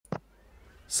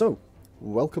So,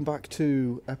 welcome back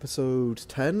to episode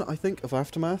 10, I think, of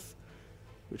Aftermath,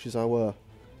 which is our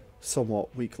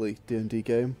somewhat weekly D&D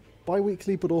game.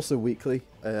 Bi-weekly, but also weekly.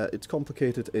 It's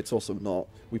complicated, it's also not.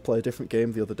 We play a different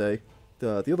game the other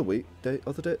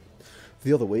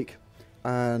week,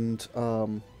 and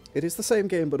it is the same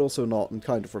game, but also not, and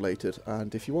kind of related.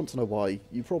 And if you want to know why,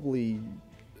 you probably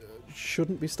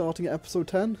shouldn't be starting at episode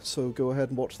 10, so go ahead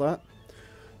and watch that.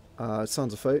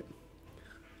 Sands of Fate.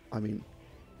 I mean,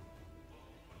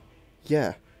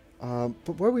 yeah.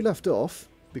 But where we left off,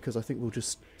 because I think we'll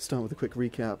just start with a quick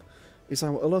recap, is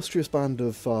our illustrious band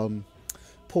of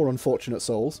poor unfortunate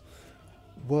souls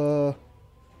were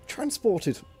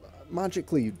transported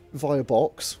magically via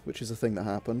box, which is a thing that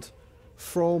happened,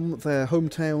 from their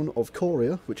hometown of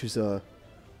Korea, which is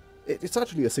it's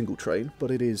actually a single train,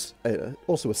 but it is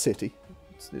also a city.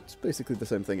 It's basically the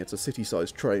same thing. It's a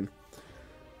city-sized train,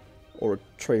 or a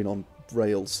train on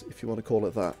rails, if you want to call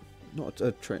it that. Not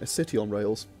a train, a city on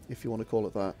rails, if you want to call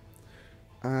it that.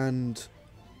 And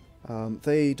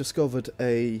they discovered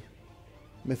a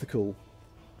mythical,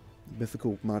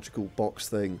 magical box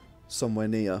thing somewhere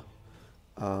near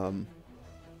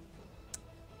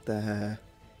there.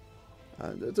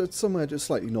 Somewhere just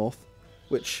slightly north,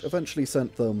 which eventually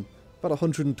sent them about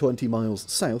 120 miles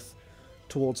south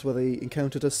towards where they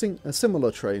encountered a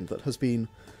similar train that has been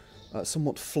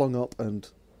somewhat flung up, and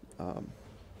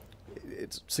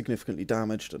it's significantly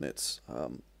damaged, and it's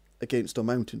against a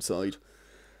mountainside.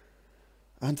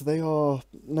 And they are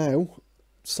now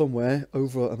somewhere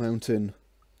over a mountain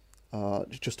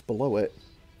just below it,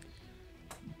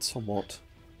 somewhat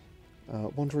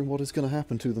wondering what is going to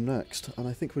happen to them next. And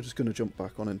I think we're just going to jump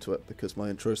back on into it, because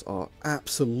my intros are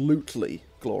absolutely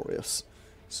glorious.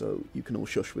 So you can all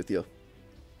shush with your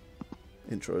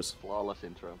intros. Flawless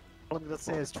intro. All I'm going to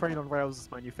say is train on rails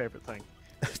is my new favourite thing.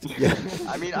 Yeah.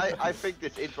 I mean, I think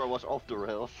this intro was off the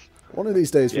rails. One of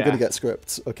these days we're going to get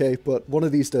scripts, okay? But one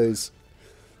of these days...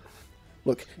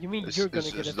 Look... You mean you're going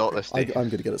to get a not script? I'm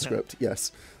going to get a script,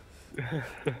 yes.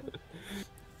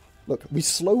 Look, we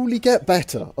slowly get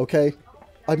better, okay?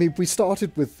 I mean, we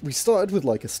started with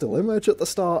like a still image at the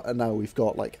start, and now we've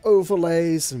got like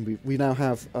overlays, and we now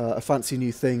have a fancy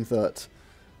new thing that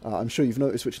I'm sure you've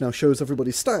noticed, which now shows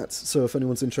everybody's stats. So if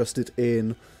anyone's interested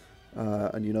in,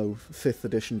 and you know, 5th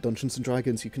edition Dungeons and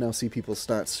Dragons, you can now see people's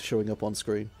stats showing up on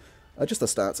screen. Just the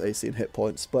stats, AC and hit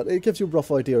points, but it gives you a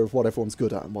rough idea of what everyone's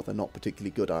good at and what they're not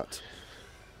particularly good at.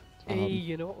 Hey,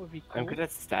 you know what would be cool? I'm good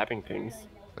at stabbing things.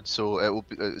 And so it will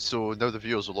be. So now the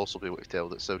viewers will also be able to tell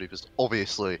that Sauriv is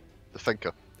obviously the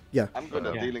thinker. Yeah. I'm good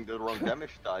at dealing the wrong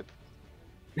damage type.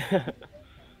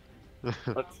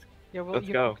 Yeah, well, Let's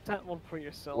you go. booked that one for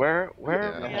yourself. Where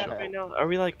are we Yeah. at right now? Are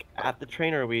we like at the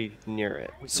train, or are we near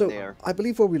it? So, There. I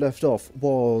believe where we left off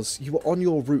was you were on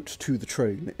your route to the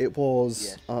train. It was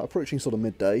Yes. approaching sort of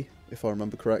midday, if I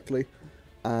remember correctly,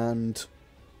 and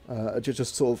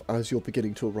just sort of as you're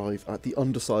beginning to arrive at the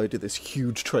underside of this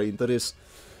huge train that is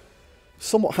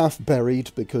somewhat half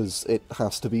buried, because it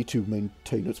has to be to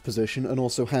maintain its position, and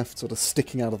also half sort of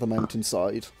sticking out of the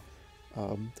mountainside.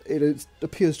 It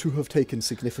appears to have taken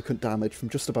significant damage from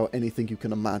just about anything you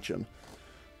can imagine.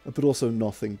 But also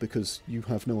nothing, because you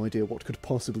have no idea what could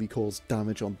possibly cause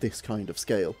damage on this kind of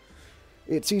scale.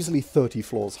 It's easily 30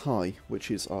 floors high,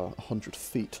 which is 100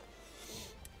 feet.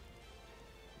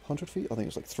 100 feet? I think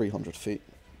it's like 300 feet,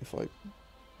 if I...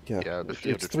 Yeah, it's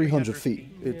 300 feet. 300 feet.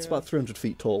 It's about 300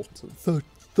 feet tall, so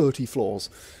 30 floors.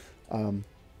 And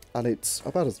it's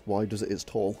about as wide as it is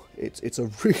tall. It's a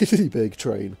really big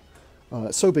train.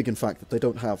 So big, in fact, that they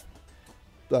don't have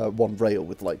one rail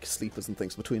with like sleepers and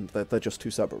things between. They're just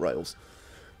two separate rails.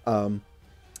 And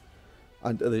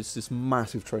there's this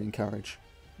massive train carriage.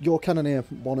 You're kind of near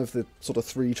one of the sort of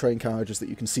 3 train carriages that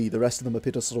you can see. The rest of them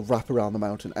appear to sort of wrap around the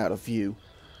mountain out of view.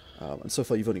 And so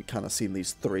far you've only kind of seen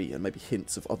these 3, and maybe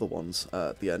hints of other ones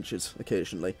at the edges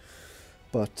occasionally.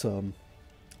 But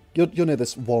you're near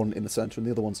this one in the centre, and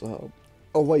the other one's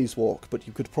a ways walk, but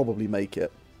you could probably make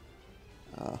it.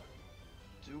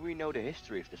 Do we know the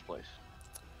history of this place?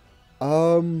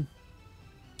 Go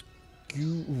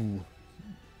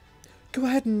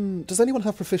ahead and... Does anyone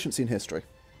have proficiency in history?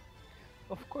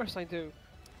 Of course I do.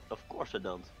 Of course I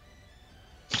don't.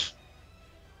 Of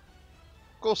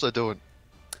course I don't.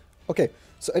 Okay,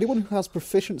 so anyone who has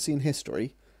proficiency in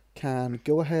history can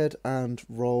go ahead and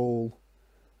roll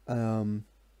a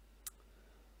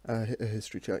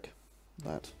history check.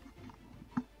 That.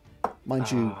 Mind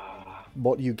you,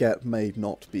 what you get may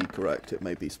not be correct. It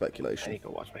may be I speculation. need to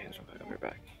go wash my hands real quick. I'll be right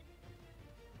back.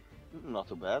 Not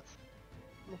too bad.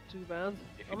 Not too bad.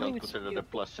 If you I don't mean, consider it's the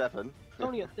 +7.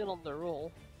 only a thin on the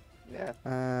roll. Yeah.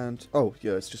 And oh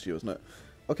yeah, it's just you, isn't it?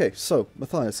 Okay, so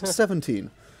Matthias, 17.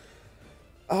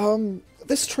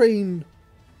 This train,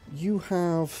 you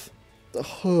have a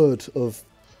herd of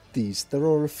these. There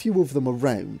are a few of them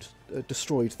around,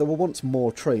 destroyed. There were once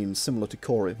more trains similar to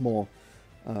Kori, more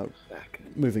Back.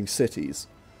 moving cities,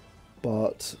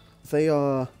 but they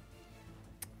have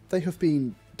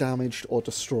been damaged or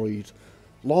destroyed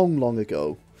long, long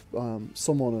ago.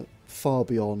 Someone far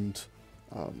beyond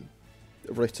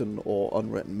written or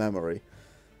unwritten memory.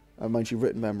 Mind you,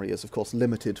 written memory is of course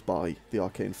limited by the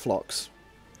arcane flux,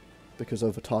 because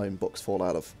over time books fall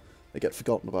out of, they get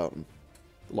forgotten about and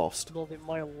lost. Not in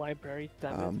my library,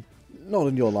 damn it. Not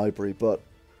in your library, but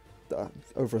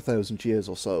over 1,000 years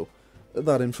or so,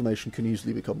 that information can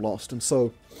easily become lost, and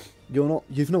so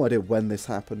you've no idea when this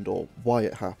happened or why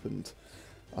it happened,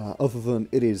 other than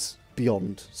it is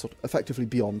beyond, sort of effectively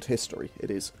beyond history. It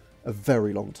is a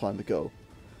very long time ago.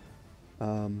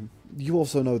 You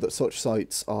also know that such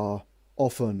sites are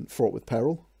often fraught with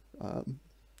peril,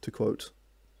 to quote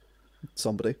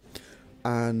somebody,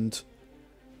 and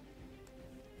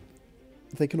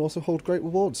they can also hold great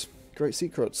rewards, great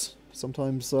secrets.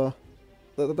 Sometimes they're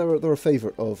a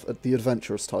favourite of the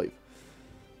adventurous type,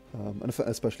 and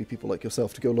especially people like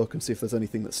yourself, to go look and see if there's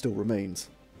anything that still remains.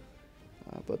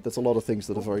 But there's a lot of things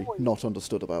that are very not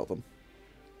understood about them.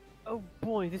 Oh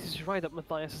boy, this is right up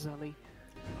Matthias's alley.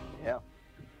 Yeah.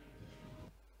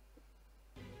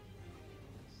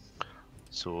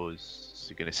 So is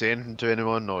he gonna say anything to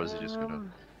anyone, or is he just gonna?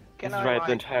 Can This is I right like, up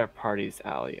the entire party's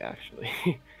alley, actually.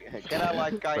 can I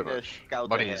like kind Pretty of much. scout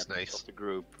Money ahead is nice. of the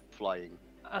group flying?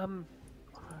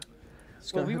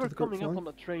 Let's go Well, we ahead were of the group coming up flying. on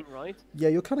the train, right? Yeah,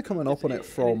 you're kind of coming up on it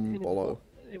from and below.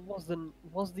 It was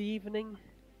the evening.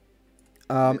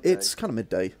 It's kind of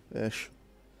midday-ish.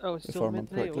 Oh, it's If I still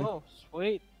remember midday. correctly. Oh,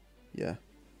 sweet. Yeah.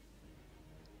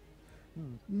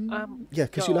 Yeah,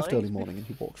 because you left early guys, morning and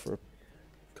you walked for a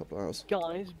couple of hours.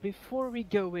 Guys, before we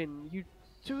go in, you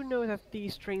do know that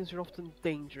these trains are often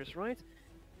dangerous, right?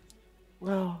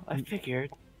 Well, I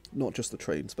figured. Not just the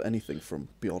trains, but anything from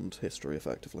beyond history,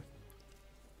 effectively.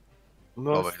 Oh,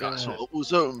 Most, that's what it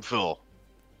was open for.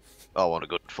 I want a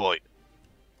good fight.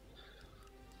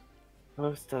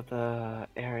 most of the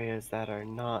areas that are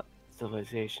not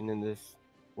civilization in this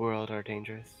world are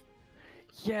dangerous.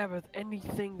 Yeah, but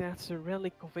anything that's a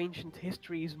relic of ancient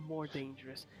history is more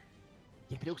dangerous.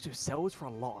 Yeah, but it also sells for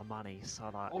a lot of money, so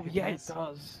like. Oh who yeah, it knows?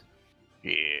 does.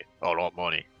 Yeah, I like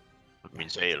money. It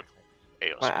means ale.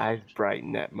 Ale. My eyes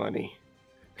brighten at money.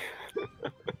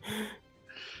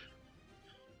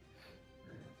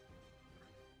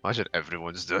 Imagine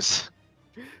everyone's does.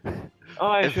 Oh,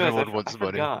 I Everyone realized, wants I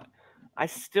money. forgot. I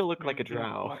still look like a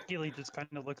drow. Keely just kind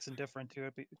of looks indifferent to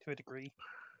it to a degree.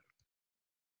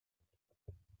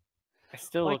 I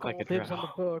still look like a Michael lives on drow.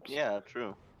 the books. Yeah,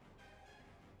 true.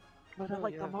 But Oh,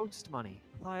 like yeah. the most money.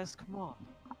 Matthias, come on.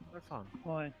 No fun.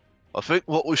 Why? I think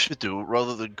what we should do,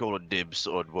 rather than calling dibs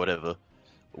on whatever,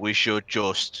 we should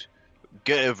just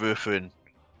get everything.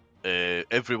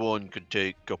 Everyone can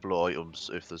take a couple of items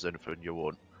if there's anything you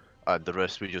want, and the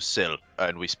rest we just sell,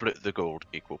 and we split the gold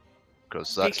equal,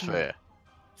 because that's Speaking- fair.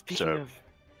 Speaking So- of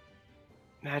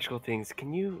magical things,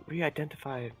 can you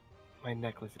re-identify my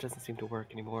necklace? It doesn't seem to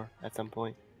work anymore at some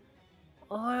point.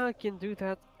 I can do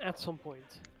that at some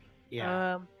point.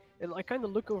 And I kind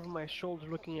of look over my shoulder,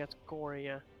 looking at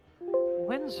Korea.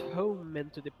 When's home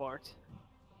meant to depart?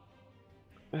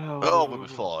 Oh, we'll be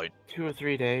fine. 2 or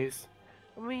 3 days.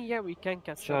 I mean, yeah, we can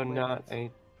catch So up. with not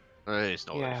it. It's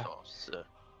not Yeah. very fast. So.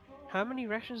 How many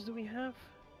rations do we have?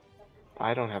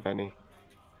 I don't have any.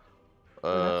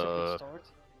 Well, that's a good start.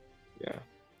 Yeah.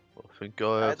 I think I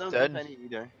I have don't 10. have any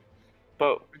either.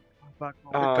 But Back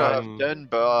I think I Um, have 10,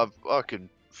 but I can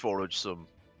forage some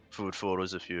food for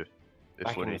us if I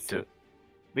we can need to.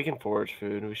 we can forage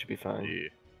food. We should be fine. Yeah.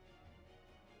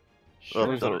 Sure.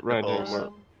 I've As done long it as in the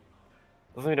past.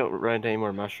 as we don't run into any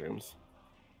more mushrooms.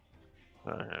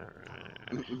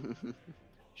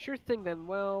 Sure thing then.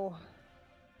 Well,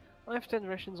 I have 10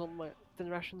 rations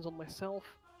on myself.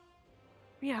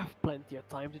 We have plenty of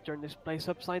time to turn this place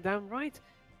upside down, right?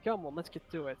 Come on, let's get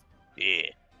to it. Yeah,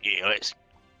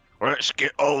 let's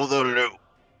get all the loot.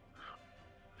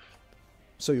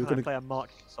 So you're Can I going play a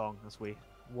marching song as we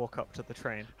walk up to the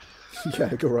train? to...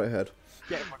 Yeah, go right ahead.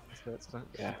 Yeah, misfits, don't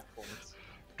Yeah. performance.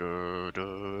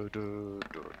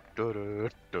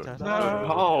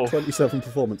 Oh, 27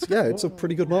 performance. Yeah, it's a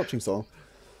pretty good marching song.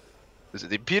 Is it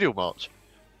the Imperial March?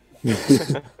 It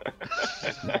is.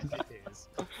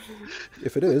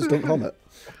 If it is, don't hum it.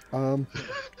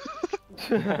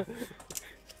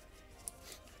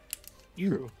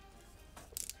 true.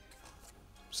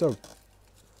 So,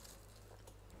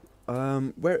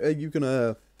 Where are you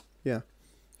gonna... Yeah.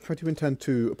 How do you intend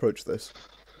to approach this?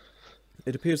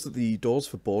 It appears that the doors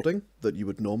for boarding that you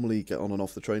would normally get on and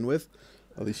off the train with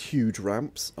are these huge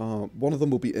ramps. One of them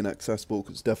will be inaccessible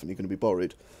because it's definitely going to be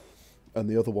buried. And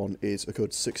the other one is a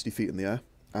good 60 feet in the air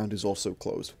and is also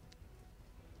closed.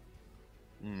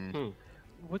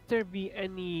 Would there be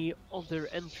any other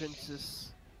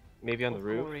entrances? Maybe on the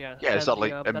roof? Korea Yeah, it's than not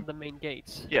like, than the main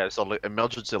gates. Yeah, it's like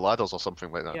emergency ladders or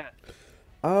something like that.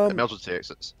 Yeah. Emergency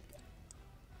exits.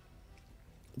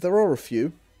 There are a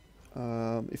few.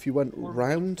 If you went Or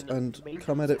round and maintenance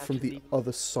come at it from hatches the even.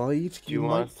 other side, Do you might...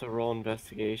 want us to roll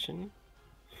investigation?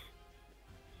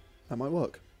 That might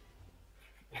work.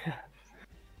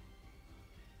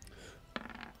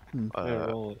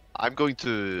 Roll it. I'm going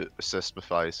to assist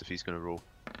Mathias if he's going to roll.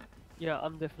 Yeah,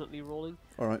 I'm definitely rolling.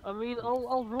 Alright. I mean,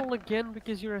 I'll roll again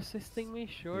because you're assisting me,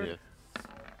 sure.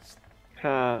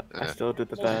 Yeah. I still did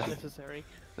the Not best. necessary.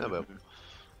 Yeah, well.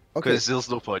 Okay, Because there's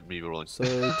no point in me rolling. so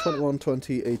 21,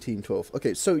 20, 18, 12.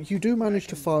 Okay, so you do manage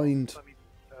to find...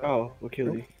 Oh,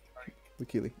 Wakili.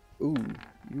 Wakili. Ooh,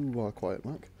 you are quiet,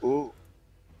 Mac. Ooh.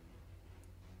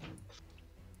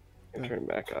 I'm turning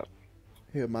back up.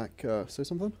 Here, Mac, say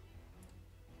something?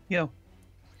 Yo,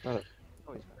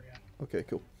 Okay,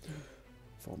 cool.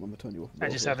 If I remember to turn you off. I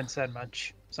just haven't said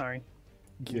much. Sorry.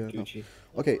 Yeah, no. Gucci.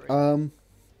 Okay,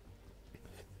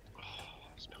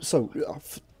 so,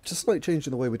 just like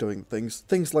changing the way we're doing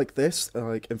things like this,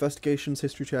 like investigations,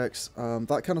 history checks,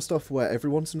 that kind of stuff where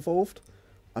everyone's involved,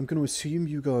 I'm going to assume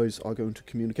you guys are going to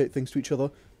communicate things to each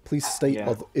other. Please state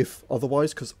if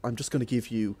otherwise, because I'm just going to give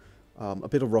you a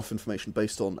bit of rough information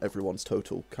based on everyone's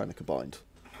total kind of combined.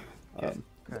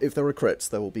 If there are crits,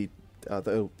 they'll be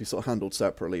sort of handled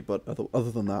separately, but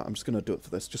other than that, I'm just going to do it for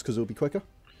this, just because it'll be quicker.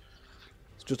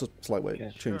 It's just a slight way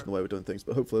of changing the way we're doing things,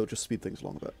 but hopefully it'll just speed things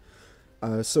along a bit.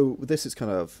 So this is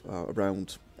kind of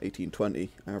around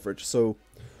 1820 average. So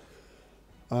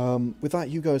with that,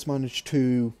 you guys managed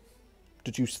to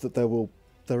deduce that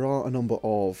there are a number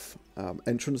of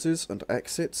entrances and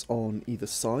exits on either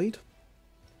side.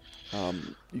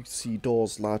 You see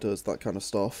doors, ladders, that kind of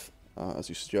stuff, as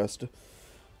you suggested.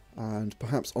 And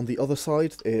perhaps on the other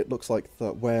side, it looks like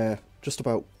that just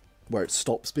about where it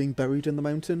stops being buried in the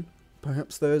mountain,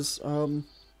 perhaps there's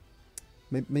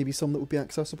maybe some that would be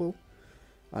accessible.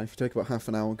 And if you take about half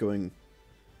an hour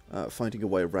finding a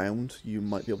way around, you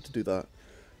might be able to do that.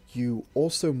 You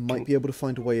also might be able to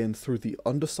find a way in through the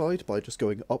underside by just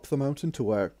going up the mountain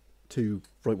to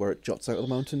right where it juts out of the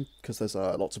mountain, because there's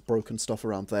lots of broken stuff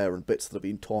around there and bits that have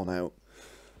been torn out,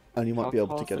 and you might be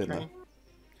able to get in there.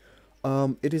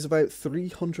 It is about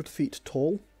 300 feet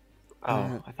tall.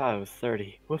 Oh, I thought it was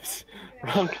 30. Whoops.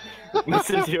 Wrong.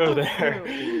 Missing zero there.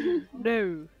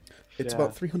 No. It's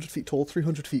about 300 feet tall,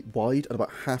 300 feet wide, and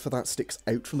about half of that sticks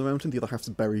out from the mountain, the other half's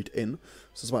buried in.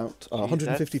 So it's about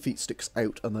 150 feet sticks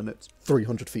out, and then it's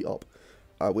 300 feet up.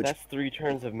 Which that's 3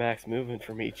 turns of max movement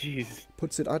for me, jeez.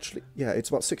 puts it actually... Yeah, it's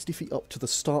about 60 feet up to the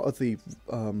start of the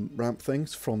ramp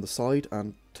things from the side,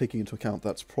 and taking into account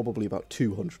that's probably about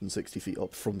 260 feet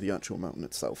up from the actual mountain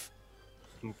itself.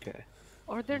 Okay.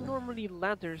 Are there normally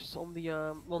ladders on the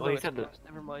well, no, you it's said that- crossed,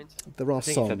 never mind. There are I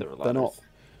think you some. said there were They're not...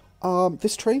 ladders.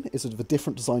 This train is of a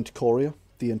different design to Korea.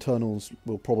 The internals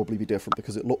will probably be different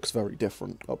because it looks very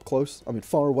different up close. I mean,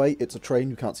 far away, it's a train.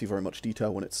 You can't see very much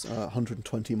detail when it's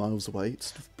 120 miles away.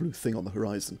 It's a blue thing on the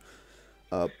horizon.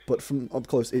 But from up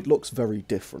close, it looks very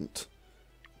different.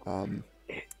 And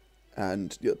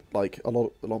like a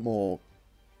lot more...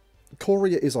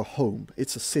 Korea is a home.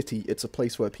 It's a city. It's a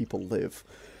place where people live.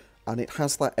 And it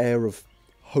has that air of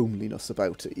homeliness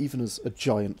about it, even as a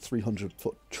giant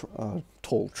 300-foot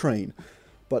tall train.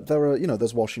 But there are,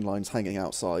 there's washing lines hanging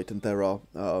outside, and there are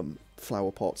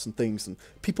flower pots and things, and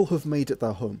people have made it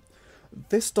their home.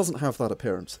 This doesn't have that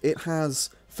appearance. It has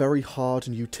very hard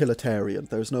and utilitarian.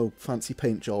 There's no fancy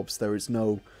paint jobs. There is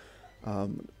no...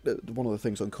 one of the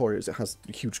things on Korea is it has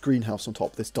a huge greenhouse on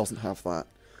top. This doesn't have that.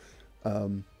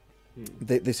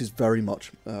 This is very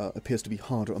much, appears to be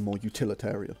harder and more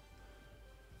utilitarian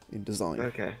in design.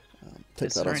 Okay.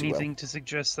 Is there anything to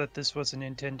suggest that this wasn't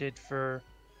intended for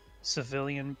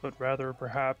civilian, but rather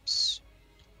perhaps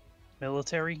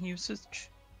military usage?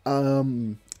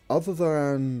 Other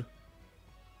than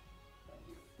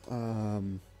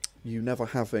you never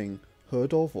having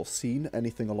heard of or seen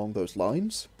anything along those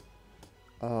lines,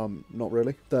 not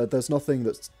really. There's nothing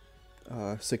that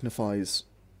signifies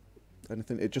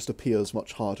anything. It just appears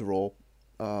much harder, or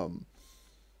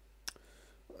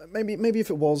maybe if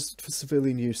it was for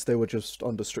civilian use, they were just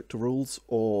under stricter rules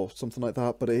or something like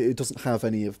that. But it doesn't have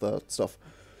any of the stuff.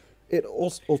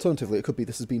 Alternatively, it could be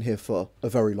this has been here for a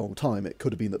very long time. It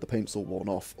could have been that the paint's all worn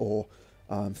off, or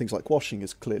things like washing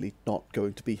is clearly not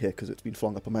going to be here because it's been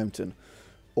flung up a mountain,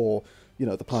 or, you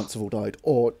know, the plants have all died,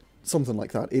 or something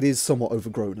like that. It is somewhat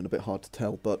overgrown and a bit hard to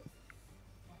tell, but...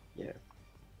 Yeah.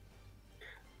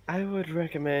 I would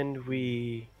recommend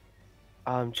we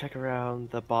check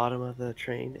around the bottom of the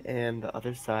train and the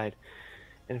other side,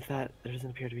 and if there doesn't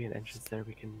appear to be an entrance there,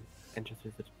 we can enter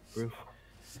through the roof.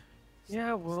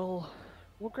 Yeah, well,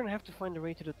 we're gonna have to find a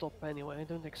way to the top anyway. I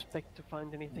don't expect to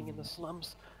find anything in the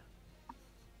slums.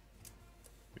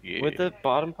 Yeah. Would the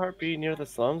bottom part be near the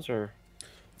slums, or...?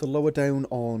 The lower down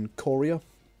on Coria,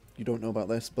 you don't know about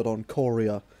this, but on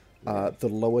Coria, the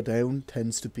lower down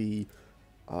tends to be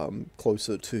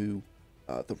closer to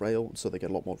the rail, so they get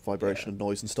a lot more vibration and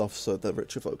noise and stuff, so the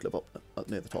richer folk live up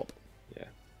near the top. Yeah.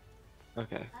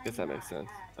 Okay, guess that makes sense.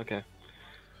 Okay.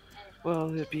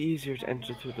 Well, it'd be easier to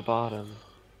enter through the bottom,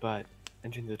 but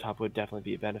entering through the top would definitely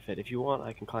be a benefit. If you want,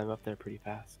 I can climb up there pretty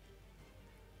fast.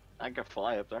 I can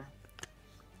fly up there.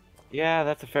 Yeah,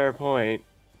 that's a fair point.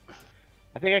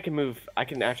 I think I can move. I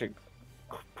can actually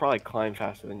probably climb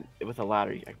faster than with a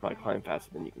ladder. I can probably climb faster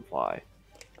than you can fly.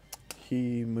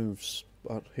 He moves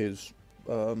at his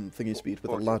thingy speed.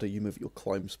 With a ladder, you move at your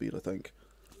climb speed, I think.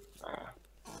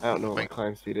 I don't know what my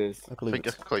climb speed is. I I believe think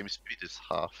your it's... climb speed is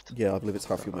halved. Yeah, I believe it's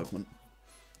half your movement.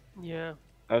 Yeah,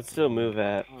 I would still move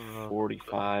at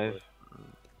 45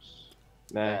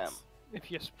 max.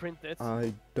 if you sprint it.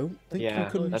 I don't think Yeah,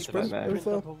 you can that's about sprint max. Sprint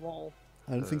over. up a wall.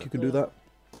 I don't think you can do that.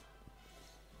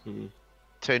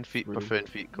 10 feet per Rude. 10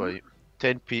 feet climb.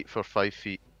 10 feet for 5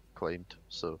 feet climbed,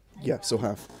 so... Yeah, so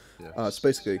half. Yeah. So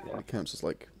basically, Yeah. it counts as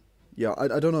like... Yeah,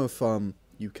 I don't know if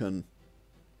you can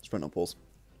sprint up walls.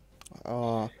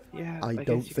 Yeah, I guess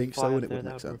don't you think could so, fly and up it there, would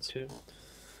make that work sense. too.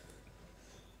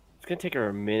 It's gonna take her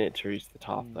a minute to reach the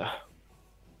top, though.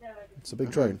 It's a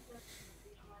big train.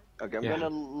 Okay, I'm Yeah. gonna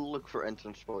look for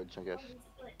entrance points, I guess.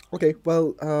 Okay,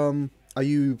 well, are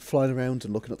you flying around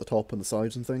and looking at the top and the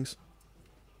sides and things?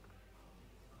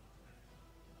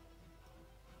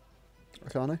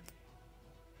 Akane?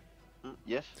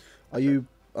 Yes. Are you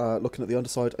looking at the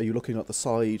underside? Are you looking at the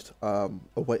side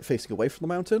facing away from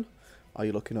the mountain? Are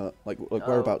you looking at, like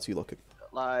whereabouts are you looking?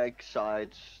 Like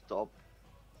sides, top.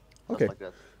 stuff Okay. Like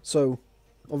that. So,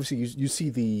 obviously, you see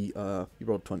the... you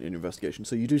rolled 20 in your investigation,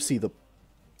 so you do see the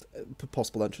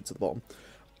possible entrance at the bottom.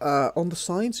 On the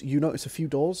sides, you notice a few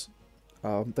doors.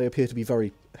 They appear to be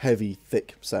very heavy,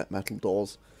 thick-set metal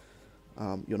doors.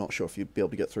 You're not sure if you'd be able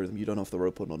to get through them. You don't know if they're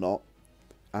open or not.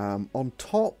 On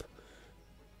top,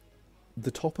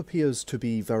 the top appears to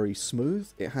be very smooth.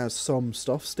 It has some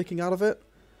stuff sticking out of it.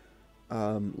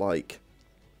 Like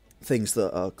things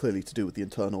that are clearly to do with the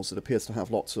internals. It appears to have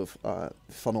lots of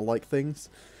funnel-like things.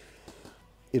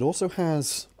 It also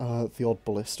has the odd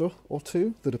ballista or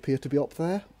two that appear to be up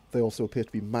there. They also appear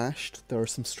to be mashed. There are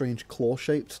some strange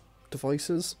claw-shaped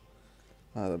devices.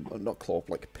 Not claw,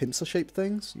 like pincer-shaped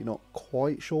things. You're not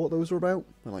quite sure what those are about.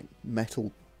 They're like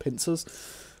metal pincers.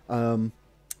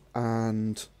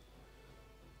 And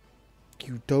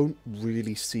you don't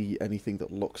really see anything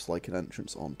that looks like an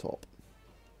entrance on top.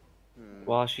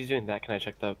 While she's doing that, can I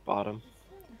check the bottom?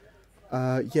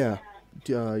 Yeah.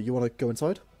 You want to go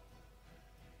inside?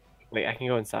 Wait, I can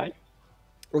go inside?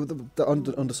 Or the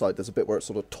underside, there's a bit where it's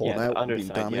sort of torn Yeah, the out and been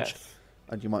underside, damaged, yes.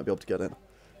 and you might be able to get in.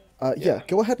 Yeah. Yeah,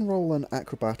 go ahead and roll an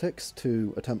acrobatics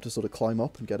to attempt to sort of climb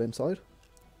up and get inside.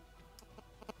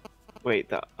 Wait,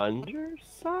 the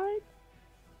underside?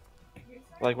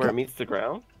 Like where it meets the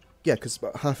ground? Yeah, because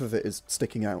about half of it is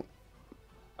sticking out.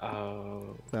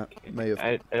 Oh. That may have...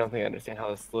 I don't think I understand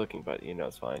how this is looking, but you know,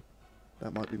 it's fine.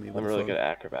 That might be me with I'm the really phone. good at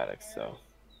acrobatics, so.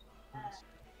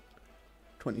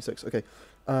 26, okay.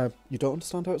 You don't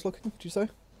understand how it's looking, did you say?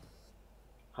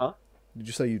 Huh? Did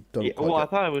you say you don't Yeah, quite well, I get...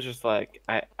 thought it was just like,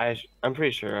 I'm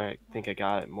pretty sure I think I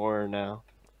got it more now.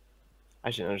 I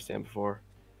should understand before.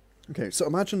 Okay, so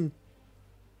imagine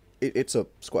it's a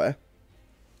square,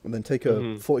 and then take a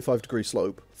 45-degree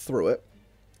slope through it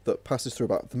that passes through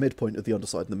about the midpoint of the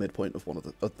underside and the midpoint of one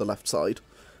of the left side,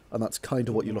 and that's kind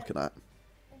of what you're looking at.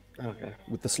 Okay.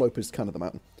 With the slope is kind of the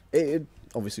mountain. It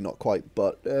obviously not quite,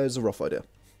 but it's a rough idea.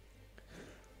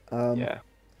 Yeah.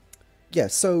 Yeah,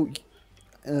 so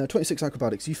 26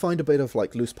 acrobatics. You find a bit of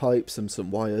like loose pipes and some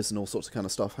wires and all sorts of kind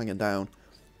of stuff hanging down.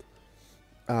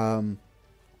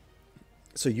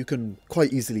 So you can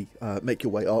quite easily make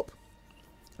your way up.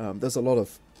 There's a lot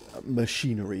of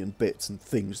machinery and bits and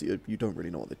things that you don't really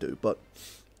know what they do, but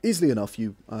easily enough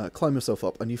you climb yourself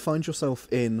up and you find yourself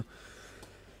in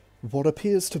what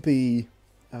appears to be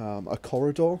a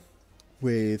corridor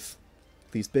with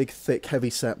these big, thick,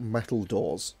 heavy-set metal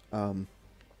doors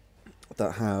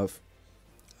that have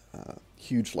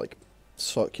huge, like,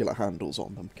 circular handles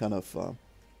on them, kind of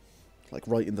like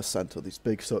right in the center. These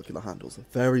big circular handles. They're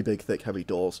very big, thick, heavy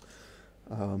doors.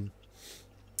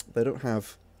 They don't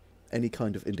have any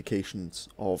kind of indications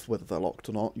of whether they're locked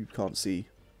or not. You can't see.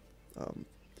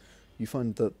 You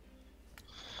find that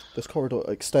this corridor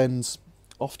extends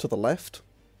off to the left,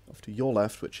 off to your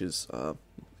left, which is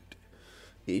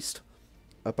east,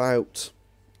 about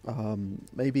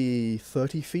maybe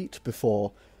 30 feet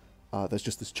before there's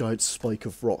just this giant spike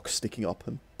of rock sticking up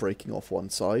and breaking off one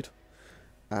side.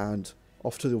 And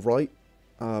off to the right,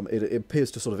 it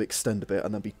appears to sort of extend a bit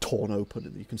and then be torn open,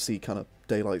 and you can see kind of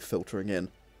daylight filtering in.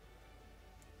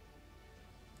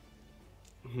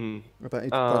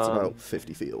 That's about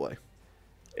 50 feet away.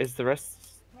 Is the rest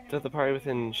of the party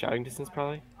within shouting distance,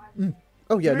 probably?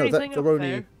 Oh yeah, no, anything they're up only,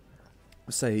 there?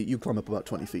 say, you climb up about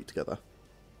 20 feet together.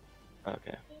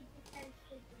 Okay.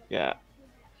 Yeah.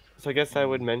 So I guess I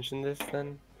would mention this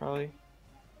then, probably.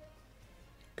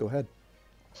 Go ahead.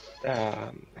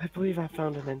 I believe I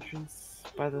found an entrance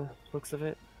by the looks of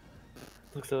it.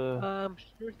 Sure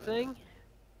thing.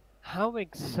 How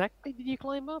exactly did you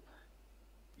climb up?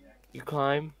 You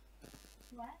climb.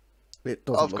 It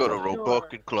doesn't I've look got a like,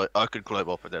 rope. I can climb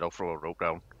up and then I'll throw a rope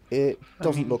down. it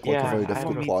doesn't look like a very yeah,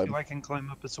 difficult Me climb. too, I can climb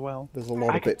up as well. There's a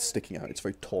lot I of bits sticking out. It's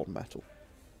very torn metal.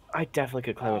 I definitely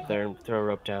could climb up there and throw a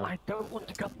rope down. I don't want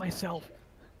to cut myself.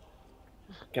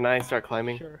 Can I start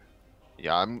climbing? Sure.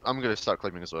 Yeah, I'm gonna start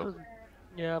climbing as well.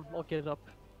 Yeah, I'll get it up.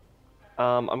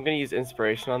 I'm gonna use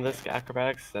inspiration on this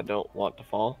acrobatics 'cause I don't want to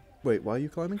fall. Wait, why are you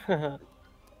climbing?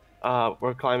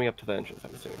 We're climbing up to the entrance,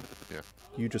 I'm assuming.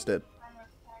 You just did.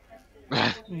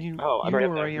 Oh, I'm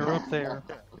already You're up there.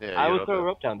 Yeah, I you're would up throw a there.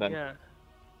 rope down then. Yeah.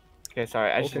 Okay,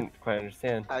 sorry, I Okay. shouldn't quite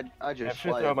understand. I I just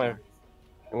should fly throw up my. there.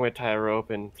 I'm gonna tie a rope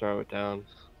and throw it down.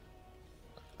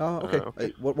 Oh, okay. okay.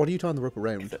 Hey, what are you tying the rope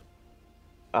around?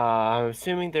 I'm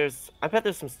assuming there's. I bet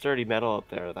there's some sturdy metal up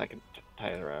there that I can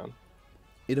tie it around.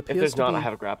 It If appears there's to not, be, I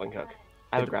have a grappling hook.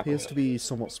 I have a it grappling appears hook. to be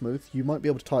somewhat smooth. You might be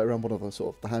able to tie it around one of the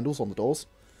sort of the handles on the doors.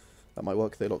 That might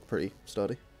work. They look pretty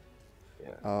sturdy.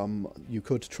 Yeah. You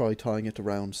could try tying it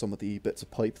around some of the bits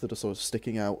of pipe that are sort of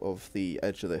sticking out of the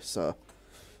edge of this.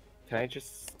 Can I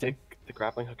just stick the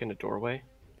grappling hook in a doorway?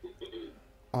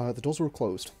 The doors are all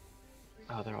closed.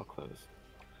 Oh, they're all closed.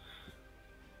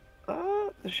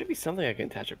 There should be something I can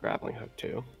attach a grappling hook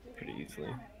to pretty easily.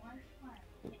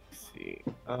 Let's see.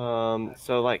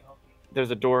 So like, there's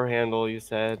a door handle. You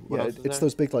said. What Yeah, else is it's there?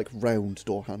 those big like round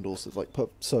door handles that like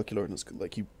circular and it's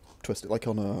like you twist it like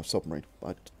on a submarine.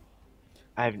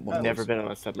 I've one of never those. been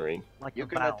on a submarine. Like You a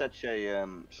can bow. attach a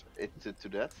it to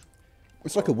that.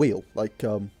 It's like a wheel, like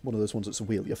one of those ones that's a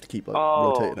wheel. You have to keep like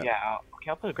Oh, rotating it. yeah. Okay,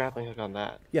 I'll put a grappling hook on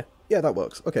that. Yeah, that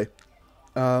works. Okay.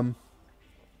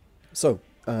 So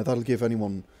that'll give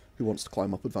anyone who wants to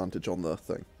climb up advantage on the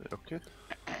thing. Okay.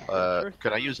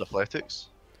 Can I use athletics?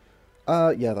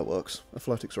 Yeah, that works.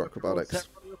 Athletics or acrobatics.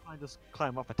 Separately, I just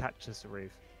climb up attached to the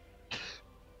roof.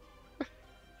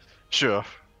 Sure.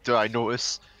 Do I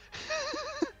notice?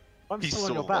 I'm He's still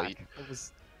on your so back. light. It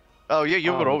was Oh yeah,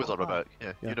 you were Oh, always on my back.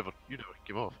 Yeah, yeah. you never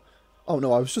came off. Oh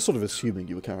no, I was just sort of assuming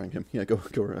you were carrying him. Yeah, go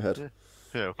right ahead.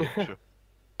 Yeah, okay, sure.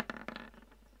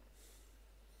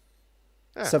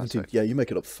 Yeah, 17. that's Yeah, you make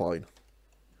it up fine.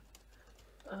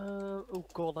 Oh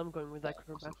god, I'm going with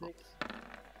acrobatics.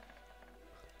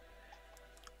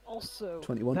 Also,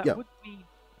 21, that yeah. would be...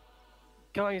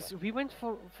 Guys, we went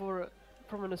from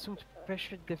an assumed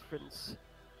pressure difference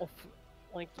of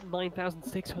like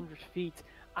 9,600 feet.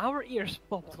 Our ears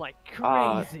popped like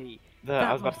crazy. I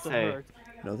That was about must to have say, hurt.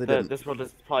 No, they didn't. this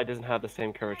world probably doesn't have the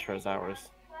same curvature as ours.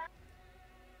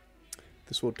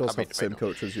 This one does I mean, have the same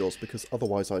curvature as yours because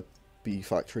otherwise I'd be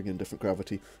factoring in different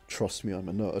gravity. Trust me, I'm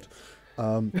a nerd.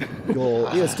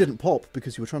 Your ears didn't pop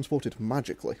because you were transported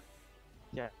magically.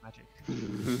 yeah, magic.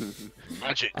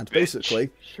 magic. And bitch. basically,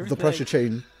 Sure the pressure thing.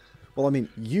 chain... Well, I mean,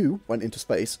 you went into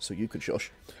space, so you could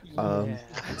shush. Yeah.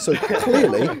 So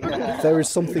clearly, there is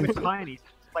something... We're tiny.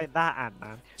 Like that,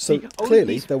 Ant-Man. So See, only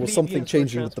clearly, these there was something plebeians were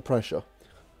changing with the pressure,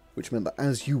 which meant that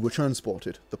as you were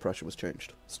transported, the pressure was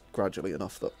changed gradually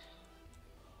enough that...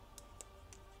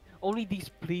 Only these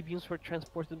plebeians were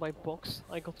transported by box.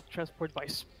 I got to transport by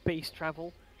space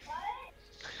travel.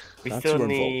 We That's still your fault.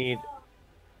 need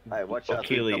Hey, watch out,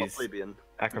 you become a Achilles. plebeian.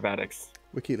 acrobatics.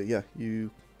 Wakila, yeah, you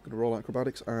gonna roll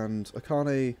acrobatics, and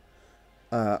Akane...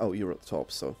 oh, you're at the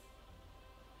top, so...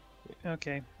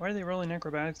 Okay, why are they rolling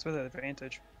acrobatics with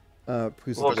advantage?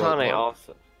 Because Well, Because of Akane rope.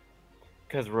 also,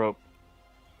 because rope,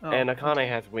 Oh, and Akane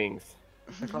has wings.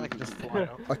 I can't just fly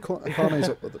up. Akane's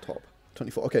up at the top.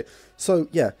 24. Okay, so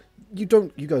yeah, you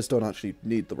guys don't actually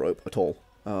need the rope at all.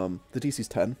 The DC's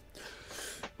 10.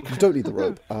 You don't need the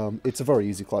rope. It's a very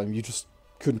easy climb. You just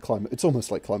couldn't climb it. It's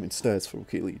almost like climbing stairs for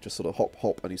Wakili. You just sort of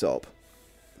hop, and he's up.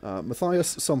 Mathias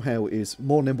somehow is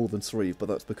more nimble than Sauriv, but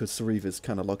that's because Sauriv is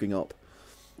kind of lugging up.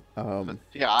 I'm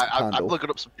Pandal. looking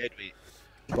up some dead meat.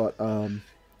 But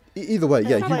either way,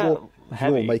 yeah,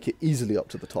 you will make it easily up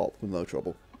to the top with no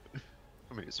trouble.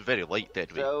 I mean, it's a very light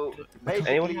dead meat. So, Anyone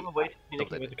basically, have a way to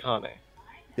communicate with Akane?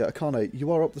 Yeah, Akane, you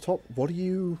are up the top. What are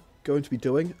you going to be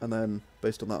doing? And then,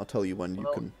 based on that, I'll tell you when you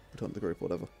can return to the group,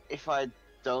 whatever. if I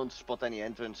don't spot any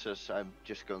entrances, I'm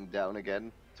just going down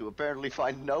again to apparently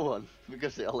find no one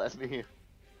because they all left me here.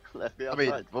 Left me I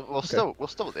outside. mean, we're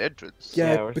still at the entrance.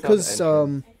 Yeah, we're because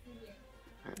still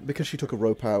at the because she took a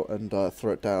rope out and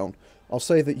threw it down, I'll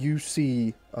say that you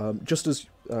see, just as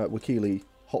Wakili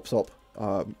hops up,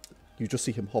 you just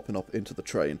see him hopping up into the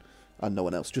train, and no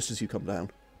one else, just as you come down.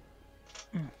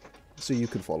 So you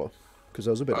can follow, because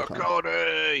there was a bit of time.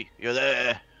 Akane, you're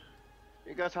there.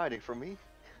 You guys hiding from me?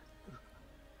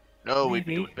 No, we'd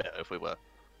be Maybe. doing better if we were.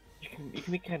 You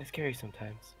can be kind of scary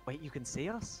sometimes. Wait, you can see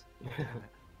us?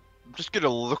 I'm just gonna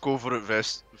look over at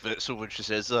Vesztel when she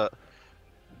says that,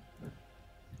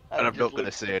 and I'm not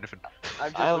gonna say anything.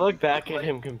 I look back at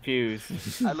him confused.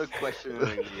 I look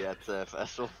questioningly at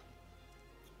Vesztel.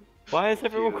 Why is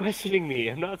everyone Confused. questioning me?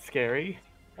 I'm not scary.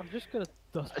 I'm just gonna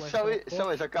dust myself So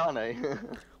off. is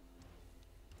Akane.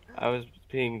 I was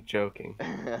being joking.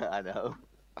 I know.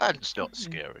 And it's not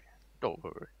scary. Don't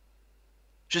worry.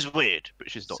 She's weird, but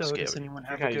she's not So scary. does anyone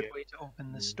have Okay. a good way to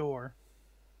open this door?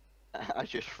 I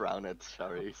just frown at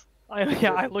sorry. I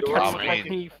look Door at open. my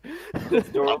leave. This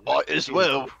door, I might as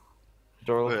well.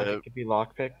 door looks like it could be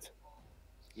lockpicked.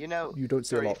 You know, You don't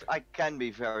see a sorry, lock. I can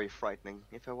be very frightening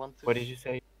if I want to. What did you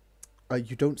say?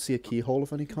 You don't see a keyhole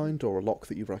of any kind or a lock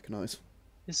that you recognise.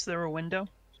 Is there a window?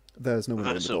 There's no window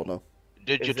in the door, no.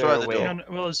 Did Is you there try a the way- door? No,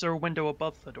 well, is there a window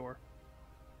above the door?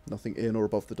 Nothing in or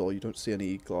above the door. You don't see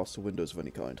any glass or windows of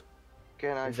any kind.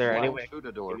 Can I Is there any fly way through the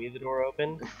Give door? me the door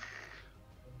open.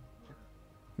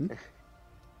 Give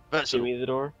Vesztel, me the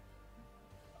door.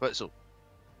 Vesztel,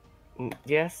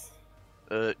 Yes.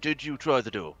 did you try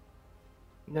the door?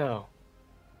 No.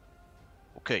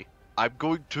 Okay, I'm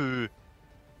going to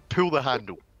pull the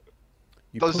handle.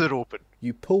 You Does pull, it open?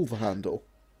 You pull the handle.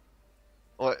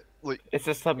 Like, It's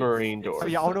a submarine door. Oh,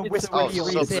 yeah, I want to It's whisper a oh, in your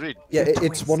radio ear. submarine. Yeah,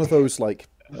 it's one of those, like,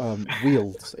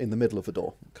 wheels in the middle of a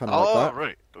door. Kind of Oh, like that.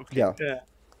 right. Okay. Yeah, Yeah.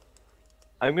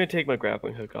 I'm gonna take my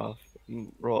grappling hook off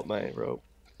and roll up my rope.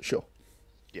 sure.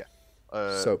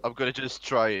 So I'm gonna just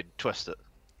try and twist it.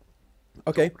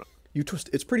 Okay, you twist.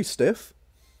 It's pretty stiff.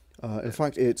 In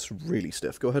fact, it's really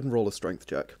stiff. Go ahead and roll a strength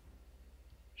check.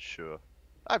 Sure.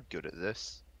 I'm good at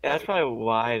this. Yeah, that's probably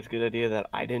why it's a good idea that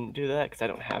I didn't do that, because I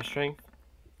don't have strength.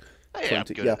 Hey, I'm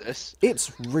 20, good yeah. at this.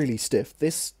 It's really stiff.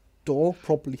 This door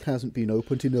probably hasn't been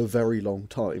opened in a very long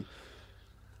time.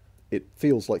 It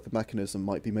feels like the mechanism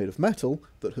might be made of metal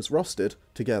that has rusted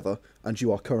together, and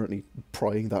you are currently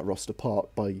prying that rust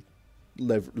apart by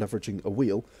leveraging a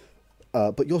wheel.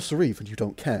 But you're Sauriv and you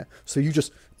don't care, so you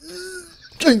just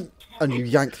and you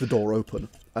yank the door open,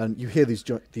 and you hear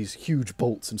these huge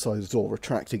bolts inside the door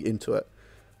retracting into it,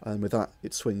 and with that,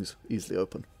 it swings easily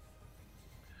open.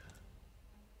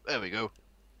 There we go.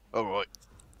 Alright.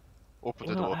 Open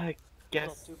the Well, door. I guess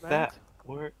Not too bad. that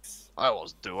works. That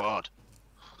wasn't too hard.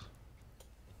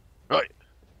 Right.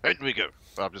 In we go.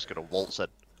 I'm just gonna waltz in.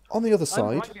 On the other I'm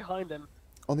side, right behind them.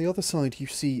 on the other side, you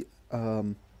see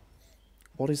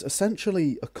what is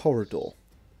essentially a corridor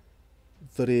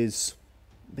that is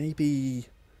maybe.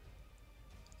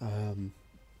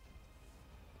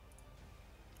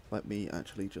 Let me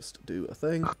actually just do a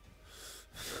thing.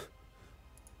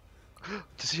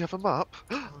 Does he have a map?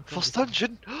 First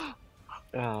dungeon?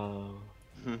 Oh,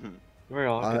 we're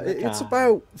all gonna It's die.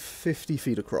 about 50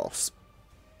 feet across,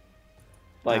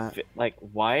 like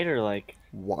wide or like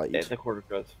wide. the quarter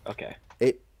goes. Okay.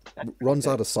 It That's runs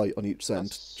okay. out of sight on each end,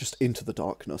 That's- just into the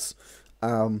darkness.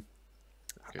 Okay.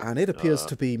 And it appears Uh,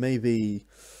 to be maybe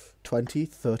 20,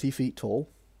 30 feet tall.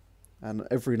 And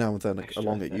every now and then Extra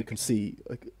along it you thick. can see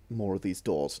more of these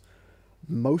doors.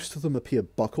 Most of them appear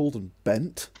buckled and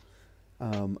bent,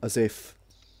 as if,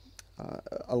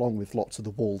 along with lots of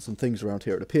the walls and things around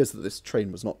here, it appears that this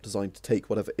train was not designed to take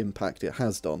whatever impact it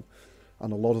has done.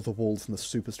 And a lot of the walls in the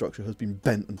superstructure has been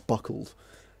bent and buckled.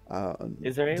 And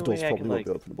Is there any the doors way I probably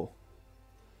can, won't be openable.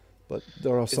 But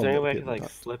there are Is some there any that way I appear could like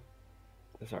intact. slip?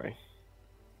 Sorry.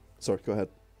 Sorry, go ahead.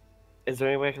 Is there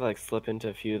any way I could like slip into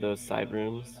a few of those side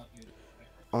rooms?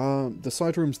 The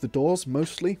side rooms, the doors,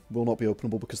 mostly, will not be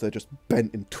openable because they're just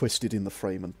bent and twisted in the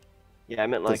frame and Yeah, I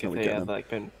meant There's like no if way they getting have them. like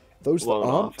been Those that blown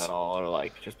off aren't, at all, or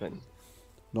like just been.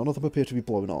 none of them appear to be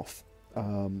blown off.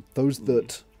 Those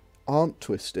that aren't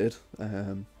twisted,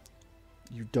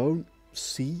 you don't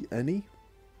see any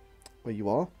where you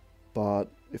are, but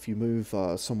if you move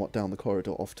somewhat down the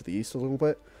corridor off to the east a little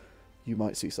bit, you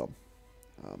might see some.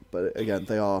 But again,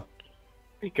 they are...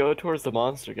 Go towards the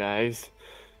monster, guys.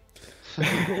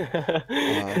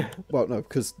 well, no,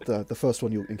 because the first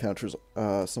one you'll encounter is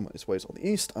its ways on the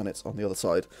east, and it's on the other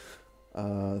side.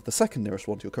 The second nearest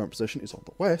one to your current position is on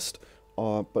the west,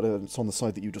 but it's on the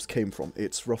side that you just came from.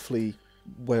 It's roughly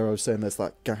where I was saying there's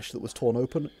that gash that was torn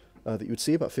open that you would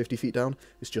see about 50 feet down.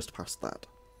 It's just past that.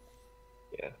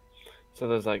 Yeah. So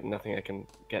there's like nothing I can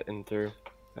get in through.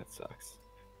 That sucks.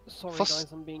 Sorry, First-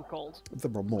 guys, I'm being called.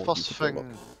 There are more.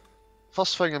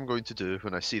 First thing I'm going to do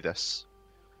when I see this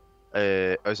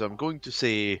is I'm going to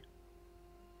say,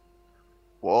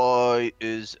 why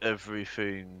is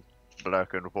everything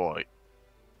black and white?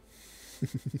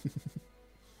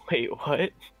 Wait, what?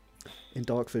 In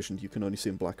dark vision, you can only see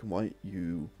in black and white.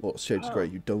 Well, shades of grey.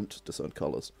 You don't discern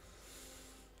colours,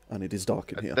 and it is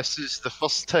dark in And here. this is the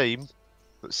first time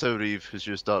that Sauriv has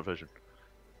used dark vision.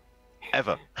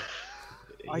 Ever.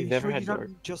 Are You you never sure had you dark.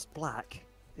 don't just black?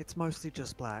 It's mostly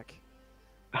just black.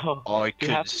 Oh, I you could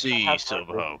have to see have dark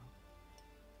somehow.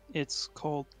 It's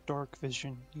called dark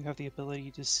vision. You have the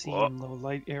ability to see What? in low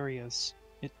light areas.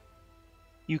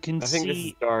 You can I think this is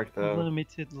see dark though.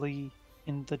 limitedly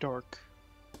in the dark.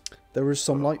 There is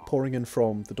some light pouring in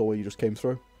from the doorway you just came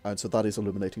through, and so that is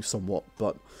illuminating somewhat,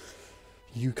 but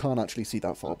you can't actually see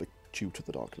that far due to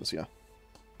the darkness, yeah.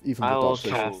 Even with I will dark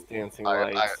vision. cast dancing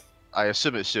I- lights. I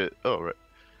assume it's oh right.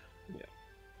 Yeah.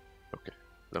 Okay.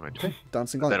 Never mind. Okay,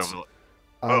 dancing Then lights. I'm like,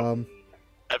 oh. Um,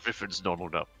 everything's normal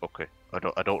now. Okay. I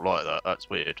don't like that. That's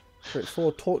weird. create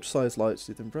 4 torch-sized lights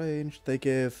within range. They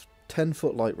give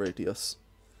 10-foot light radius.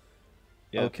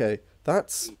 Yeah. Okay,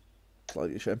 that's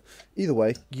slightly a shame. Either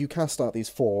way, you cast out these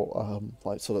 4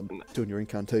 lights, sort of doing your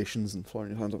incantations and throwing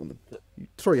your hands up, and then you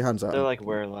throw your hands out. They're and like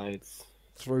wear lights.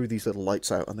 throw these little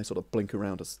lights out, and they sort of blink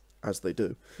around as they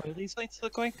do. What do these lights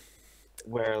look like?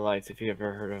 Wear lights, if you've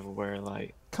ever heard of a wear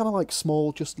light. Kind of like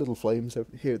small, just little flames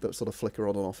over here that sort of flicker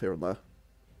on and off here and there.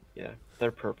 Yeah,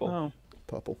 they're purple. Oh,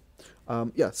 Purple.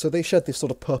 Yeah, so they shed this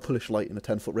sort of purplish light in a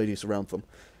 10-foot radius around them,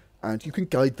 and you can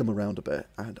guide them around a bit,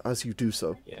 and as you do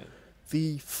so, Yeah.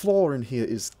 the floor in here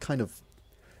is kind of...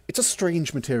 It's a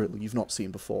strange material you've not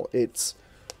seen before. It's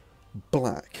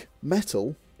black.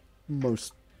 Metal,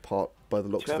 most part by the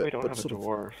looks Too bad of we it, don't but have a sort of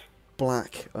dwarf.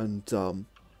 black, and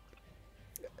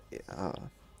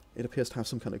it appears to have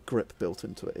some kind of grip built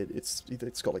into it.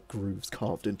 It's got like grooves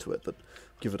carved into it that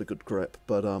give it a good grip,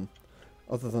 but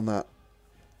other than that,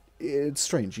 it's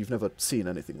strange. You've never seen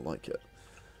anything like it.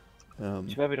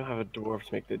 Too bad we don't have a dwarf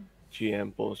to make the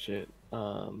GM bullshit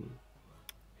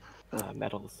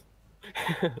metals.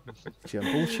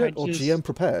 GM bullshit or just- GM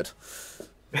prepared?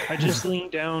 I just lean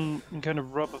down and kind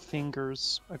of rub my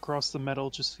fingers across the metal,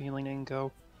 just feeling it and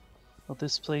go, well,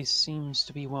 this place seems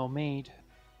to be well made,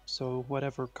 so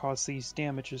whatever caused these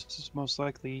damages is most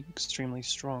likely extremely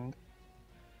strong.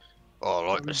 Oh,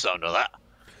 I like the sound of that.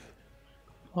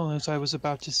 Well, as I was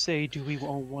about to say, do we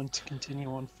all want to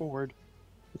continue on forward?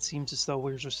 It seems as though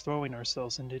we're just throwing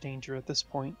ourselves into danger at this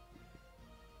point.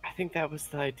 I think that was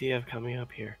the idea of coming up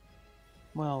here.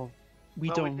 Well, we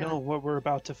Well, we don't did know it. what we're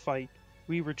about to fight.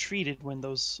 We retreated when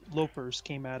those lopers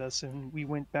came at us, and we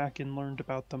went back and learned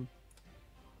about them.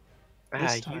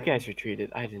 This You time- guys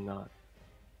retreated. I did not.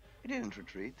 We didn't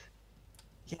retreat.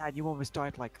 Yeah, and you almost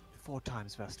died like 4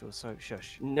 times, Vesztel, so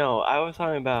shush. No, I was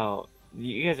talking about.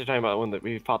 You guys are talking about when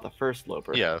we fought the first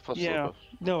Loper. Yeah, first Yeah. look.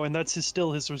 No, and that's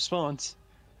still his response.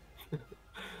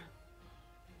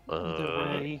 Either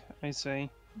way, I say,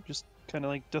 just kind of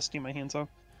like dusting my hands off.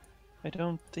 I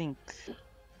don't think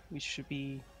we should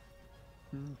be.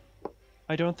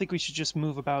 I don't think we should just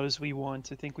move about as we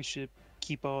want. I think we should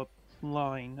keep a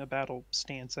line, a battle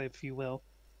stance, if you will.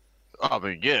 I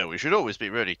mean, yeah, we should always be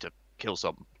ready to kill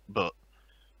something, but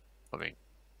I mean,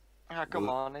 Ah, come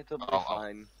on, it'll be Oh,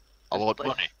 fine. I This want place-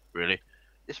 money, really.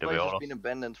 This to be place has honest. been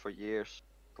abandoned for years,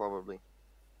 probably.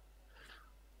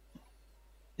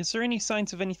 Is there any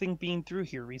signs of anything being through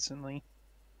here recently?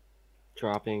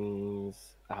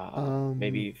 Droppings.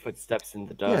 Maybe footsteps in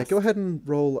the dust. Yeah, go ahead and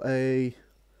roll a...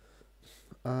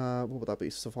 what would that be?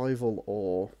 Survival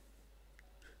or...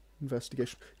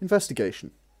 Investigation?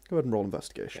 Investigation. Go ahead and roll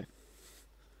investigation.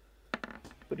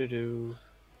 Ba-do-do.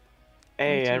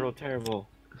 Hey, I rolled terrible.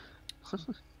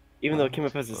 Even though it came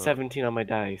up as a 17 on my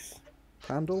dice.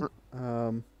 Pandal?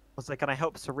 I was like, can I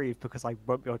help Sauriv because I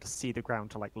won't be able to see the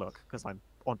ground to like look because I'm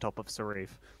on top of Sauriv.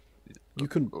 You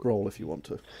can roll if you want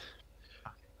to.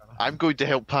 I'm going to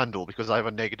help Pandal because I have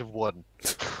a -1.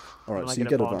 Alright, so you Negative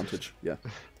get one. advantage. Yeah.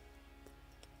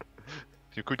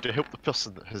 You're going to help the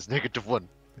person that has -1.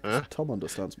 Huh? Tom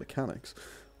understands mechanics.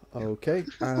 Okay,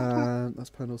 and that's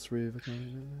panel 3 of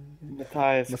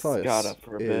Matthias got up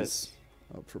for a bit. is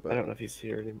up for a bit. I don't know if he's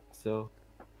here still.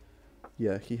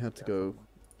 Yeah, he had to go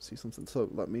see something. So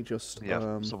let me just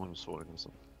Yeah, someone was sworn or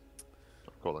something.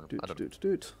 I'm calling him. I don't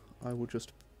know. I will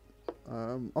just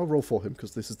I'll roll for him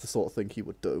because this is the sort of thing he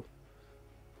would do.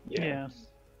 Yeah.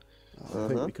 I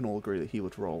think we can all agree that he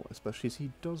would roll, especially as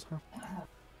he does have.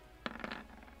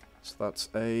 So that's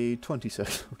a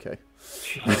 26. Okay.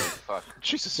 Fuck.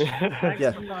 Jesus.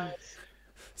 Yeah.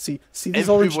 See these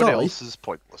orange Everyone die. else is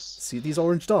pointless. See these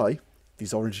orange die.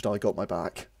 These orange die got my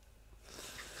back.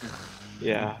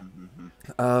 Yeah.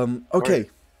 Okay.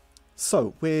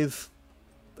 So with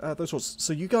those ones,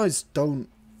 so you guys don't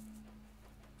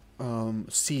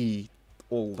see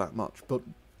all that much, but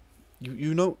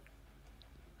you know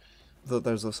that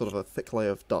there's a sort of a thick layer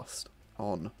of dust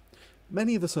on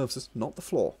many of the surfaces, not the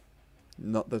floor.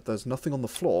 Not that there's nothing on the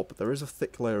floor, but there is a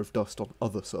thick layer of dust on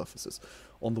other surfaces,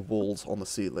 on the walls, on the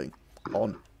ceiling,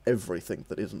 on everything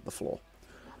that isn't the floor.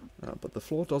 But the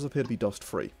floor does appear to be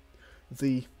dust-free.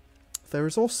 There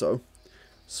is also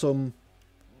some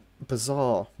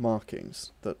bizarre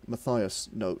markings that Mathias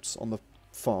notes on the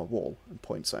far wall and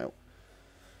points out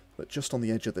that just on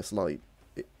the edge of this light,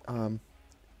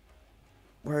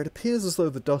 where it appears as though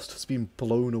the dust has been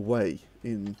blown away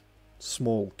in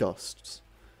small gusts,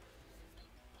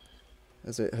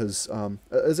 as it has,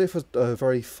 as if a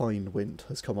very fine wind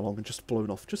has come along and just blown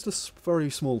off just a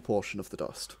very small portion of the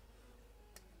dust.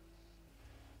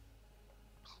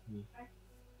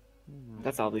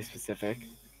 That's oddly specific.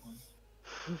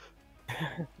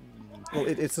 Well,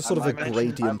 it's a sort of a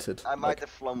gradiented. I might have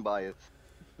flown by it.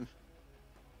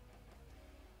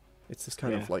 It's this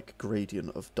kind of like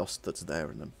gradient of dust that's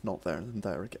there and then not there and then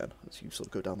there again as you sort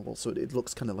of go down the wall. So it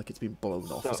looks kind of like it's been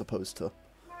blown off as opposed to.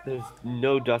 There's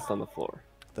no dust on the floor.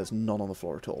 There's none on the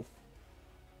floor at all.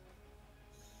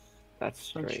 That's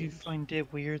strange. Don't you find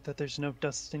it weird that there's no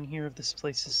dust in here if this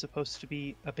place is supposed to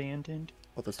be abandoned?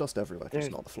 Well, there's dust everywhere, just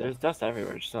not on the floor. There's dust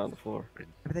everywhere, just not on the floor.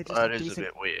 That is a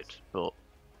bit weird, but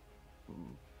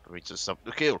I mean, just something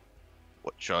to kill,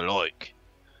 which I like.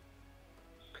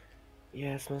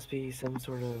 Yeah, this must be some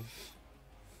sort of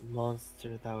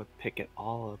monster that would pick it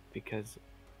all up, because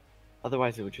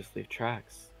otherwise it would just leave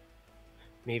tracks.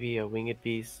 Maybe a winged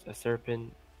beast, a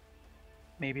serpent.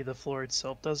 Maybe the floor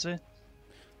itself does it?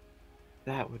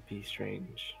 That would be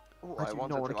strange. Ooh, I I do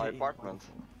want not it wanna in my get eaten. apartment.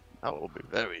 That will be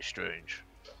very strange.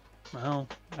 Well,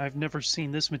 I've never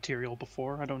seen this material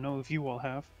before. I don't know if you all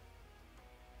have.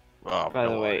 Oh, By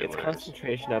the no way, idea it's what it is.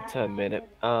 concentration up to a minute.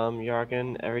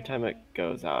 Yargon, every time it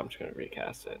goes out, I'm just gonna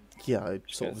recast it. Yeah, I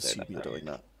sort of gonna say assume you're that. doing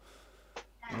that.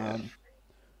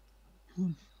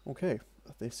 Okay,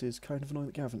 this is kind of annoying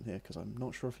that Gavin here because I'm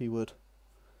not sure if he would.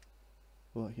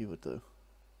 What he would do.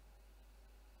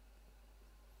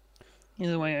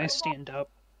 Either way, I stand up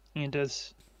and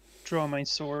draw my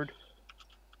sword.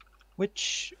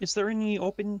 Which, is there any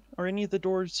open, are any of the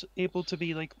doors able to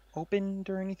be, like, opened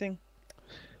or anything?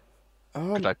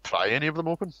 Could I pry any of them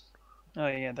open? Oh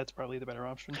yeah, that's probably the better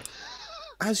option.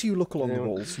 As you look along the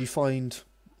Anyone- walls, you find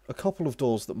a couple of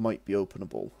doors that might be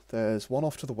openable. There's one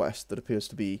off to the west that appears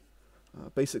to be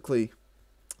basically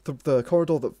the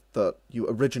corridor that you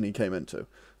originally came into.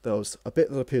 There was a bit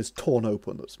that appears torn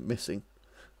open that's missing,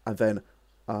 and then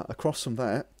across from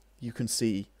there you can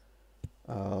see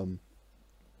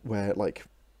where like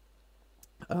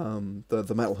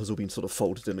the metal has all been sort of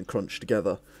folded in and crunched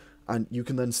together, and you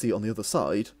can then see on the other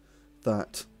side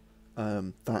that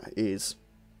there's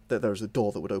a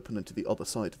door that would open into the other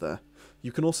side there.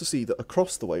 You can also see that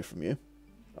across the way from you,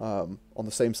 on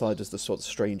the same side as the sort of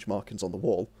strange markings on the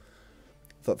wall,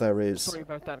 that there is. Sorry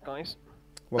about that, guys.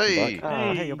 Welcome Hey!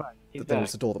 back. Hey, you're back. He's That there back.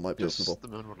 is a door that might be Just openable. the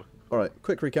man we're looking All right,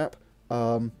 quick recap.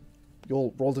 You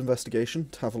all rolled investigation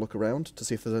to have a look around to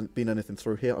see if there's been anything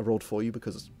through here. I rolled for you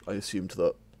because I assumed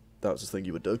that was the thing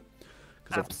you would do.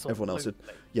 Because everyone else did.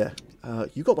 Yeah,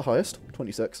 you got the highest,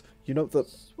 26. You note that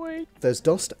Sweet. there's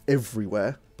dust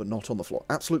everywhere, but not on the floor.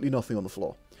 Absolutely nothing on the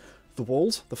floor. The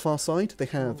walls, the far side, they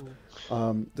have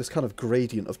this kind of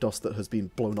gradient of dust that has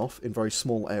been blown off in very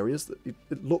small areas.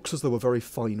 It looks as though a very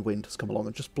fine wind has come along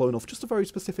and just blown off just a very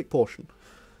specific portion.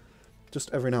 Just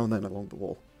every now and then along the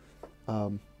wall.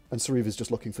 And Sauriv is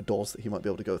just looking for doors that he might be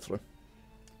able to go through.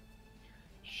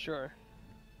 Sure.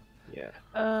 Yeah.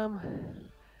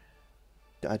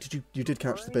 You did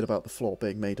catch the bit about the floor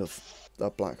being made of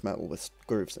black metal with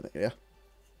grooves in it, yeah?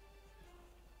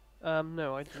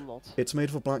 No, I do not. It's made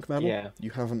of a black metal. Yeah.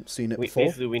 You haven't seen it before.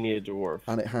 Basically, we need a dwarf.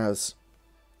 And it has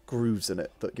grooves in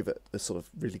it that give it this sort of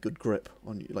really good grip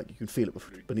on you. Like, you can feel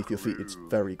it beneath your feet. It's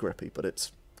very grippy, but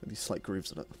it's these slight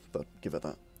grooves in it that give it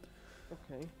that.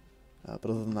 Okay. But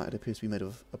other than that, it appears to be made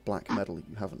of a black metal that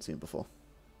you haven't seen before.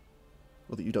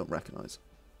 Or that you don't recognise.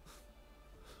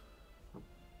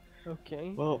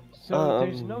 Okay. Well, So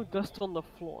there's no dust on the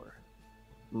floor.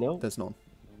 No. There's none.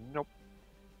 Nope.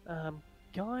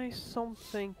 Guys,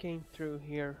 something came through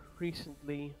here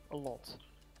recently a lot.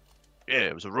 Yeah,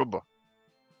 it was a Roomba.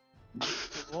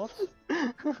 What?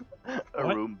 A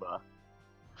Roomba.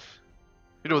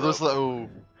 You know those little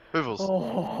hoovers,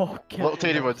 Oh, little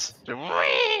tiny Gavin. ones.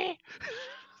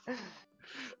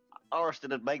 Ours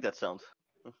didn't make that sound.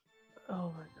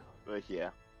 Oh my god. But yeah.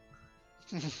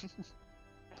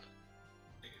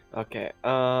 Okay.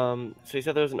 So you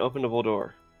said there was an openable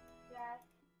door,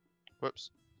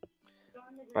 Whoops.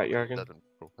 right, That Yargon? didn't-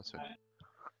 oh, that's it.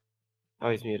 Oh,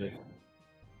 he's muted.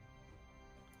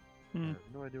 Hmm.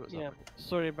 No idea what's Yeah, happening.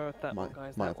 sorry about that, My-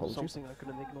 guys. my That was apologies. something I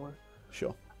couldn't ignore.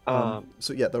 Sure. Um,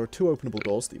 So yeah, there are two openable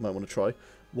doors that you might want to try.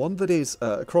 One that is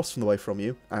across from the way from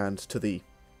you and to the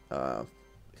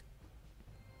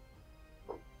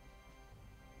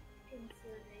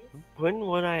when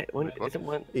Wait, what? isn't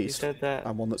one you East. said that?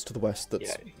 and one that's to the west.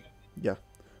 That's Yeah.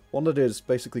 one that is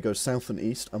basically goes south and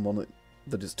east, and one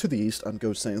that is to the east and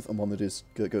goes south, and one that is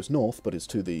goes north but is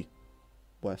to the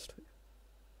west.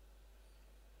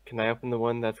 Can I open the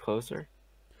one that's closer?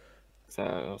 So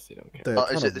I also don't care. They're is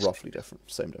kind it of this- roughly different,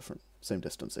 same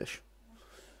distance-ish.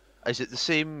 Is it the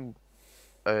same?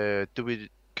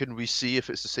 Can we see if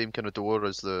it's the same kind of door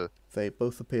as the? They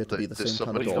both appear to be the There's same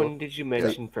kind of Which somebody- door. one did you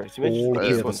mention first? You all mentioned the appear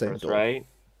east the one same first, door. right?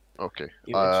 Okay.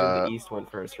 You mentioned the east one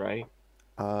first, right?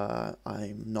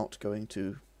 I'm not going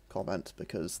to comment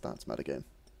because that's metagame,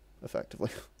 effectively.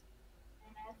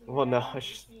 Well, no,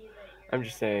 I'm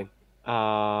just saying.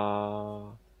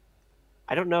 I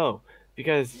don't know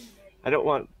because I don't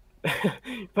want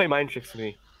you play mind tricks with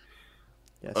me.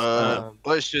 Yes.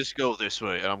 Let's just go this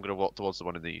way, and I'm gonna walk towards the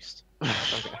one in the east.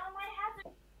 Okay.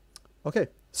 Okay,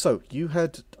 so you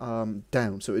head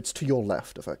down, so it's to your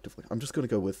left, effectively. I'm just going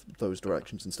to go with those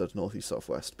directions instead of northeast,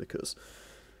 southwest, because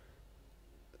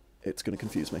it's going to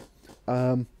confuse me.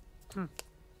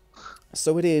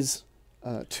 So it is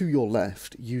to your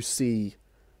left. You see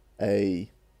a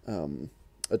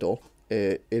door.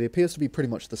 It appears to be pretty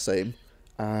much the same,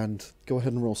 and go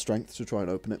ahead and roll strength to try and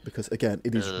open it, because again,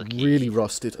 it is Okay. really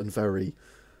rusted and very,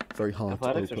 very hard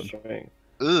Athletics to or open. strength?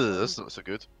 Ugh, that's not so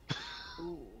good.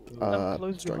 I'm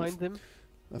close strength. behind him.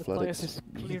 Mathias Athletics. is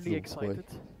lead clearly the way. excited.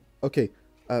 Okay,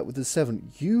 with the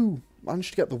 7, you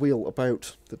manage to get the wheel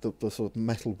about the sort of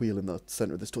metal wheel in the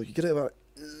center of this door. You get it about,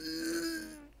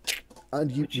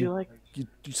 and Would you like? you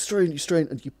strain,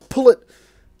 and you pull it,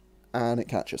 and it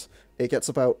catches. It gets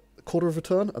about a quarter of a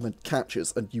turn, and then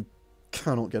catches, and you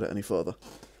cannot get it any further,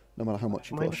 no matter how much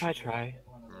you Mind push. if I try?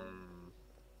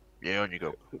 Yeah, on you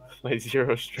go. My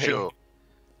 0 strength. Sure.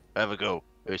 Have a go.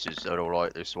 This is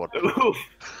alright. This one. Oof.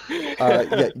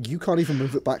 Yeah, you can't even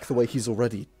move it back the way he's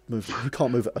already moved it. You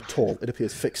can't move it at all. It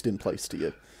appears fixed in place to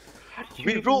you. How did you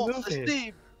We even rolled move the it?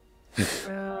 steam.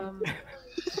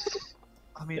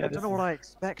 I mean, Yeah, I this don't know what I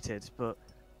expected, but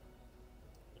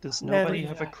Does Never nobody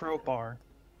have a die. crowbar?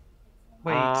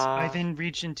 Wait, I then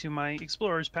reach into my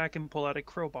explorer's pack and pull out a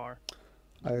crowbar.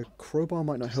 A crowbar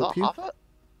might not Does help that you. have it?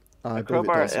 I A believe it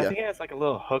crowbar. does, I yeah. think it has like a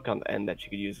little hook on the end that you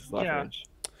could use as Yeah. leverage.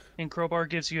 And crowbar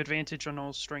gives you advantage on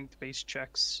all strength-based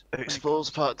checks. when it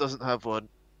Exposed part doesn't have one.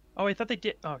 Oh, I thought they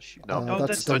did. Oh, shoot. No. oh,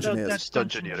 That's that's Dungeoneers. That's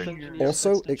Dungeoneering. Dungeoneers, Also,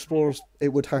 that's Dungeoneers. explorers, it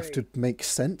would have to make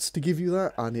sense to give you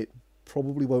that, and it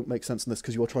probably won't make sense in this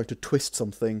because you are trying to twist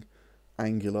something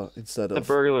angular instead The of.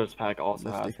 burglar's pack also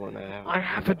Nifty. has one. I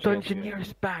have a chance to get.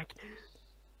 Dungeoneer's back.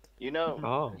 You know,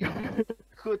 Oh.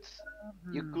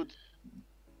 you could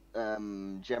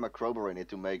jam a crowbar in it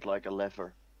to make like a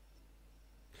lever.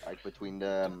 Like between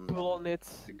the Pull on it.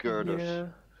 the girders. Yeah.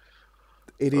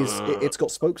 It is. It's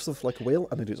got spokes of like a wheel,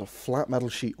 and it is a flat metal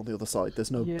sheet on the other side. There's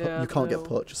no. Yeah, You can't no. get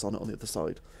purchase on it on the other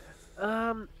side.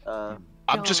 I'm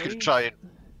just gonna try and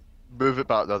move it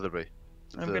back the other way.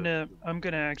 I'm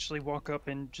gonna actually walk up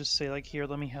and just say like, here,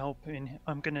 let me help, and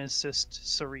I'm gonna assist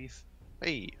Sauriv.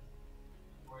 Hey.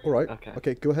 All right. Okay.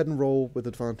 Okay. Go ahead and roll with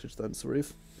advantage then,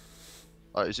 Sauriv.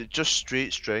 Is it just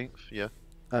straight strength? Yeah.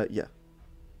 Yeah.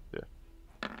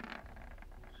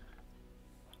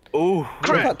 Ooh.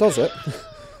 Well, that does it.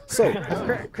 So,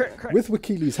 with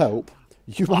Wakili's help,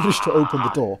 you manage to open the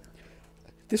door.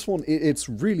 This one, it's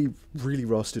really, really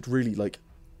rusted, really, like,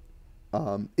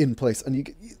 in place, and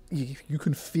you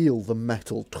can feel the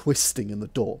metal twisting in the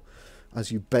door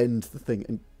as you bend the thing,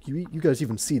 and you guys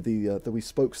even see the wee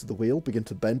spokes of the wheel begin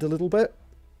to bend a little bit,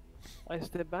 I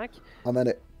step back. and then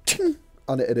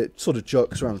it sort of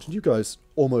jerks around, and you guys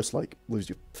almost like lose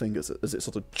your fingers as it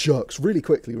sort of jerks really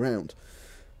quickly round,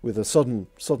 with a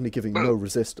suddenly giving no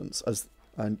resistance,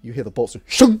 and you hear the bolts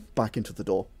shung back into the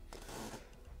door,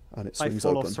 and it I swings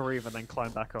fall open. off Sauriv and then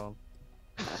climb back on.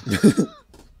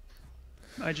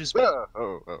 I just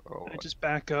I just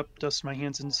back up, dust my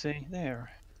hands, and say,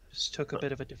 "There, just took a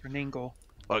bit of a different angle."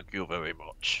 Thank you very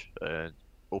much. And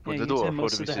open Yeah, the you door. did What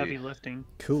most do of we the heavy see? lifting.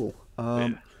 Cool.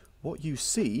 Yeah. What you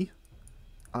see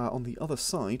on the other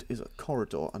side is a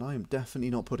corridor, and I am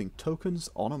definitely not putting tokens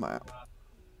on a map.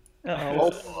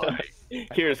 Uh-oh.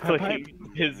 Here's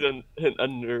clicking his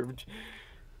unnerved.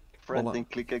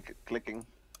 Frantic clicking.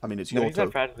 I mean, it's No, your he's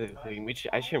not tokens. frantically clicking.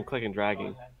 I see him clicking,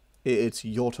 dragging. It's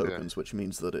your tokens, which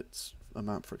means that it's a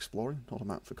map for exploring, not a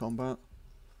map for combat.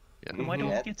 Yeah. Why don't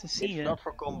we Yeah, get to see it's it? not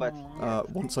for combat.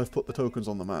 Once I've put the tokens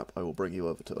on the map, I will bring you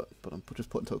over to it. But I'm just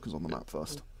putting tokens on the map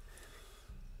first.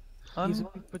 He's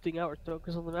only putting our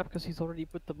tokens on the map because he's already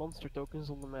put the monster tokens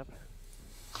on the map.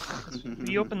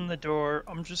 We open the door.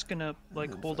 I'm just gonna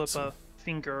like And hold up that's a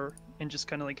finger and just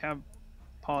kind of like have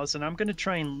pause, and I'm gonna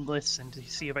try and listen to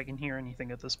see if I can hear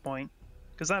anything at this point,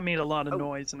 because that made a lot of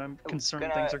noise, and I'm concerned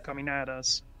can things I- are coming at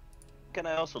us. Can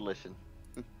I also listen?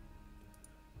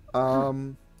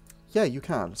 Yeah, you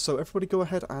can. So everybody go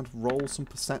ahead and roll some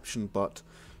perception, but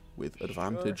with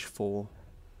advantage for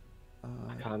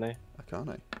Akane.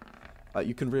 Akane.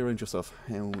 You can rearrange yourself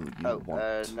how you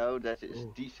want. No, that is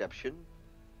Ooh. deception.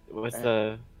 What's Uh,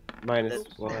 the minus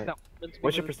that's- what? No, let's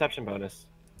What's your begin. perception bonus?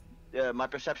 My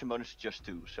perception bonus is just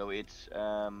 2, so it's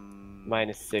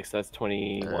Minus 6, that's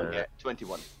 21. yeah,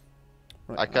 21.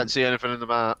 Right, I can't see anything in the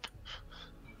map.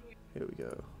 Here we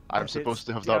go. I'm But supposed it's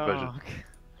to have that vision.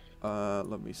 dark.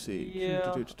 Let me see.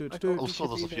 Yeah, Do-do-do-do-do-do. I Also,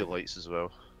 there's a be few there. lights as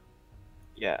well.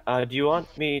 Yeah, do you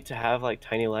want me to have like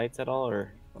tiny lights at all,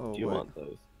 or Oh, do you wait. want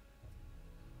those?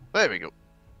 There we go.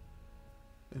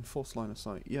 Enforced line of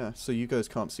sight. Yeah, so you guys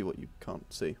can't see what you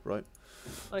can't see, right?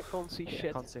 I can't see Yeah,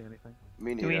 shit. can't see anything.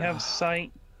 Me Do we neither. have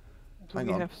sight? Do Hang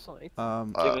we on. have sight?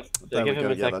 There give we him go,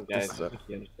 a yeah, second, this guys. is it.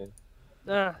 You understand.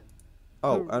 Ah,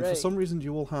 Oh, and for Hooray. some reason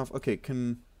you all have... Okay,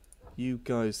 can you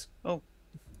guys... Oh.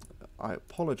 I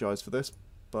apologise for this,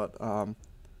 but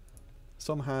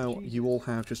somehow you all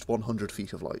have just 100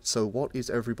 feet of light. So what is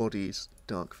everybody's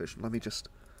dark vision? Let me just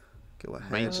go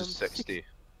ahead. Mine's is 60.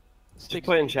 60. Just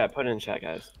put it in chat,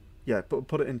 guys. Yeah,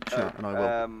 put it in chat and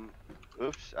I will.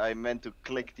 Oops, I meant to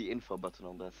click the info button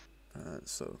on that.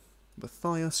 So,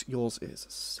 Mathias, yours is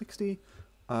 60.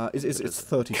 It's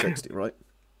 30-60, right?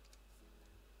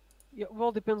 yeah,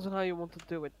 well, depends on how you want to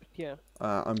do it, but yeah.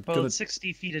 I'm Well, gonna it's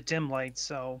 60 feet of dim light,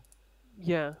 so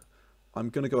Yeah.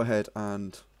 go ahead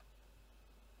and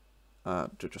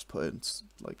just put in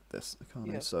like this. I can't.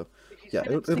 Yeah. So If you yeah,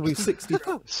 set it it'll be 60.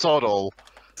 Sod all.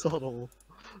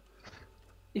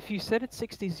 If you set it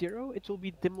 60-0, it will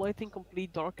be dim lighting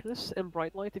complete darkness and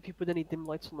bright light if you put any dim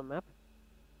lights on the map.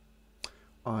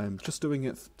 I'm just doing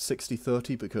it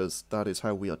 60-30 because that is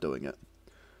how we are doing it.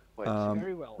 Wait,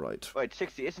 Very well. Right. wait,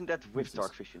 60, isn't that with This is-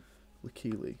 dark vision?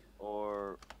 Wikili.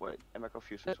 Or, wait, am I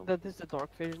confused with That, something? that is the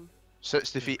dark vision.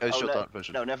 60 feet is Oh, your no- dark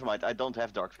vision. No, never mind, I don't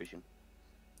have dark vision.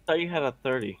 I thought you had a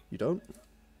 30. You don't?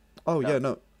 Oh yeah,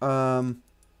 no.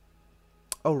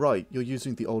 Oh right, you're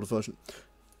using the older version.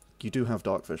 You do have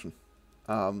dark vision.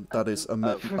 That is an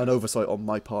oversight on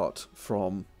my part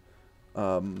from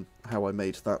how I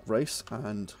made that race,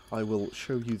 and I will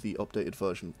show you the updated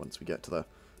version once we get to there.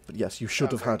 But yes, you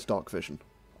should have Okay. had dark vision.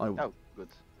 Oh, good.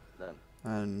 Then.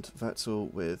 And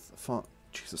Vesztel with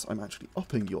Jesus, I'm actually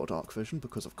upping your dark vision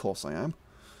because of course I am.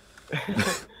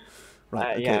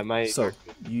 Right, okay. Yeah, my So dark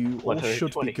you all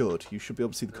should be 120. good. You should be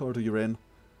able to see the corridor you're in,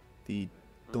 the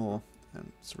door, and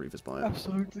Sauriv is by it.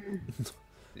 Absolutely.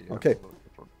 Yeah. Okay.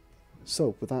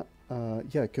 So with that,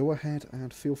 yeah, go ahead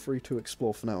and feel free to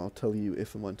explore for now. I'll tell you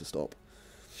if and when to stop.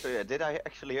 So yeah, did I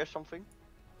actually hear something?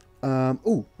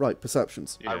 Oh, right,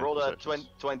 perceptions. I Yeah, rolled a perceptions.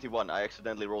 21, I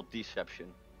accidentally rolled deception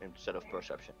instead of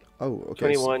perception. Oh,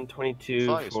 okay. So 21, 22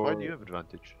 Matthias, for... why do you have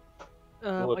advantage?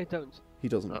 Well, I don't. he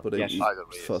doesn't, Oh, but yes. he's Either way,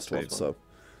 it's first the one. same.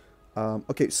 So,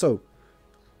 okay, so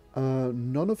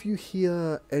none of you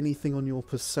hear anything on your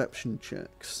perception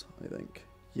checks. I think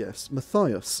yes,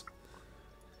 Mathias.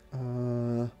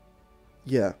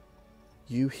 Yeah,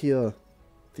 you hear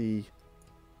the.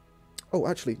 Oh,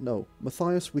 actually, no.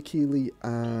 Mathias, Wikili,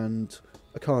 and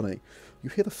Akane. You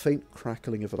hear the faint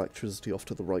crackling of electricity off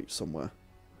to the right somewhere.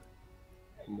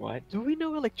 What? Do we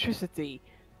know electricity?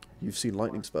 You've seen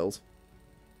lightning spells.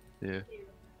 Yeah.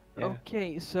 Yeah.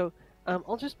 Okay, so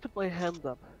I'll just put my hand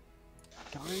up,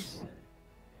 guys.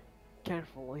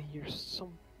 Careful, I hear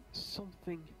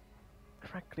something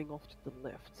crackling off to the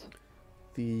left.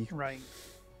 The Right.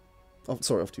 oh,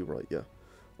 sorry, off to your right. Yeah.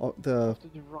 The To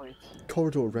the right.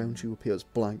 corridor around you appears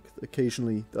blank.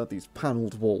 Occasionally, there are these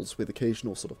panelled walls with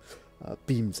occasional sort of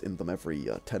beams in them every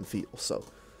 10 feet or so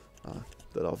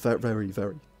that are very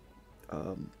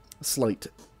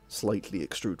slightly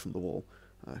extrude from the wall,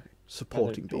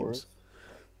 supporting beams.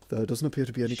 There doesn't appear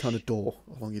to be any kind of door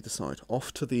along either side.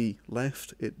 Off to the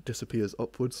left, it disappears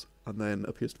upwards and then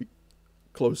appears to be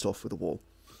closed off with a wall.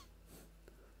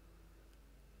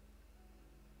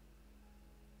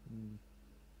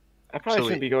 I probably So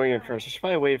shouldn't be going in first. I should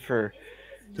probably wait for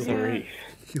Sauriv.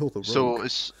 You're the rogue. So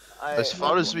as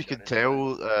far as we can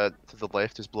tell, to the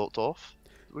left is blocked off.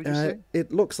 Would you say?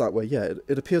 It looks that way, yeah.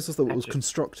 It appears as though it was Actually-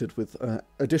 constructed with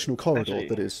additional corridor Actually-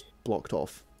 that is blocked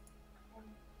off.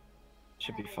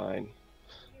 Should be fine.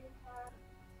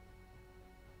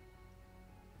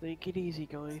 Take it easy,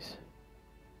 guys.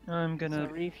 I'm gonna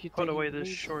Sorry if you put take away it the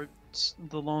easy.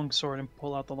 the long sword and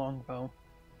pull out the long bow.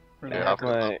 Really Yeah, I quick.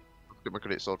 have I'll my get my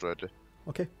great sword ready.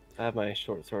 Okay. I have my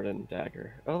short sword and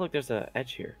dagger. Oh look, there's an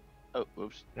edge here. Oh,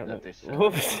 oops. I don't know. Not this.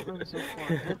 Whoops. Run so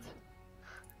far ahead.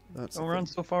 That's Don't the run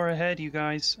thing. so far ahead, you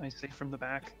guys. I say from the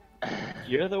back.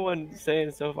 You're the one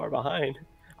saying so far behind.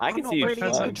 I I'm can not see you really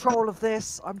in fine. control of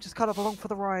this. I'm just kind of along for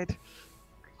the ride.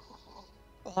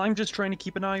 Well, I'm just trying to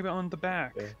keep an eye on the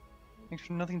back. Yeah. Make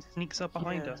sure nothing sneaks up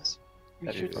behind Yeah. us. We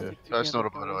That'd should be fun. stick That's not a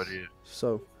together, bad guys. idea.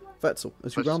 So, Vesztel,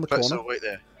 as you round the corner, So wait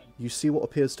there. you see what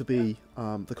appears to be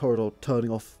the corridor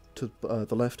turning off to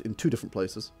the left in two different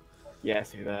places. Yeah, I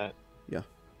see that.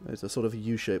 There's a sort of a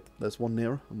U shape. There's one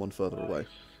nearer and one further away.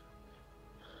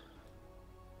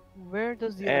 Where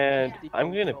does the And electricity I'm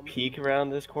come gonna from? peek around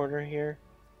this corner here.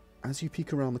 As you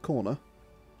peek around the corner,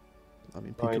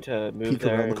 Going peek, to move peek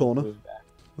there around the and corner. move back.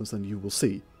 as then you will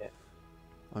see. Yeah.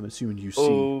 I'm assuming you see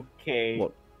Okay.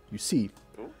 what you see.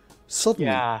 Ooh. Suddenly,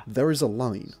 Yeah. there is a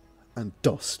line, and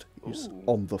dust is Ooh.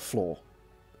 on the floor.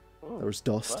 Oh, There is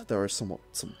dust. what? There is some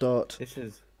dirt. This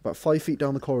is About 5 feet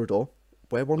down the corridor,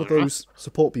 where one of those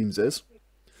support beams is,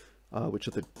 which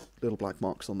are the little black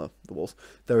marks on the walls,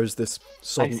 there is this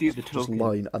sudden see the just token.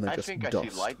 line and then I just think dust. I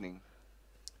see lightning.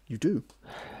 You do.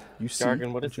 You see.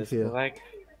 Jargon. What and does you this hear look like?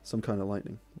 some kind of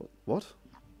lightning. What?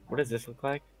 What does this look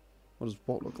like? What does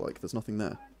what look like? There's nothing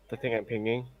there. The thing I'm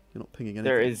pinging. You're not pinging anything.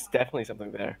 There is definitely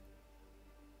something there.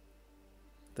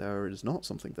 There is not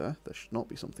something there. There should not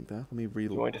be something there. Let me You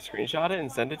reload. want to screenshot it and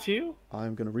send it to you?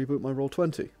 I'm going to reboot my roll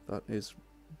 20. That is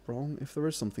wrong if there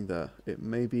is something there. It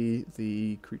may be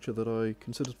the creature that I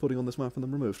considered putting on this map and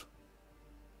then removed.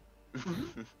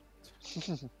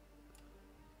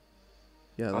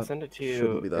 Yeah, I'll that send it to you.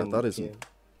 shouldn't be there. in That the isn't.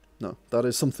 No, that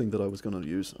is something that I was going to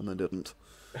use and then didn't.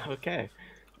 DM. Okay.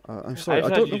 I'm sorry, I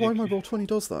thought don't you know why did- my roll 20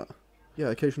 does that. Yeah,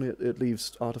 occasionally it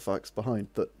leaves artifacts behind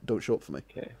that don't show up for me.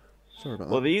 Okay. Sorry about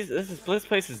Well, that. this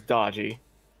place is dodgy.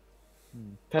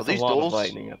 That's a these lot doors? of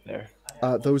lightning up there.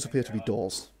 Those appear to be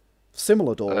doors.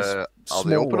 Similar doors, Are they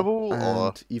smaller openable, and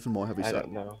or- even more heavy I set.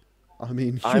 don't know. I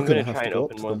mean, you're I'm going gonna to have try to and go up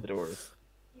open to one them. of the doors.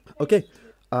 Okay,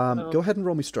 go ahead and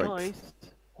roll me strength. Guys,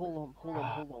 hold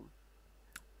on.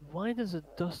 Why does the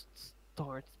dust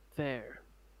start there?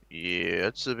 Yeah,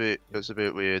 it's a bit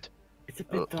weird. It's a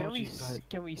bit Can we dodgy, but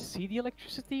can we see the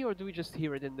electricity, or do we just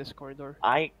hear it in this corridor?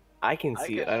 I can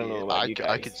see it. I don't know about you guys.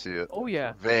 I can see it. Oh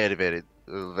yeah. Very Uh,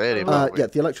 badly. Yeah,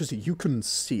 the electricity, you can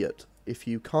see it. If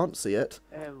you can't see it,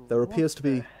 there appears to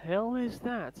be... What the hell is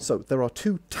that? So, there are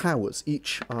two towers,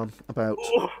 each about...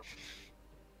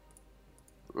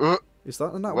 Is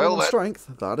that a nat Well, one on that- strength?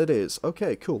 That it is.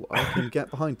 Okay, cool. I can get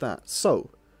behind that. So,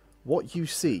 what you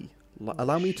see...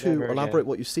 Allow me to Never elaborate again.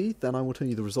 what you see, then I will tell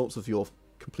you the results of your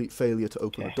complete failure to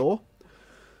open Okay. the door.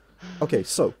 Okay,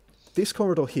 so, this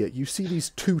corridor here, you see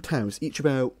these two towers, each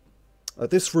about...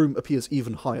 this room appears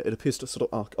even higher. It appears to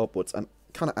sort of arc upwards and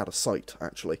kind of out of sight,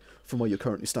 actually, from where you're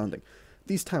currently standing.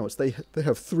 These towers, they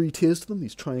have 3 tiers to them,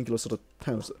 these triangular sort of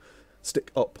towers that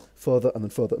stick up further and then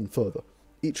further and further.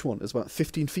 Each one is about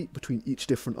 15 feet between each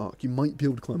different arc. You might be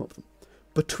able to climb up them.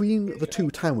 Between the two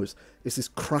towers is this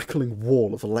crackling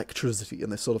wall of electricity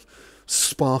and this sort of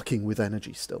sparking with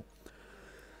energy still.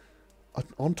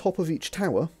 On top of each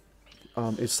tower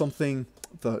is something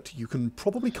that you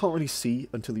probably can't really see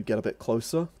until you get a bit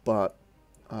closer, but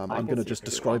I'm can going to see it just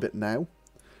pretty describe well. it now.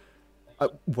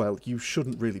 Well, you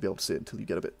shouldn't really be able to see it until you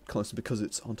get a bit closer because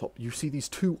it's on top. You see these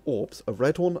two orbs, a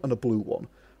red one and a blue one,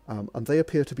 and they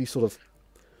appear to be sort of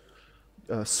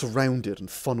surrounded and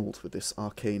funneled with this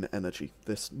arcane energy,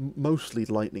 this mostly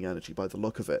lightning energy by the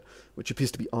look of it, which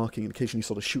appears to be arcing and occasionally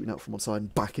sort of shooting out from one side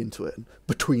and back into it, and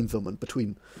between them and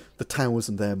between the towers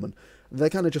and them, and they're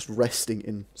kind of just resting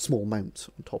in small mounts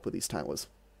on top of these towers.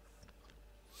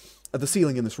 The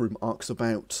ceiling in this room arcs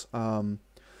about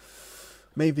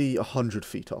maybe 100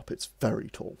 feet up. It's very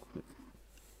tall. It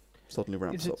suddenly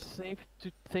ramps up. Is it safe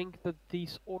to think that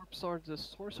these orbs are the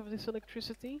source of this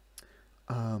electricity?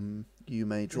 You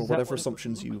may draw Is that whatever what it would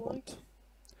assumptions you look want.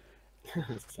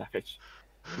 Savage.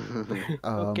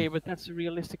 Okay, but that's a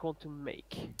realistic one to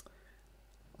make.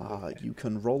 You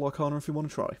can roll Arcana if you want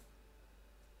to try.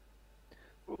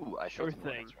 Ooh, I Sure shot him,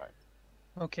 thing. that's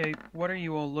right. Okay, what are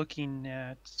you all looking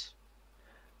at?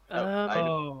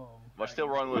 We're still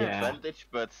wrong with Yeah. advantage,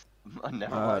 but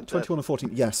never mind. 21 or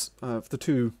 14, yes. The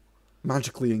two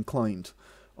magically inclined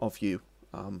of you,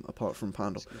 apart from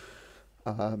Pandal.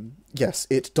 Yes,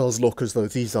 it does look as though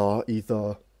these are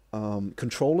either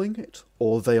controlling it,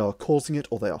 or they are causing it,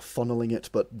 or they are funneling it,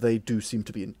 but they do seem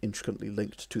to be intricately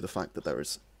linked to the fact that there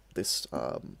is this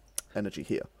energy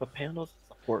here. But Pandal's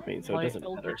support me, so it My doesn't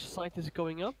matter. eldritch sight is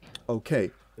going up.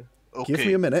 Okay, Okay. give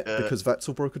me a minute, because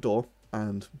Vesztel broke a door,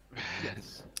 and...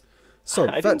 Yes. So,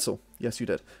 I didn't- Vesztel, yes you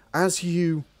did. As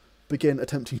you begin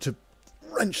attempting to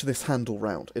wrench this handle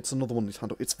round, it's another one of these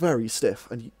handles, it's very stiff,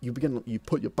 and you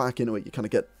put your back into it, you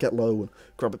kind of get low and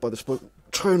grab it by the split,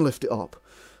 try and lift it up.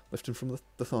 Lifting from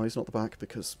the thighs, not the back,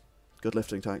 because good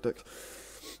lifting tactic.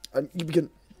 And you begin...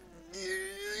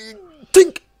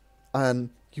 Tink! And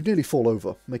you nearly fall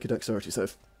over. Make a dexterity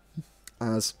save.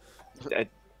 As...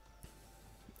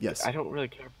 Yes. I don't really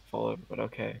care for fall over, but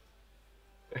okay.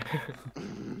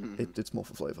 It's more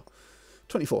for flavour.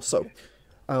 24, so...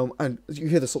 and you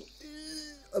hear this sort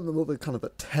of... the kind of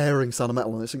the tearing sound of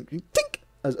metal, and it's... Tink!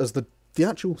 As the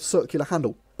actual circular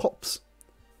handle pops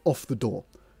off the door.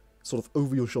 Sort of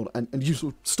over your shoulder, and you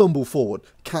sort of stumble forward,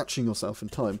 catching yourself in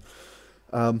time.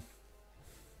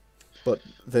 But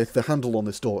the handle on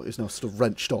this door is now sort of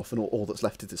wrenched off, and all that's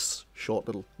left is this short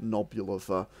little nobule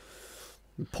of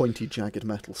pointy, jagged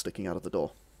metal sticking out of the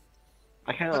door.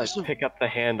 I kind of like pick up the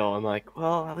handle and like,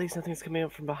 well, at least nothing's coming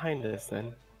up from behind us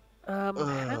then.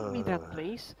 Hand me that,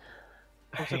 please.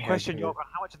 Also, Yeah, question, yeah. Yargon,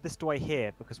 how much of this do I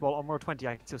hear? Because, well, on roll 20,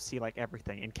 I can still see, like,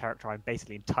 everything. In character, I'm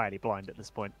basically entirely blind at this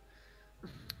point.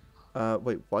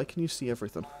 Wait, why can you see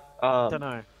everything? I don't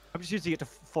know. I'm just using it to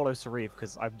follow Sauriv,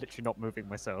 because I'm literally not moving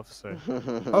myself, so...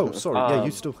 Oh, sorry, yeah,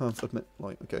 you still have admit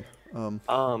light, okay. Can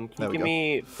There you we give go.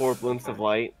 me 4 blooms of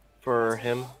light for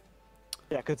him?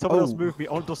 Yeah, could someone else Oh. move me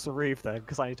onto Sauriv, then?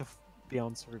 Because I need to be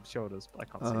on Sariv's shoulders, but I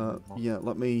can't see him anymore. Yeah,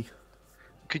 let me...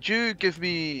 Could you give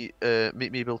me,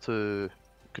 make me able to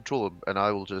control them, and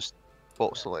I will just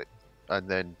box select, and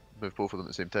then move both of them at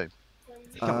the same time?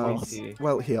 I see.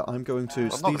 well, here, I'm going to... I'm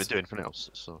not going to do anything else,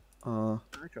 so... I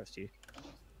trust you.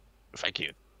 Thank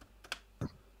you.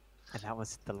 And that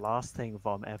was the last thing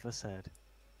Vom ever said.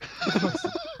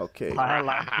 Okay. My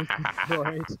life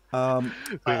was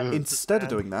destroyed. Instead of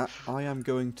doing that, I am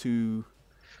going to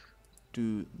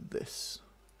do this.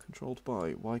 Controlled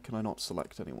by... Why can I not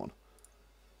select anyone?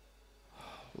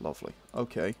 Lovely.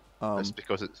 Okay. That's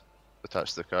because it's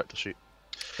attached to the character sheet.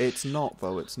 It's not,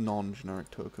 though. It's non-generic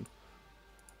token.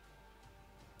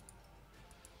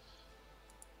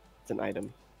 It's an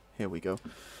item. Here we go.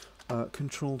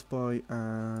 Controlled by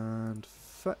and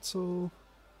Vesztel.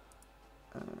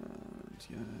 And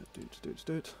yeah,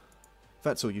 do it.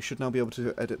 Vesztel, you should now be able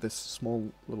to edit this small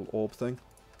little orb thing.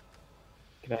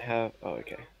 Can I have... Oh,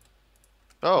 okay.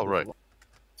 Oh, right.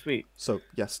 Sweet. So,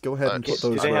 yes, go ahead and put do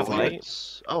those they where have you light?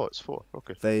 want. Oh, it's 4.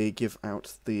 Okay. They give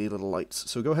out the little lights.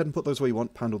 So go ahead and put those where you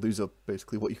want. Pandal, these are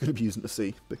basically what you're going to be using to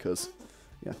see, because,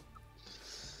 yeah.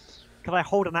 Can I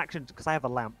hold an action, because I have a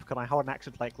lamp, can I hold an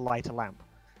action to, like, light a lamp?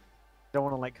 I don't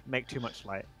want to, like, make too much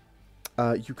light.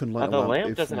 You can light a The lamp lamp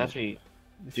if doesn't you- actually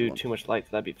if you do want. too much light, so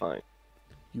that'd be fine.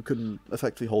 You can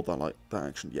effectively hold that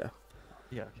action, yeah.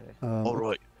 Yeah, okay.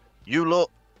 Alright. You lot,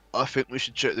 I think we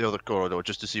should check the other corridor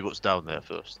just to see what's down there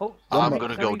first. Oh, I'm Sauriv,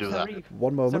 gonna go do that.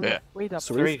 One moment. Yeah. Wait up,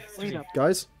 Sauriv, wait up,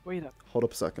 guys, wait up. hold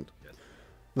up a second. I'm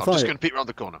Mathias, just going to peek around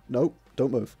the corner. no,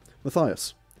 don't move.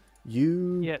 Matthias,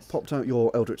 you Yes. popped out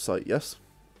your Eldritch Sight, yes?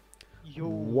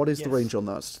 What is the yes. range on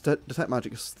that? Detect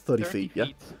magic is 30 feet, yeah?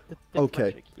 Detect Okay.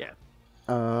 magic, yeah.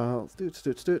 Do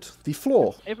it. The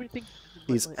floor Everything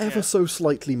is yeah. ever so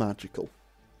slightly magical.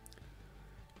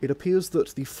 It appears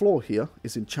that the floor here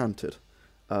is enchanted.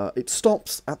 It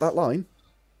stops at that line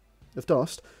of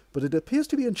dust, but it appears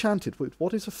to be enchanted with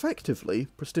what is effectively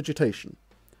prestidigitation.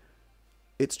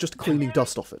 It's just cleaning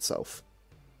dust off itself.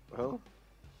 Well,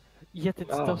 Yet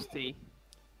it's Oh. dusty.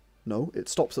 No, it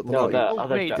stops at the No, light. the Oh,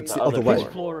 other, great. It's the the other other way.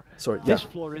 This floor, Sorry, this yeah.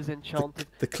 floor is enchanted.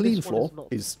 The clean This one floor is not.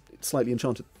 is slightly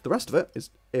enchanted. The rest of it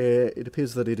is, it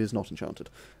appears that it is not enchanted,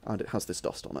 and it has this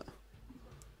dust on it.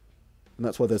 And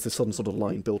that's why there's this sudden sort of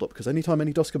line build up, because anytime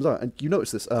any dust comes out, and you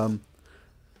notice this,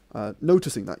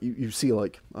 noticing that, you see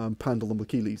like Pandal and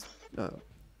Wakili's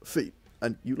feet,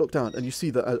 and you look down and you see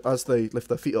that as they lift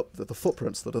their feet up, that the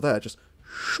footprints that are there just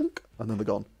shunk, and then they're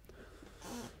gone,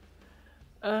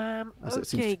 as it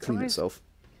seems Okay, to clean guys. itself.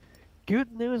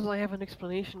 Good news, I have an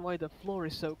explanation why the floor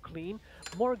is so clean.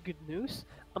 More good news,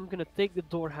 I'm gonna take the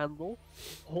door handle,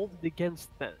 hold it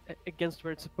against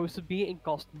where it's supposed to be, and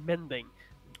cast mending.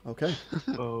 Okay.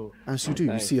 Oh, As you do, you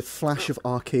nice. see a flash of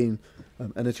arcane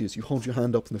energy as you hold your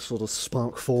hand up and this sort of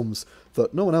spark forms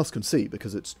that no one else can see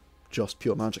because it's just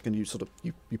pure magic, and you sort of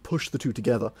you push the two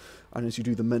together, and as you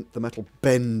do, the metal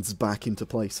bends back into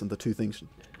place, and the two things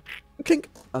kink,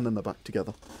 and then they're back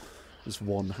together. There's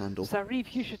one handle.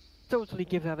 Sauriv, you should totally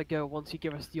give that a go once you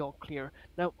give us the all clear.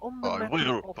 Now on the I matter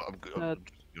will, of but I'm just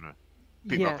gonna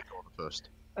peek yeah, around the corner first.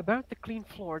 about the clean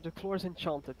floor, the floor is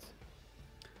enchanted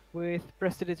with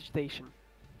prestidigitation.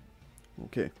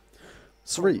 Okay.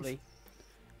 Sauriv, Probably.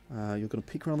 you're going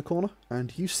to peek around the corner,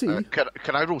 and you see...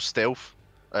 Can I roll stealth?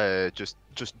 Just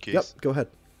in case. Yep, go ahead.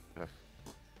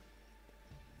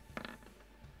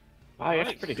 wow, you're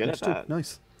actually pretty good at Nice, too. that.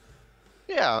 Nice.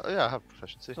 Yeah, I have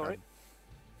proficiency. Sorry.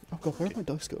 Oh god, where'd my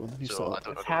dice go? When you So saw I it?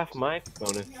 don't That's know. half my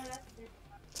bonus.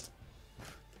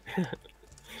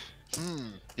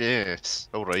 Yes.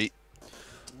 All right.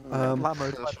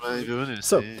 Glamour. That's my bonus.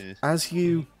 So, yeah. as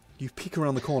you peek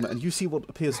around the corner, and you see what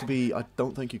appears to be... I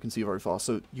don't think you can see very far,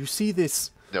 so you see this...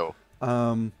 No.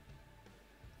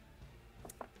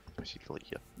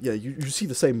 Yeah, you see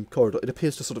the same corridor. It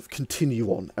appears to sort of continue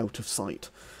on out of sight.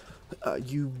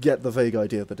 You get the vague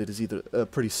idea that it is either a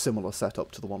pretty similar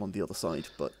setup to the one on the other side,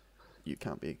 but you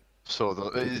can't be... So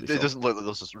Completely it sure. doesn't look like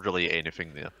there's really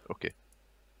anything there. Okay.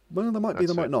 Well, there might be,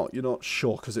 That's there might fine. not. You're not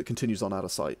sure, because it continues on out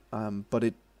of sight. But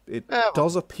it well-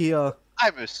 does appear...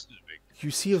 I'm assuming. You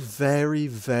see a very,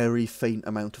 very faint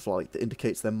amount of light that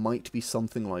indicates there might be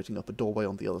something lighting up a doorway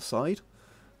on the other side.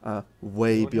 Way What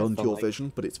is beyond the your light?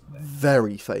 vision, but it's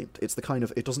very faint. It's the kind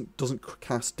of... It doesn't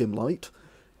cast dim light.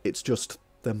 It's just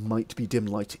there might be dim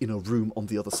light in a room on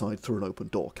the other side through an open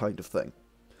door kind of thing.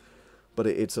 But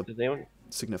it's a Does anyone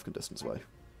significant distance away.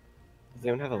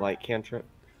 have a light cantrip?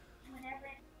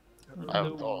 I have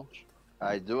No. torch.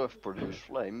 I do have produce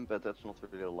flame, but that's not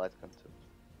really a light content.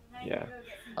 Yeah.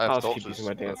 I I'll have just keep torches. using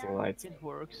my dancing lights. It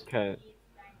works.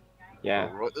 Yeah.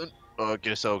 Alright then. I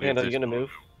guess I'll give Pandal, you this. gonna move?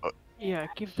 Yeah,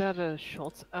 give that a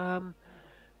shot.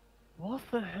 What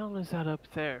the hell is that up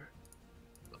there?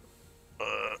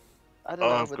 I don't know,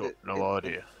 I've but got no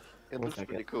idea. It One looks second.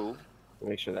 pretty cool.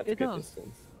 Make sure that's It a good does.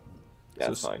 distance. Yeah,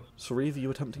 that's So, fine. Sauriv, are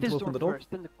you attempting This to door open the door? first,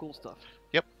 then the cool stuff.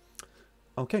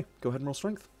 Okay, go ahead and roll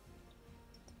strength.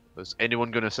 Is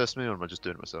anyone going to assist me, or am I just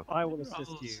doing it myself? I will assist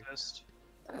you. Assist.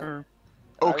 Or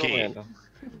Okay, Randall.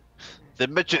 the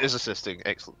midget is assisting.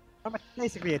 Excellent. I'm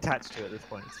basically attached to it at this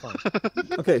point. It's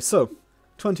fine. Okay, so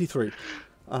 23.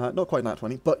 Not quite nat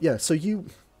 20, but yeah. So you,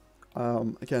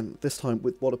 again, this time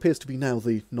with what appears to be now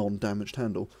the non-damaged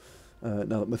handle.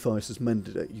 Now that Mathias has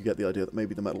mended it, you get the idea that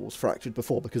maybe the metal was fractured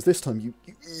before, because this time you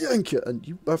yank it, and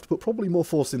you have to put probably more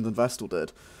force in than Vesztel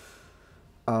did.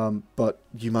 But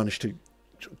you manage to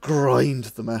grind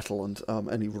the metal and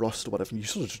any rust or whatever, and you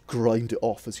sort of just grind it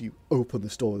off as you open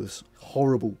this door with this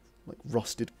horrible, like,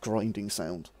 rusted grinding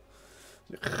sound.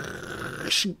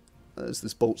 As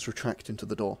this bolts retract into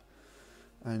the door.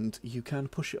 And you can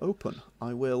push it open.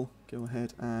 I will go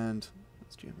ahead and...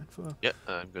 Let's GM in for... Yeah,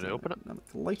 I'm going to open it. Dynamic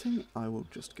lighting. I will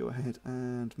just go ahead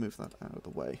and move that out of the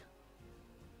way.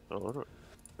 Alright.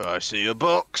 I see a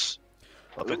box.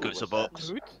 I think Ooh, it's a what's that? box.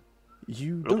 Good.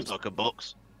 You Looks don't... like a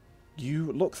box.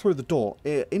 You look through the door.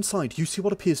 Inside, you see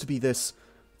what appears to be the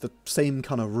same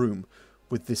kind of room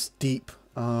with this deep...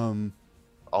 Oh,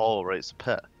 right, it's a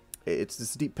pit. It's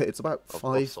this deep pit. It's about Of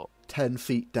 5-10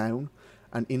 feet down,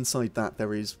 and inside that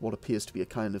there is what appears to be a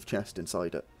kind of chest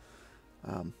inside it.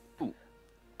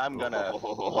 I'm gonna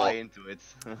fly into it.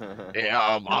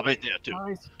 Yeah, I'm in there too.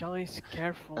 Guys,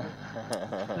 careful.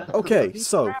 Okay, Be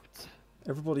so trapped.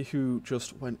 everybody who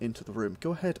just went into the room,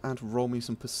 go ahead and roll me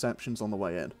some perceptions on the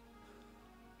way in.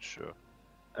 Sure.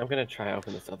 I'm gonna try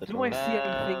open this other Do door. I see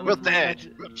anything We're with my dead.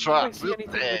 magic? We're Do I trapped. see We're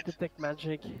anything dead. with detect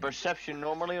magic? Perception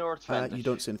normally or advantage? You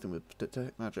don't see anything with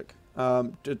detect magic. a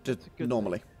good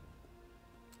Normally.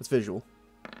 It's visual.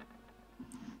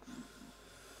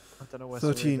 I don't know where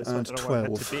 13 Sauriv is, so I and don't know where I'm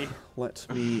meant to 12. be. Let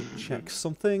me check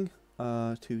something.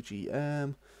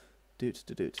 2GM. That's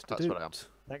what I am.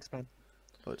 Thanks, man.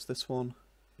 Oh, it's this one.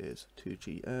 Is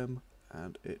 2GM,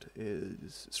 and it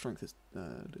is strength is.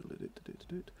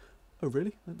 Oh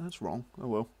really? That's wrong. Oh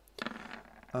well.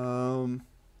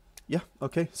 Yeah.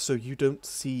 Okay. So you don't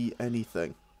see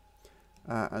anything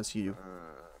as you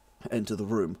enter the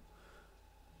room.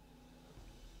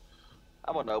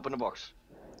 I want to open the box.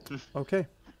 Okay.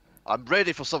 I'm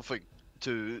ready for something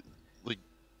to, like...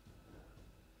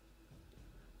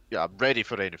 Yeah, I'm ready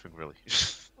for anything, really.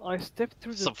 I step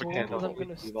through the Something door, handle. but I'm gonna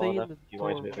You stay in wanna- the you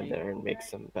want to move in doorway. there and make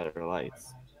some better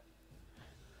lights.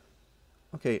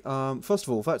 Okay. First of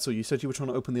all, Vesztel, you said you were trying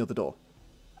to open the other door.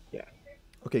 Yeah.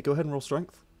 Okay. Go ahead and roll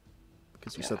strength,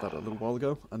 because you said that a little while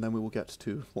ago, and then we will get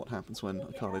to what happens when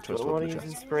Akane tries Do to I want open to the use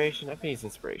chest. inspiration? I can use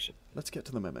inspiration. Let's get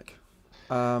to the mimic.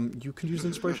 You can use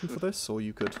inspiration for this, or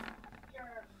you could.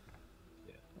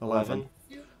 11.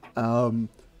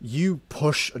 You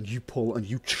push and you pull and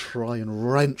you try and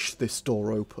wrench this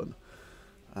door open.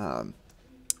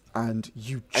 And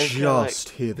you just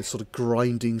hear this sort of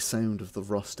grinding sound of the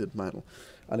rusted metal.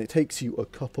 And it takes you a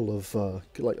couple of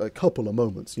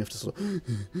moments. You have to sort of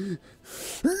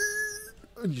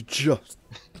and you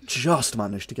just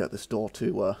manage to get this door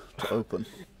to open.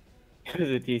 It was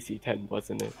a DC 10,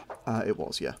 wasn't it? It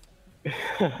was, yeah.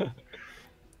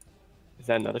 Is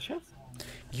that another chest?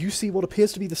 You see what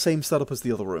appears to be the same setup as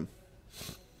the other room.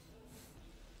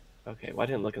 Okay, well I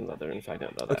didn't look in the other room, so I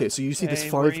don't know that. Okay, so you see this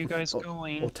Okay, where are 5 you guys or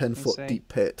going? 10 foot Say. deep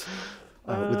pit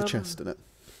with a chest in it.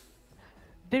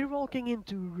 They're walking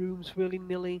into rooms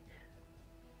willy-nilly.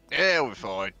 Yeah, we're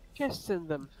fine. Chests in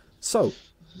them. So,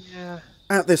 Yeah.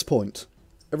 at this point,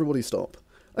 everybody stop.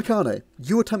 Akane,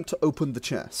 you attempt to open the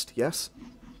chest, yes?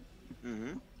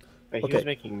 Mm-hmm. Wait, okay. he was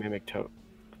making mimic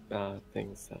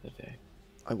things the other day.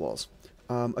 I was.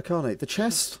 Akane, the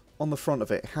chest on the front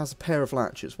of it has a pair of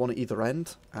latches, one at either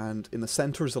end, and in the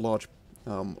centre is a large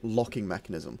locking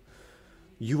mechanism.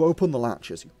 You open the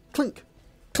latches, you clink,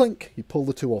 clink, you pull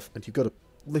the two off, and you've got to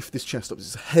lift this chest up.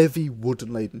 It's a heavy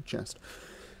wooden-laden chest.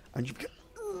 And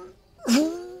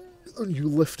you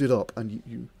lift it up, and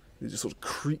you just sort of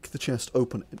creak the chest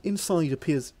open, and inside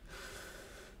appears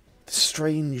this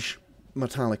strange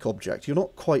metallic object. You're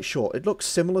not quite sure. It looks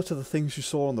similar to the things you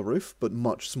saw on the roof, but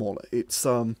much smaller. It's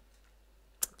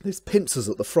there's pincers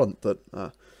at the front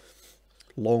that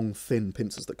long, thin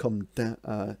pincers that come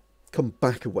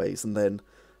back a ways and then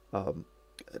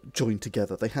join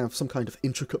together. They have some kind of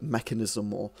intricate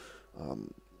mechanism or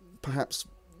perhaps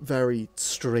very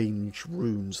strange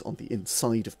runes on the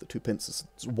inside of the two pincers.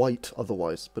 It's white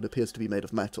otherwise, but appears to be made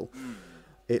of metal.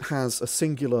 It has a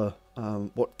singular,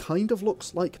 what kind of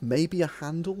looks like maybe a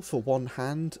handle for one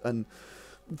hand, and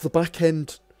the back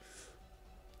end,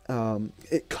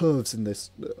 it curves in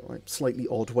this slightly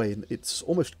odd way, and it's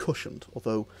almost cushioned,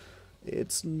 although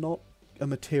it's not a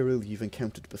material you've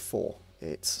encountered before.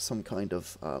 It's some kind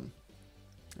of,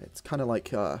 it's kind of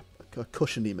like a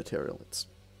cushiony material. It's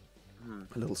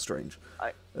a little strange.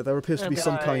 There appears to be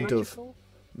some kind of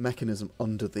mechanism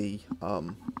under the,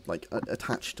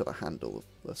 attached to the handle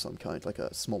of some kind, like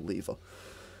a small lever.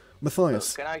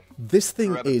 Matthias, Can I this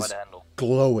thing grab it by is the handle?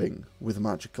 glowing with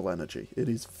magical energy. It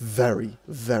is very,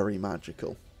 very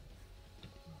magical.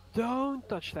 Don't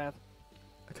touch that.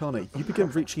 Akane, you begin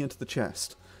reaching into the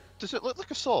chest. Does it look like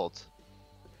a sword?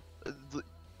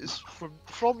 It's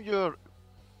from your...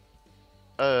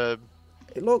 It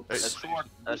As looks...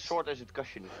 short as it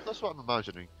cushiony. That's what I'm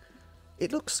imagining.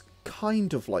 It looks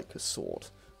kind of like a sword,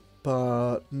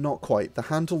 but not quite. The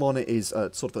handle on it is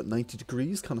sort of at 90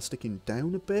 degrees, kind of sticking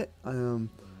down a bit.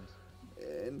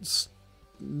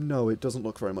 No, it doesn't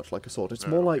look very much like a sword. It's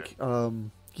more like,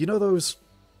 you know those...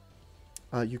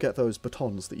 you get those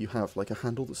batons that you have, like a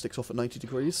handle that sticks off at 90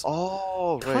 degrees?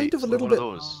 Oh, right. Kind of a It's little one bit...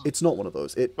 of those. It's not one of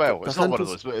those. Well, the it's not one of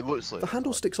handles- those, but it looks like... The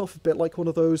handle sticks off a bit like one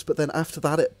of those, but then after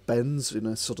that it bends in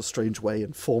a sort of strange way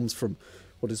and forms from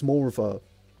what is more of a,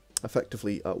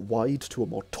 effectively, wide to a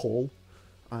more tall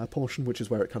portion, which is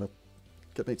where it kind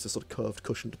of makes a sort of curved,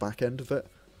 cushioned back end of it.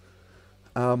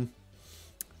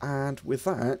 And with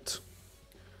that,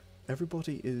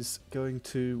 everybody is going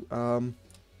to... I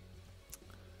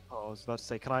was about to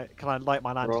say, can I light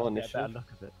my lantern Roll and get a better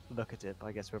initiative? look at it? But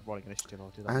I guess we're rolling initiative. I'll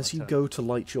do that. As on you my turn. go to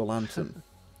light your lantern,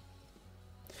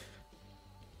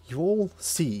 you all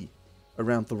see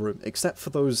around the room, except for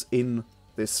those in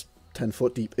this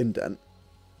 10-foot deep indent.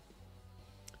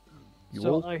 You So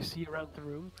all... I see around the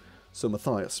room. So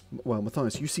Matthias,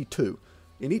 you see two.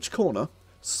 In each corner,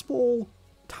 small,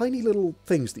 tiny little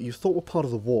things that you thought were part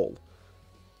of the wall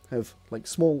have, like,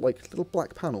 small, like, little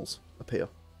black panels appear.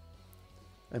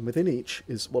 And within each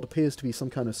is what appears to be some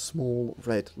kind of small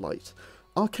red light.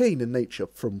 Arcane in nature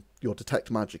from your detect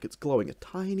magic, it's glowing a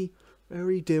tiny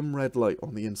very dim red light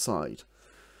on the inside,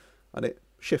 and it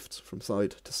shifts from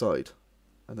side to side,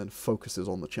 and then focuses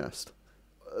on the chest,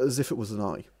 as if it was an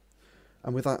eye.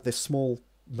 And with that, this small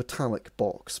metallic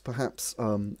box, perhaps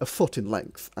a foot in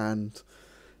length, and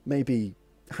maybe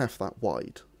half that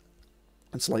wide,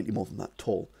 and slightly more than that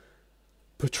tall,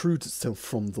 protrudes itself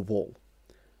from the wall.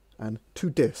 And 2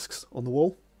 discs on the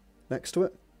wall, next to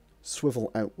it,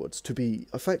 swivel outwards to be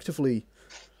effectively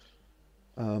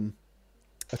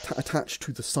attached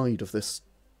to the side of this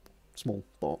small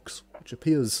box, which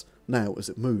appears now, as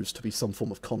it moves, to be some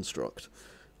form of construct,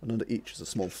 and under each is a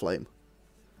small flame.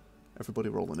 Everybody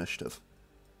roll initiative.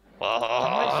 Guys, get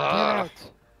out.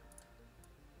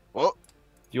 What? Do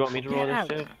you want me to roll Get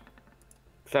out. initiative?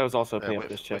 Because I was also opening wait- up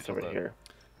this chest wait over for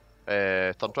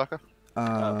here. Thumb tracker?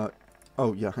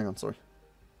 Oh, yeah, hang on, sorry.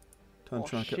 Turn Oh,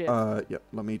 tracker. shit. Yeah,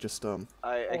 let me just, I Oh,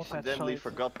 that accidentally shite.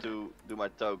 forgot to do my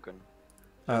token.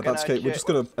 that's Can I okay, we're check- just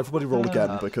gonna, everybody roll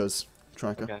again, because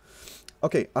tracker.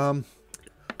 Okay,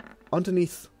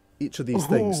 underneath each of these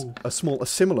things, Ooh. a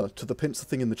similar to the pincer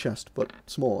thing in the chest, but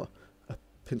smaller, a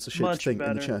pincer-shaped Much thing in the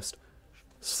better. chest,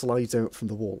 slides out from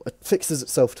the wall. It fixes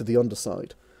itself to the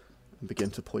underside, and begin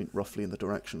to point roughly in the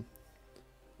direction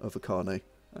of Akane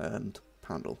and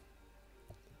Pandal.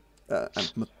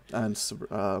 And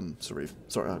Sauriv.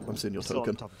 Sorry, I'm seeing your Still on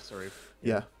token. top of Sauriv.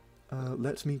 Yeah.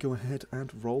 Let me go ahead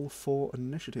and roll for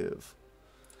initiative.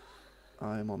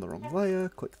 I'm on the wrong layer.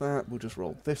 Click that. We'll just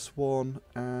roll this one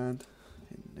and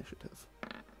initiative.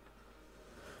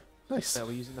 Nice. So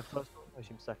we're using the first one. I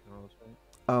assume second rolls, right?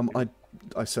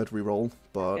 I said re-roll,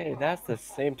 but Hey, that's the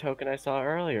same token I saw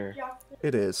earlier.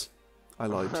 it is. I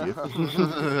lied to you.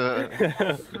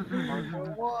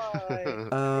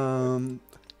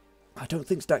 I don't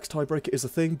think Dex tiebreaker is a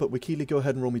thing, but Wikili, go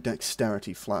ahead and roll me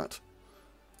dexterity flat.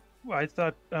 Well, I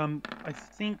thought, I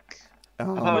think...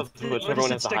 Oh, What whichever is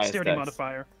one has its the highest dexterity dex.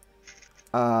 modifier?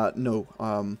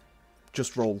 No,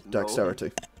 just roll No.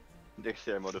 dexterity.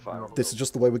 Dexterity modifier. This is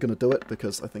just the way we're going to do it,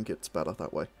 because I think it's better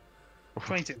that way.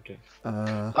 22.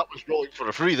 That was rolling for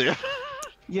a 3 there.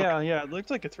 Yeah, it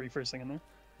looked like a 3 for a second there.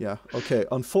 Yeah, okay.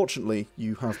 Unfortunately,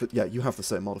 you have the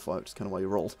same modifier, which is kind of why you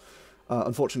rolled.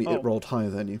 Unfortunately, Oh. it rolled higher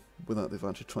than you, without the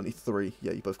advantage 23.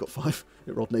 Yeah, you both got 5.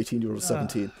 It rolled an 18, you rolled a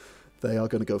 17. They are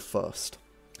going to go first.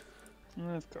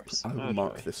 Of course. I will Okay.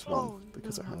 mark this one,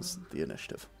 because it has the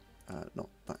initiative. Not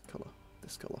that colour,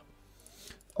 this colour.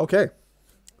 Okay,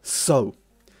 so,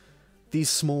 these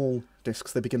small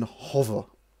discs, they begin to hover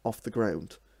off the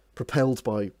ground, propelled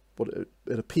by what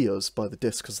it appears by the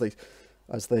discs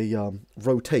as they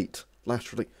rotate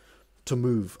laterally to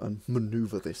move and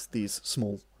maneuver these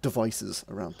small devices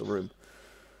around the room.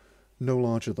 No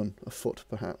larger than a foot,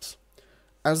 perhaps.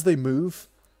 As they move,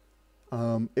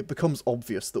 it becomes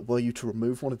obvious that were you to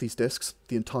remove one of these discs,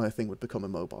 the entire thing would become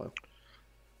immobile.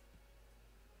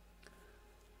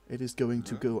 It is going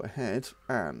to go ahead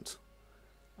and...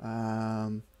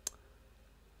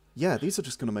 yeah, these are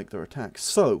just going to make their attacks.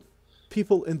 So,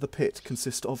 people in the pit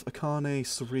consist of Akane,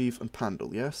 Sauriv, and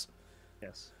Pandal, yes?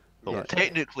 Yes. Well, Right.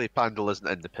 technically, Pandal isn't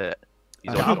in the pit.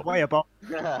 He's, Yeah, on Way above.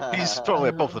 he's probably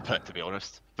above the pit, to be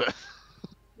honest. But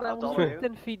How That tall was are you?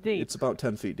 10 feet deep. It's about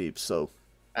 10 feet deep, so...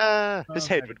 his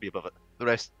head would be above it. The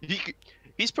rest,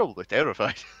 he's probably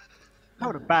terrified. I'm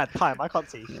having a bad time. I can't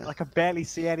see. Yeah. I can barely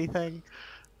see anything.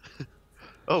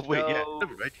 Oh wait, yeah. So,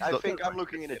 Never mind. he's I not think I'm terrified.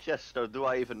 looking in the chest, so do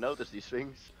I even notice these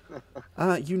things?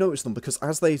 You notice them because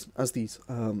as these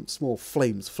small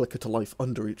flames flicker to life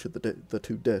under each of the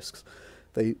 2 discs,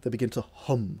 they begin to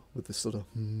hum with this sort of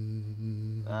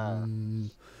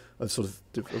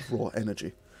of raw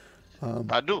energy.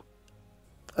 Pandal.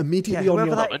 Immediately Yeah, on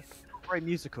whoever your that is, very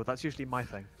musical. That's usually my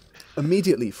thing.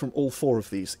 immediately from all 4 of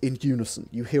these, in unison,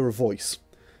 you hear a voice.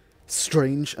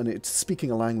 Strange, and it's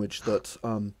speaking a language that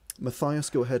Mathias,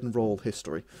 go ahead and roll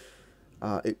history.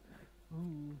 And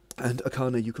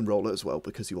Akane, you can roll it as well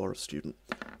because you are a student.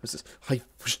 It's this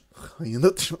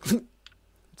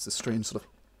it's a strange sort of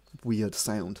weird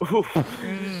sound.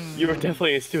 You were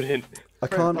definitely a student.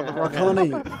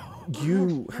 Akane,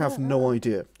 you have no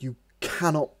idea. You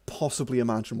cannot possibly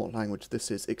imagine what language this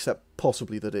is, except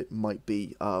possibly that it might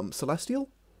be Celestial,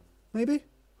 maybe?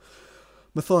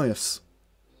 Mathias,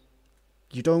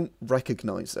 you don't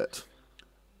recognize it,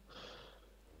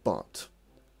 but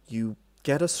you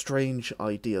get a strange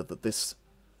idea that this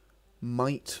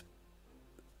might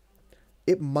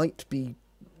be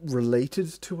related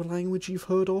to a language you've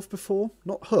heard of before.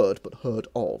 Not heard, but heard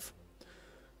of.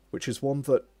 Which is one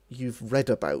that you've read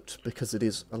about, because it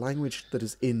is a language that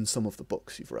is in some of the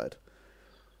books you've read.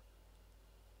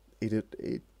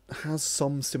 It has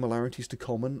some similarities to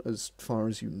common as far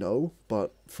as you know,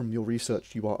 but from your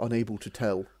research you are unable to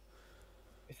tell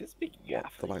Is it speaking what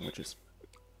half? the language is.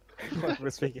 If we're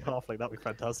speaking halfling, that'd be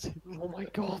fantastic. Oh my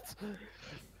god.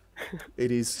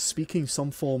 It is speaking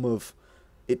some form of...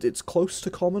 It's close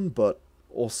to common, but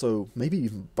also maybe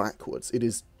even backwards. It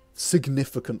is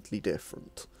significantly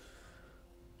different.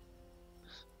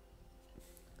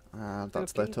 And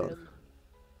that's their Okay, turn. then.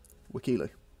 Wakili.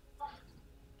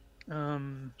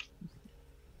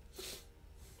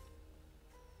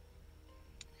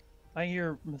 I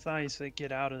hear Mathias say,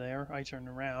 "Get out of there." I turn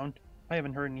around. I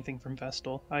haven't heard anything from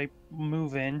Vesztel. I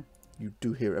move in. You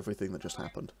do hear everything that just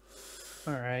happened.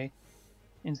 Alright.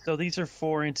 And so these are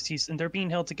 4 entities, and they're being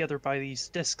held together by these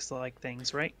discs-like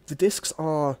things, right? The discs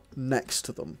are next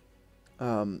to them,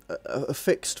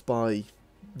 affixed by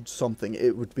something.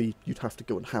 It would be, you'd have to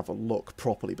go and have a look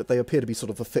properly, but they appear to be sort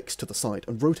of affixed to the side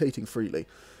and rotating freely,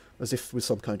 as if with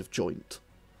some kind of joint.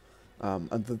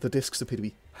 And the discs appear to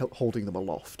be holding them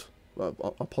aloft,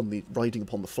 riding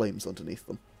upon the flames underneath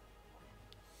them.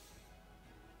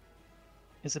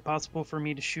 Is it possible for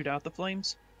me to shoot out the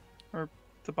flames? Or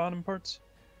the bottom parts?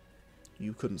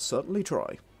 You can certainly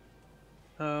try.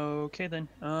 Okay then.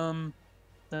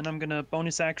 Then I'm gonna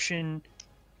bonus action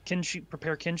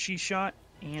prepare Kenshi shot,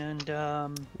 and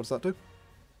What does that do?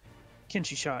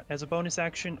 Kenshi shot. As a bonus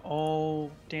action,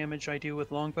 all damage I do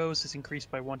with longbows is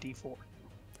increased by 1d4.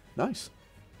 Nice.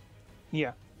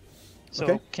 Yeah. So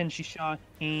Okay. Kenshi shot,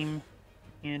 aim,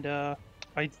 and I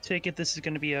take it this is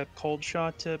gonna be a cold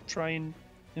shot to try and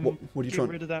What are you get trying?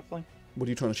 rid of that flame. What are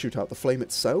you trying to shoot out? The flame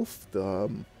itself?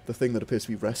 The thing that appears to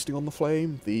be resting on the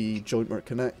flame? The joint where it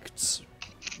connects?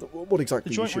 What The exactly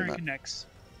are you joint where shooting it at? connects.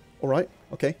 Alright,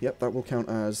 okay, yep, that will count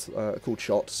as a cooled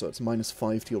shot, so it's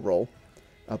 -5 to your roll.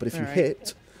 But if you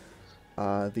Alright.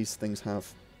 hit, these things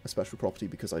have a special property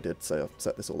because I did say I've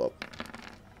set this all up.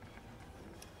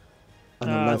 An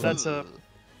 11.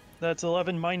 That's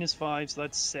 11 minus 5, so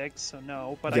that's 6, so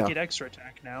no. But Yeah. I get extra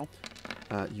attack now.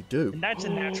 You do. And that's a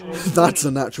natural. That's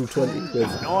a natural 20.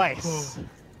 With, Nice!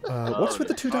 what's with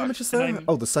the 2 damages there? And I'm-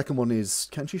 Oh, the second one is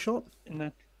Kenshi shot? And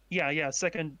then, yeah,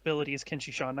 second ability is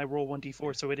Kenshi shot, and I roll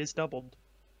 1d4, so it is doubled.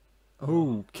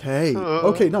 Okay.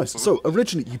 Okay, nice. So,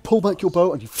 originally, you pull back your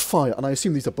bow and you fire, and I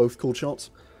assume these are both cooled shots?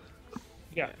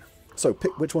 Yeah, So,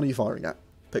 pick which one are you firing at?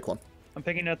 Pick one. I'm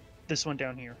picking up this one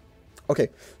down here. Okay,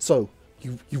 so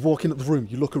you walk in at the room,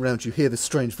 you look around, you hear this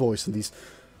strange voice and these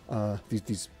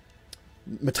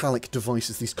metallic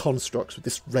devices, these constructs with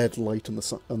this red light on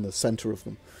the center of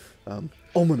them.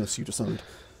 Ominous, you decide.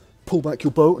 Pull back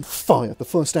your bow and fire. The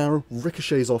first arrow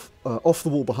ricochets off the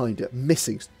wall behind it,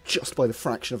 missing just by the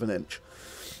fraction of an inch.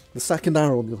 The second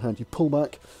arrow, on the other hand, you pull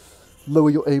back,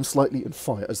 lower your aim slightly, and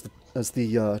fire as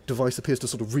the device appears to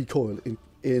sort of recoil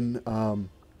in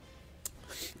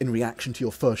reaction to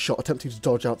your first shot, attempting to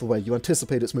dodge out the way. You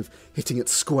anticipate its move, hitting it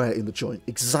square in the joint,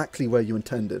 exactly where you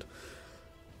intended.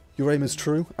 Your aim is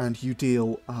true, and you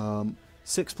deal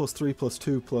 6 plus 3 plus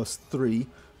 2 plus 3,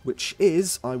 which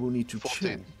is, I will need to 14.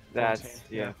 check. That's,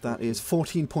 yeah. That is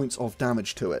 14 points of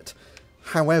damage to it.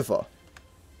 However,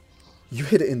 you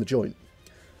hit it in the joint,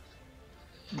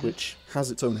 which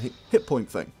has its own hit point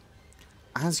thing.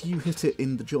 As you hit it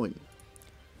in the joint,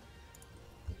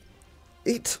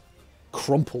 it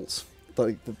crumples.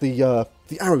 The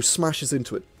arrow smashes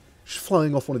into it,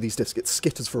 flying off one of these discs. It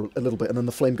skitters for a little bit, and then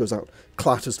the flame goes out,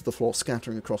 clatters to the floor,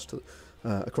 scattering across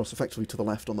effectively to the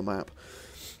left on the map.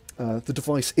 The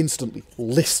device instantly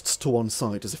lists to one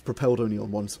side, as if propelled only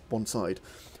on one side,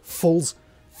 falls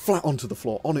flat onto the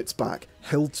floor, on its back,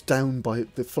 held down by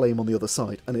the flame on the other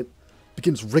side, and it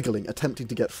begins wriggling, attempting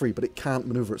to get free, but it can't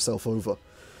maneuver itself over.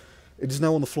 It is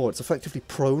now on the floor. It's effectively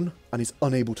prone and is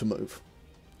unable to move.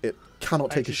 It cannot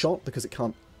take a shot because it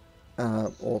can't,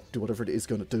 or do whatever it is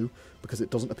going to do, because it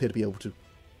doesn't appear to be able to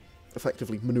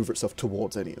effectively maneuver itself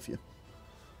towards any of you.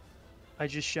 I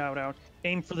just shout out,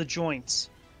 aim for the joints.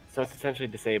 So it's essentially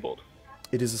disabled.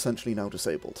 It is essentially now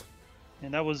disabled.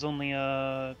 And that was only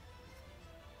A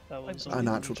only-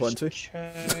 natural just 20?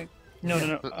 check.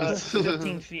 No.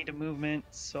 15 feet of movement,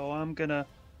 so I'm gonna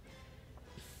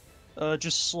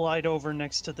just slide over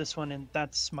next to this one, and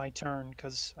that's my turn,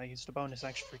 because I used a bonus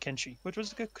action for Kenshi, which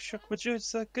was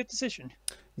a good decision.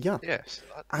 Yeah. Yes.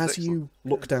 As you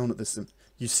look down at this,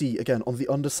 you see, again, on the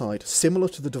underside, similar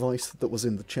to the device that was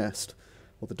in the chest,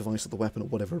 or the device of the weapon, or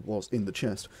whatever it was in the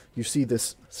chest, you see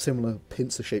this similar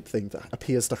pincer-shaped thing that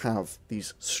appears to have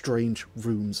these strange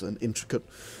rooms and intricate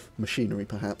machinery,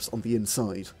 perhaps, on the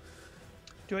inside.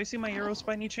 Do I see my arrows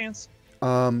by any chance?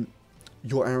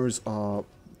 Your arrows are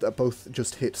both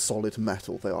just hit solid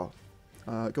metal. They are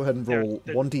Go ahead and roll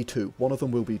They're- 1d2. One of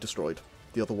them will be destroyed.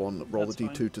 The other one, roll That's a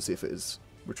d2 to see if it is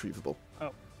retrievable.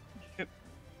 Oh. Yep.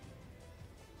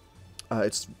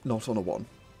 It's not on a 1.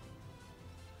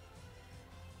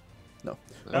 No.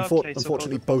 Okay, so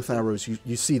Unfortunately, both both arrows,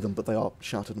 you see them, but they are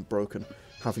shattered and broken,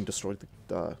 having destroyed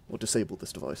or disabled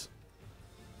this device.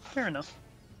 Fair enough.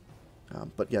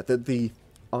 But yeah, the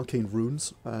arcane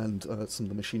runes and some of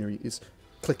the machinery is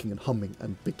clicking and humming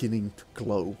and beginning to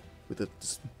glow with a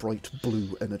bright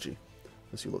blue energy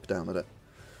as you look down at it.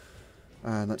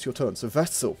 And that's your turn. So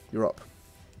Vesztel, you're up.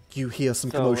 You hear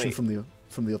some So, commotion wait.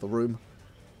 from the other room.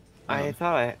 I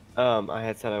thought I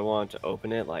had said I wanted to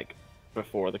open it like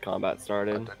before the combat I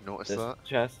started. didn't notice This that.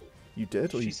 chest. You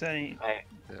did? Or you... She's saying. I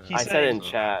He I said it in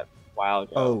said- chat a while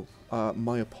ago. Oh,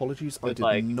 my apologies. I But, did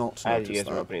like, not as you notice guys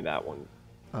are that. opening that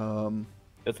one.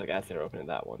 It's like as they're opening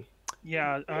that one.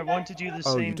 Yeah, I want to do the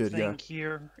Oh, you same did, thing yeah.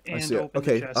 here I and see it. open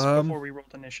Okay, the chest before we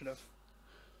rolled initiative.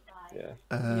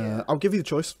 Yeah. I'll give you the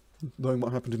choice, knowing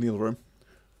what happened in the other room.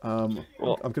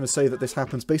 Well- I'm going to say that this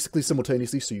happens basically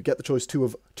simultaneously, so you get the choice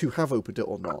to have opened it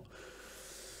or not.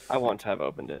 I want to have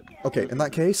opened it. Okay, in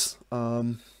that case,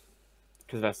 Because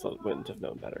Vesztel wouldn't have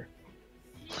known better.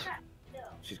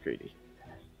 She's greedy.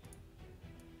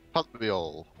 Not we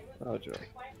all. Oh joy.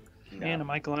 Man, am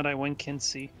I glad I went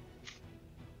Kinsey.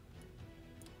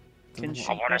 Can she?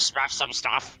 smash some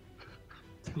stuff.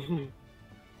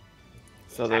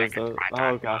 So there's the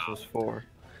oh gosh, there's 4.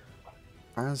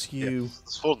 as you...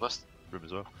 There's 4 in this room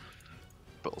as well.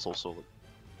 But there's also like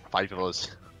 5 of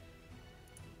us.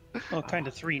 Well, kind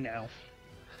of 3 now.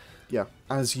 Yeah,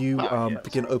 as you yes.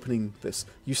 begin opening this,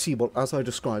 you see what, as I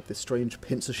described, this strange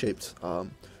pincer-shaped, what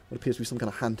appears to be some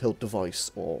kind of handheld device,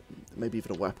 or maybe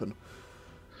even a weapon.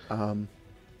 And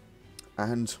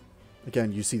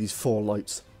again, you see these 4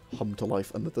 lights hum to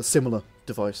life, and the similar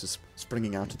device is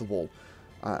springing out of the wall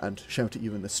and shout at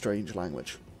you in this strange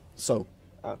language. So,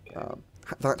 Okay.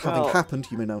 that having Well- happened,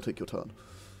 you may now take your turn.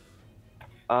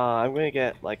 I'm gonna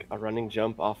get like a running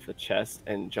jump off the chest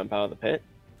and jump out of the pit.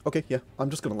 Okay, yeah,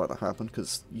 I'm just going to let that happen,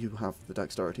 because you have the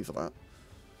dexterity for that.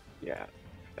 Yeah.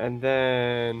 And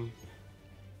then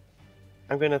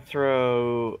I'm gonna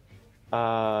throw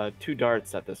 2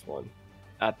 darts at this one.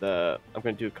 I'm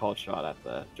gonna do a called shot at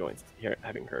the joints here,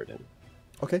 having heard him.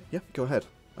 Okay, yeah, go ahead.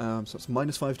 So it's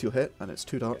 -5 to your hit, and it's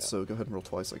 2 darts, so go ahead and roll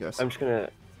twice, I guess. I'm just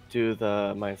gonna do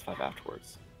the -5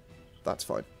 afterwards. That's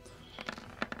fine.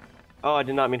 Oh, I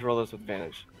did not mean to roll those with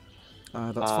advantage.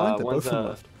 That's fine, they're one's both from a-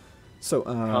 left.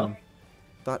 So,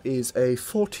 that is a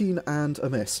 14 and a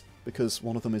miss, because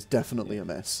one of them is definitely a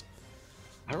miss.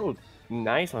 I rolled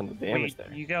nice on the damage Wait,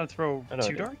 there. you gotta throw I know I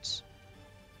 2 did. darts?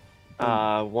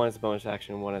 One is a bonus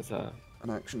action, one is a... An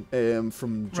action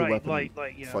from dual Right, weapon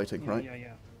like, yeah. fighting, yeah, right?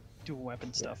 Yeah. Dual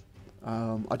weapon stuff.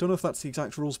 I don't know if that's the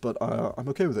exact rules, but I'm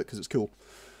okay with it, because it's cool.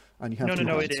 And you have No,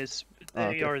 two it hands. is. Ah,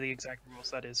 They okay. are the exact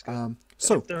rules, that is good.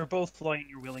 So, If they're both flying,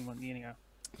 you're willing one, anyhow.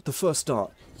 the first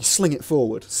dart, you sling it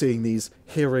forward, seeing these,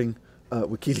 hearing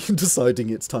Wakilian deciding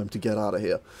it's time to get out of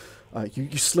here.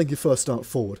 You sling your first dart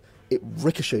forward. It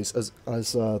ricochets as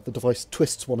the device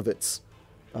twists one of its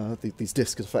these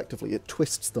discs effectively. It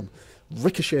twists them,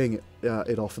 ricocheting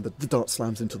it off, and the dart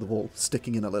slams into the wall,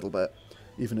 sticking in a little bit,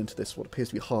 even into this what appears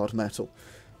to be hard metal.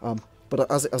 But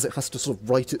as it has to sort of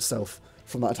right itself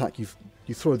from that attack, you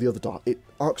throw the other dart. It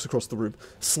arcs across the room,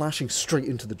 slashing straight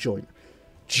into the joint,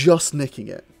 just nicking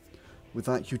it. With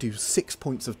that, you do 6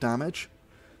 points of damage.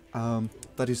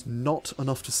 That is not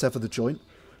enough to sever the joint.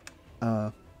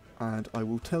 And I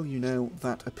will tell you now,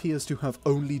 that appears to have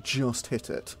only just hit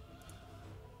it.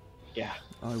 Yeah.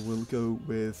 I will go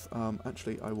with...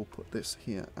 actually, I will put this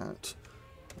here at...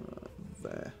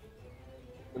 there.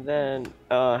 And then,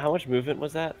 how much movement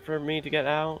was that for me to get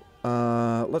out?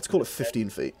 Let's call it 15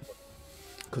 feet.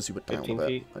 Because you were down a 15 bit,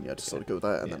 feet? and you had to sort of go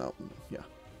there and Yeah. then out. Yeah.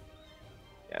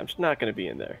 Yeah, I'm just not gonna be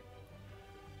in there.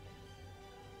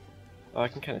 Oh, I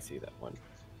can kind of see that one.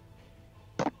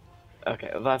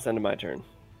 Okay, that's the end of my turn.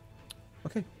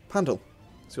 Okay, Pandal,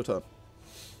 it's your turn.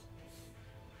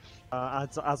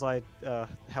 As I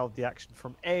held the action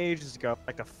from ages ago,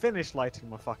 I can finish lighting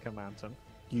my fucking lantern.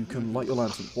 You can light your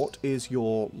lantern. What is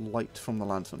your light from the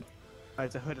lantern?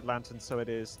 It's a hooded lantern, so it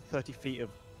is 30 feet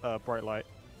of bright light,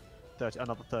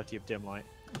 another 30 of dim light.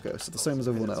 Okay, so the same as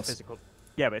everyone It's else. Physical.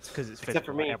 Yeah, but it's because it's Except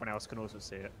physical. for me. Everyone else can also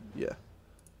see it. Yeah.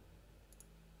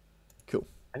 Cool.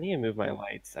 I need to move my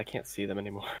lights. I can't see them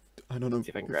anymore. I don't know See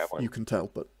if I can grab one. you can tell,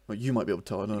 but well, you might be able to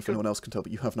tell. I don't know if can- anyone else can tell,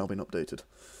 but you have now been updated.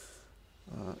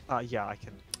 Yeah, I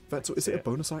can. Vetzel, is see it a it.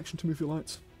 bonus action to move your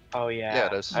lights? Oh yeah. Yeah,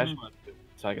 it is. I just want to,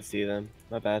 so I can see them.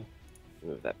 My bad.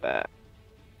 Move that back.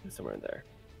 Somewhere in there.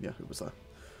 Yeah, who was that?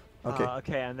 Okay.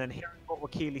 Okay, and then hearing what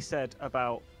Wakili said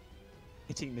about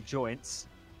hitting the joints,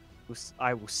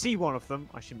 I will see one of them.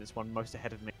 I assume it's one most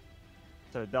ahead of me.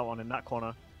 So that one in that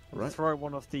corner. Right. Throw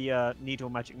one of the needle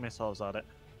magic missiles at it.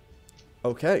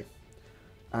 Okay.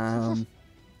 And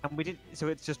we did. So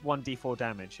it's just 1d4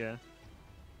 damage, yeah.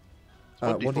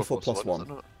 1d4 plus isn't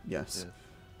 1. it? Yes. Yeah.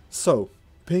 So,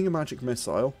 being a magic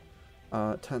missile,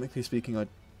 technically speaking, I'm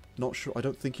not sure. I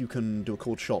don't think you can do a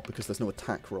cold shot because there's no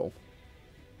attack roll.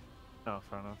 Oh,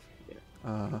 fair enough.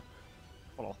 Uh,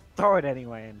 Well, I'll throw it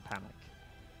anyway in panic.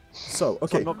 so, So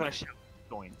okay. I'm not gonna shout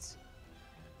joints.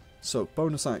 So,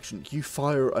 bonus action. You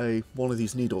fire one of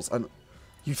these needles and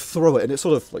you throw it, and it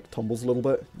sort of like tumbles a little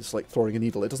bit. It's like throwing a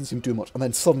needle. It doesn't seem to do much, and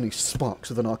then suddenly sparks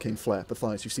with an arcane flare.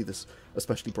 Mathias, you see this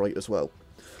especially bright as well.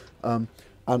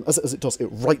 And as it does, it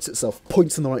rights itself,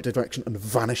 points in the right direction, and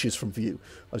vanishes from view.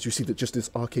 As you see that just this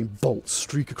arcane bolt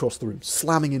streak across the room,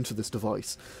 slamming into this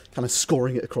device, kind of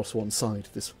scoring it across one side.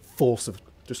 This force of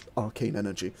just arcane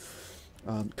energy,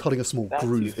 cutting a small That's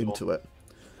groove useful. into it.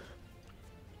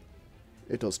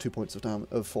 It does 2 points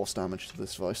of force damage to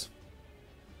this device.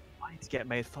 I need to get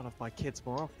made fun of by kids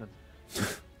more often.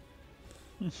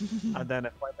 And then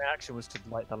my action was to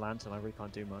light the lantern. I really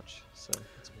can't do much, so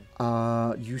it's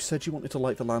cool. You said you wanted to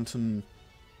light the lantern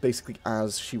basically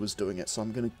as she was doing it, so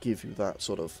I'm going to give you that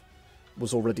sort of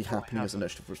was already happening as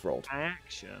initiative was rolled,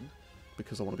 Action.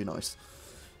 because I want to be nice.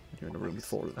 You're in a room with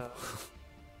 4 of them.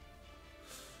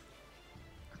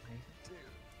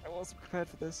 I wasn't prepared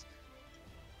for this.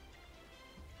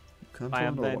 You can't I roll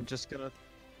am another then one. just gonna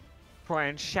try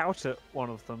and shout at one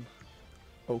of them.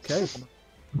 Okay,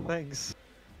 Thanks.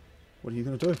 what are you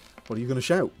going to do? What are you going to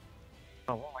shout?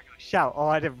 Oh, what am I gonna shout? Oh,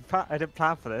 I didn't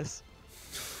plan for this.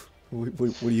 What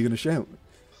are you going to shout?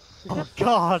 Oh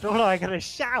God, what am I gonna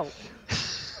shout?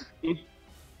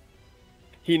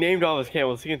 He named all his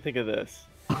camels. He can think of this.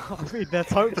 I mean,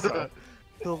 let's hope so.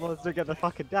 The ones that get the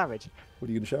fucking damage. What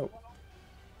are you going to shout?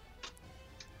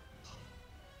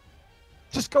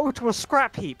 Just go to a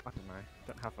scrap heap. I don't know.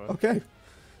 Don't have a. Okay.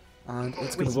 And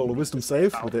it's going to roll a wisdom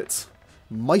save with its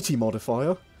mighty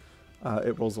modifier.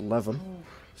 It rolls 11,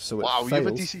 so it Wow, you fails.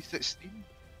 have a DC 16?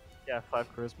 Yeah,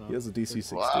 5 charisma. He has a DC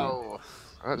 16. Wow,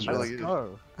 that's really Let's good.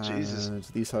 go. Jesus. And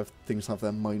these things have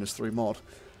their -3 mod.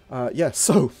 Yeah,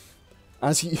 so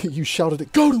as you shouted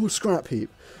it, go to a scrap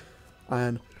heap,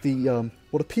 and the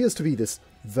what appears to be this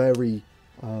very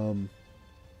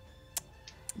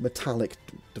metallic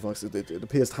device. It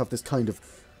appears to have this kind of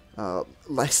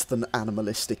less than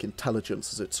animalistic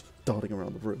intelligence as it's darting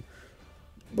around the room.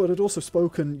 But it also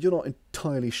spoken, you're not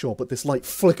entirely sure, but this light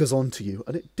flickers onto you,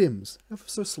 and it dims ever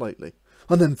so slightly,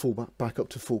 and then fall back up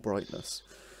to full brightness.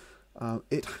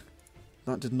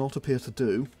 That did not appear to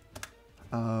do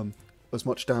as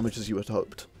much damage as you had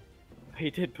hoped.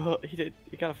 He did.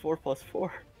 He got a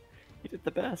 4+4. He did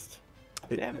the best.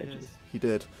 Damage. He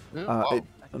did. Wow.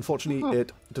 Unfortunately,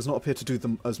 it does not appear to do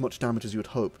them as much damage as you had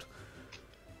hoped.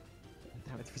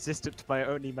 Damn, it's resistant to my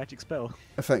only magic spell.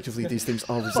 Effectively, these things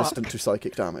are resistant to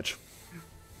psychic damage.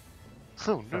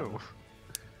 Oh no.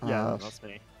 Yeah, that's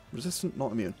me. Resistant,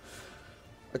 not immune.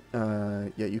 Yeah,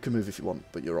 you can move if you want,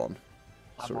 but you're on.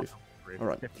 Sorry.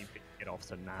 Alright. 15 feet to get off,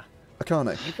 so nah.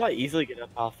 Akane. You probably easily get up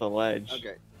off the ledge.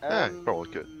 Okay. Yeah,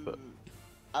 probably good, but-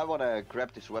 I wanna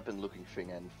grab this weapon-looking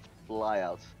thing and fly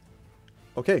out.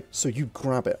 Okay, so you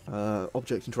grab it.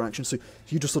 Object interaction. So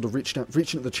you just sort of reaching at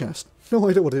the chest. No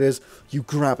idea what it is. You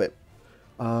grab it,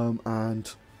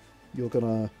 and you're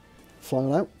gonna fly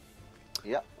on out.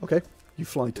 Yeah. Okay. You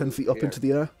fly 10 feet up Here. into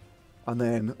the air, and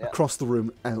then Yeah. across the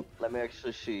room out. Let me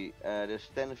actually see. There's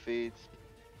 10 feet.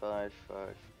 5.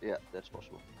 Yeah, that's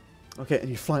possible. Okay, and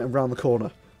you fly it around the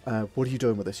corner. What are you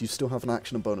doing with this? You still have an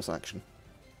action and bonus action.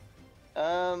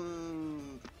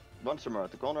 Once I'm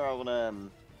around the corner, I wanna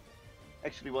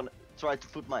actually try to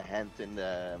put my hand in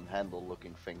the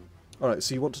handle-looking thing. Alright,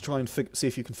 so you want to try and see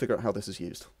if you can figure out how this is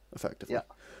used, effectively. Yeah.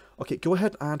 Okay, go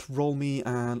ahead and roll me,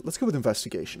 and let's go with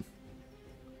investigation.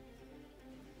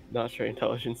 Not straight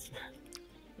intelligence.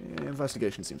 Yeah,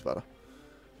 investigation seems better.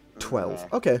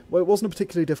 12. Nah. Okay, well, it wasn't a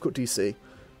particularly difficult DC.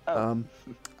 Oh.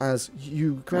 As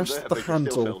you grasp But the you still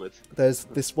handle, failed it. there's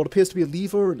this what appears to be a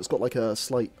lever, and it's got like a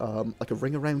slight, like a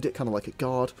ring around it, kind of like a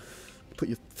guard. You put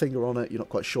your finger on it, you're not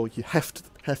quite sure. You heft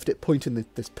it, pointing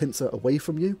this pincer away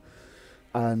from you,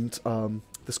 and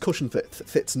this cushion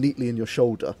fits neatly in your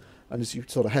shoulder. And as you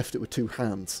sort of heft it with 2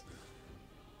 hands,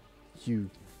 you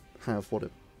have what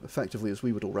it effectively, as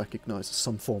we would all recognise, as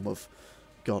some form of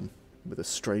gun with a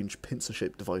strange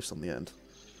pincer-shaped device on the end.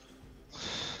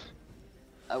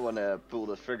 I wanna pull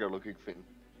the trigger-looking thing.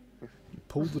 You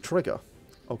pull the trigger.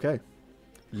 Okay.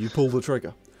 You pull the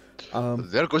trigger.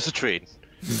 There goes the train.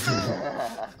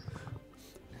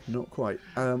 Not quite.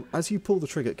 As you pull the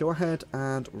trigger, go ahead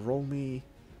and roll me.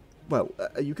 Well,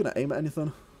 are you going to aim at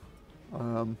anything?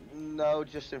 No,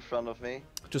 just in front of me.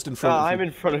 Just in front of I'm him.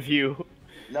 in front of you.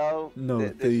 No. No,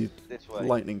 this way.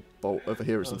 lightning bolt over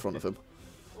here is in front of him.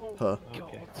 Her.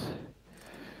 Okay.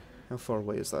 How far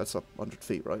away is that? It's up 100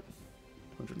 feet, right?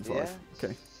 105. Yeah.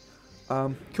 Okay.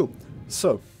 Cool.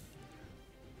 So,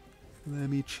 let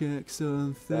me check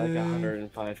something. Like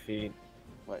 105 feet.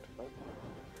 Wait.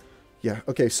 Yeah.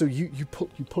 Okay. So you pull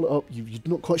it up. You're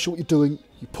not quite sure what you're doing.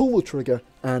 You pull the trigger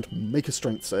and make a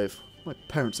strength save. My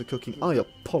parents are cooking. I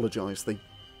apologise.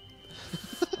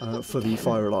 For the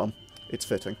fire alarm. It's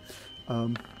fitting.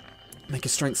 Make a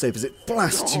strength save as it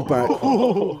blasts you back.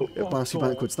 It blasts you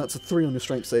backwards. That's a 3 on your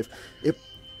strength save.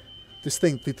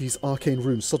 These arcane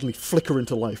runes suddenly flicker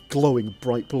into life, glowing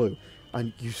bright blue,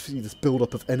 and you see this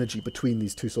build-up of energy between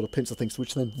these two sort of pincer things,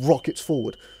 which then rockets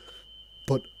forward.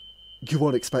 But you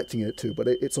weren't expecting it to, but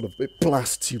it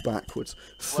blasts you backwards,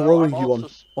 throwing you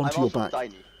onto your back.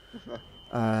 Tiny.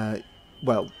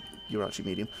 Well, you're actually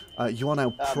medium. You are now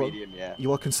prone. Medium, yeah.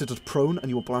 You are considered prone, and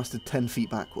you are blasted 10 feet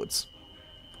backwards.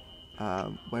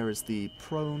 Where is the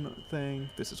prone thing?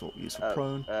 This is what we use for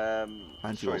prone.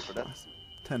 And Sorry for that.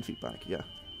 10 feet back, yeah.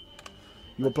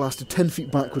 You are blasted 10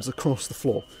 feet backwards across the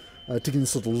floor, digging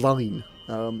this sort of line,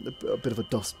 a bit of a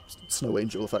dust snow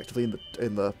angel, effectively,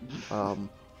 in the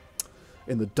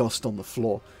dust on the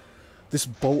floor. This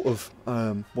bolt of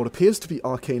what appears to be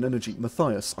arcane energy.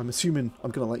 Matthias, I'm assuming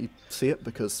I'm going to let you see it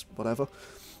because whatever.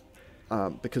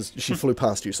 Because she flew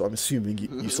past you, so I'm assuming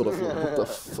you sort of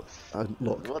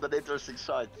look. What an interesting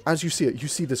sight. As you see it, you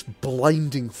see this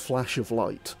blinding flash of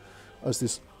light as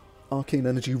this arcane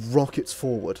energy rockets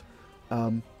forward.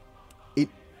 It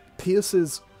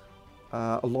pierces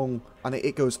along, and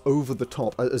it goes over the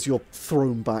top as you're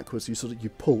thrown backwards. You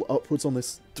pull upwards on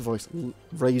this device,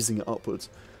 raising it upwards.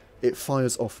 It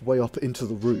fires off way up into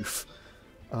the roof,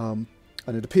 and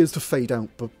it appears to fade out,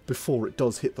 but before it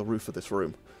does hit the roof of this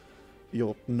room.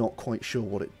 You're not quite sure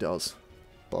what it does,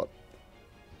 but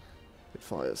it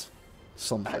fires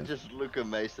something. I just look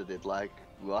amazed at it, like,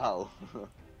 wow.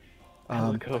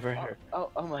 Look over here.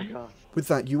 Oh my god. With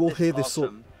that, you all It's hear this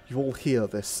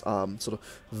awesome. sort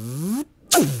of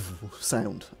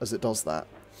sound as it does that.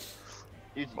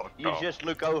 You just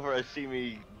look over and see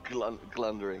me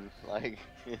glundering, like.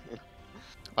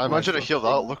 I imagine I hear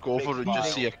that, look over and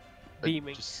just see a...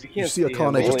 Beaming. You see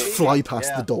Akane just fly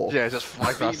past the door. Yeah, just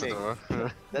fly past the Beaming.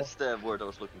 door. That's the word I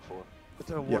was looking for. I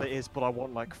don't know what it is, but I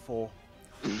want like 4.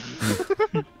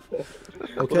 Okay.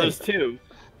 Well, there's 2.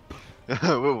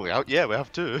 Well, we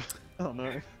have 2. Oh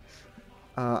no.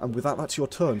 And with that, that's your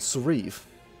turn. Sauriv,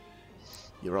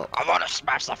 you're up. I want to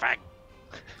smash the thing!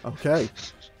 Okay.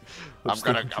 I'm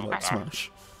gonna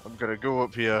smash. I'm gonna go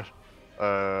up here.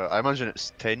 I imagine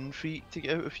it's 10 feet to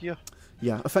get out of here.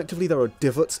 Yeah, effectively there are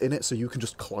divots in it, so you can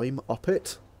just climb up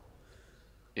it.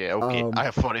 Yeah, okay. I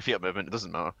have 40 feet of movement, it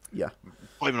doesn't matter. Yeah.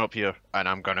 Climbing up here, and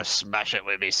I'm gonna smash it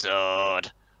with my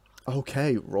sword.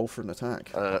 Okay, roll for an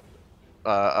attack.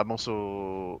 I'm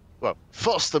also... Well,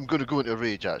 first I'm gonna go into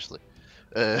rage, actually.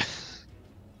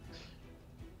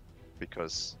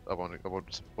 Because I want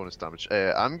some bonus damage.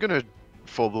 I'm gonna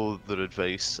follow their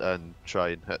advice and try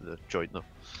and hit the joint now.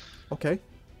 Okay.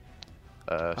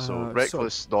 So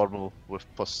reckless, normal, with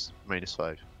plus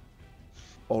 -5.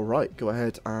 Alright, go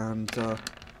ahead and...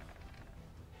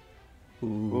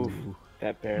 Ooh.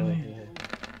 That barely hit. I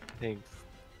think.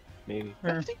 Maybe.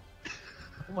 Or-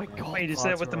 Oh my god. Wait, is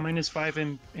that with the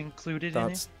 -5 included in it?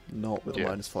 That's not with a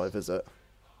Yeah. -5, is it?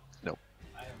 No.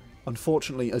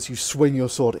 Unfortunately, as you swing your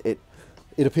sword, it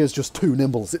appears just too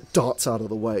nimble as it darts out of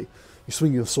the way. You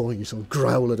swing your sword and you sort of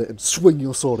growl at it and swing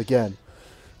your sword again.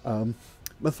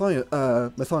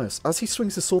 Matthias, as he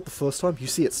swings his sword the first time, you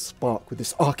see it spark with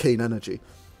this arcane energy,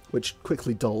 which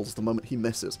quickly dulls the moment he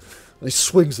misses. And he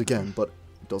swings again, but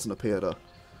it doesn't appear to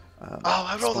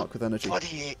I rolled spark with energy.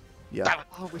 bloody 8. Yeah.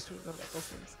 Oh, we should have done those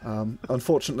things.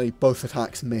 Unfortunately, both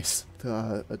attacks miss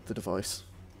the device,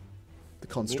 the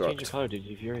You construct. change your color, dude.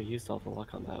 You've already used all the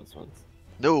luck on those ones.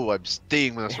 No, I'm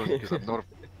staying with this one because I'm not.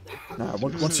 Nah,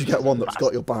 once you get one that's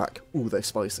got your back, ooh, they're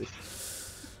spicy.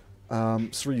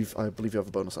 Sauriv, I believe you have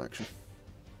a bonus action.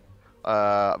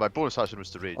 My bonus action was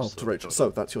to rage. Oh, to rage.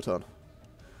 So, that's your turn.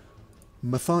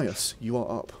 Mathias, you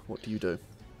are up. What do you do?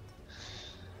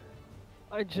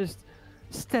 I just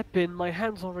step in, my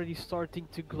hand's already starting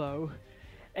to glow.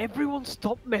 Everyone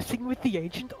stop messing with the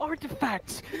ancient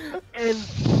artifacts! And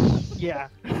yeah,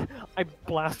 I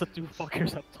blast the 2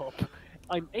 fuckers up top.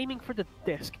 I'm aiming for the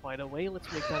disc, by the way. Let's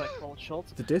make that a call shot.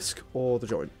 The disc or the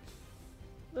joint?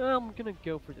 I'm gonna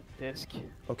go for the disc.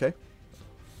 Okay.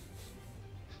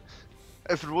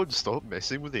 Everyone stop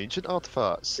messing with ancient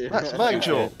artifacts. Yeah. That's my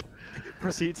job.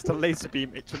 Proceeds to laser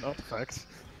beam ancient artifacts.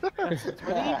 That's a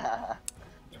 20.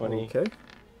 20. Okay.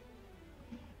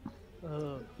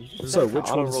 You just So, have to which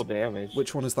auto one's- roll damage.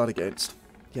 Which one is that against?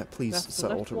 Yeah, please That's the set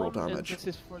left auto roll one, and damage. this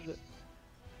is for the...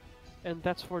 And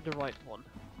that's for the right one.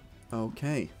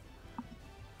 Okay.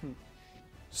 Boom,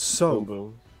 So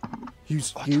boom. you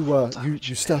step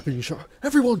in, you shout,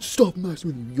 "Everyone, stop messing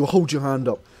with me!" You hold your hand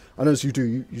up, and as you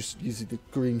do, you see the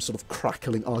green sort of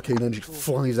crackling arcane energy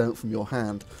flies out from your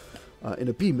hand in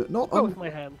a beam that Both my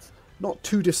hands. not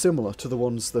too dissimilar to the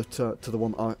ones that to the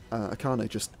one Akane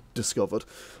just discovered.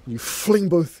 And you fling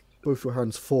both your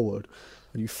hands forward,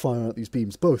 and you fire out these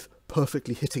beams, both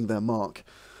perfectly hitting their mark.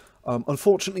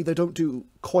 Unfortunately, they don't do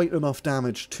quite enough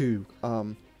damage to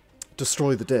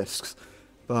destroy the discs.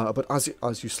 But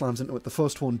as you slams into it, the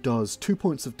first one does 2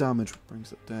 points of damage,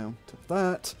 brings it down to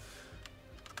that.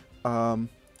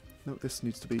 No, this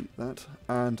needs to be that.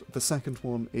 And the second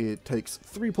one, it takes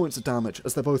 3 points of damage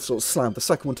as they're both sort of slammed. The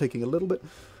second one taking a little bit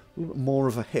more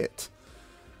of a hit.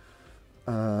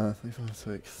 If I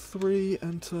take 3,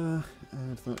 enter,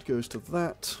 and that goes to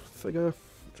that figure,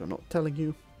 which I'm not telling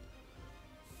you.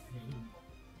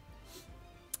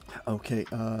 Okay,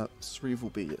 Sauriv will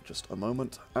be at just a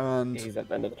moment, and He's at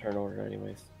the end of the turn order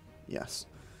anyways. yes.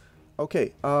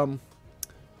 Okay,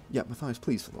 yeah, Mathias,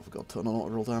 please, for the love of God, turn on auto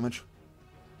roll damage.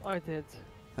 I did.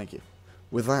 Thank you.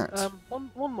 With that,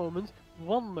 One moment.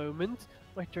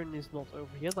 My turn is not over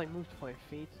yet. I moved 5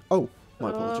 feet. oh, my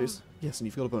apologies. Yes, and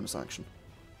you've got a bonus action.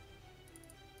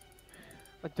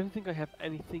 I don't think I have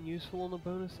anything useful on a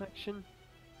bonus action.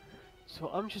 So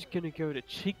I'm just gonna go the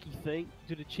cheeky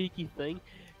thing,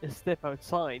 and step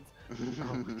outside.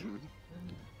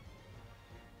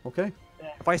 Okay,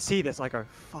 If I see this, I go,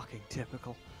 fucking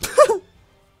typical.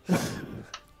 my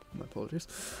apologies.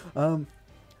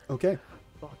 Okay.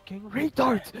 Fucking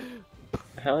retard!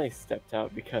 I only stepped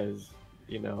out because,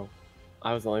 you know,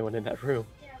 I was the only one in that room.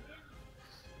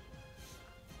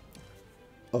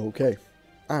 Okay,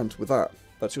 and with that,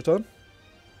 that's your turn?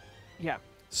 Yeah.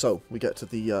 So, we get to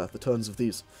the turns of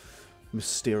these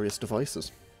mysterious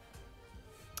devices.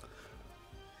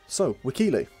 So,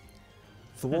 Wakili,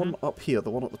 the one up here, the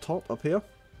one at the top up here,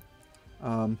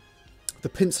 the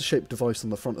pincer-shaped device on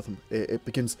the front of them, it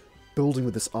begins building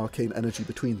with this arcane energy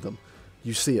between them.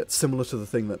 You see it, similar to the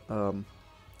thing that,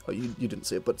 you didn't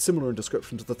see it, but similar in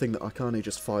description to the thing that Akane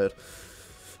just fired.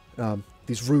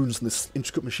 These runes and this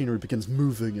intricate machinery begins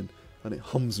moving, and it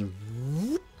hums and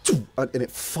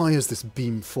it fires this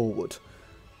beam forward.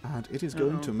 And it is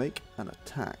going to make an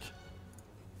attack.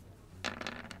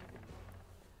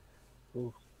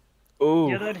 Ooh.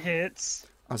 Yeah, that hits.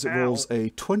 As it rolls a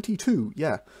 22,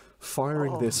 yeah,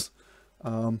 firing this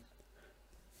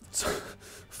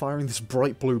firing this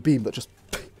bright blue beam that just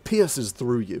pierces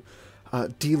through you,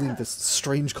 dealing this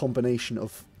strange combination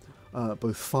of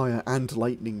both fire and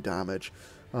lightning damage.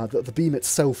 The beam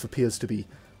itself appears to be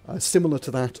similar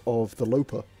to that of the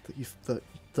Loper that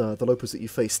the Lopers that you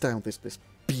face down. This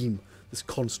beam, this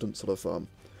constant sort of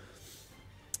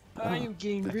I am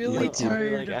getting Yeah, really like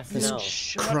tired of being SNL.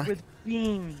 shot with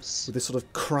beams. with this sort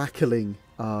of crackling.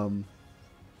 Yes,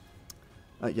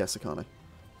 Akane.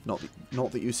 Not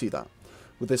that you see that.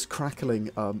 With this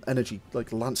crackling energy,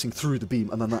 like lancing through the beam,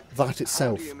 and then that How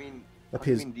itself do you mean?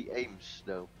 appears. I mean the aims,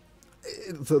 though.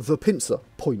 The pincer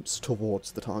points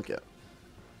towards the target.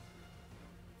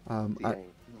 The aim.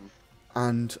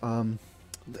 And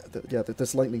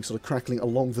there's lightning sort of crackling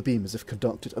along the beam as if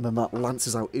conducted, and then that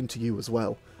lances out into you as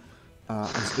well.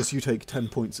 As you take 10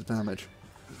 points of damage.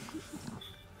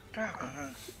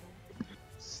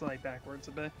 Slide backwards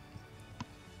a bit.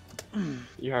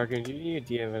 Yargon, you need a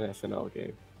DM an SNL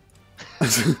game.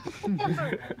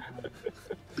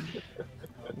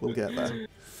 We'll get there.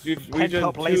 We've Pent done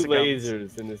up 2 laser guns.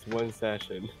 lasers in this one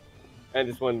session. And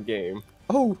this one game.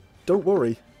 Oh, don't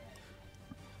worry.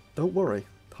 Don't worry.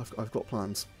 I've got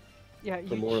plans. Yeah,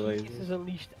 For more you lasers. has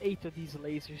unleashed 8 of these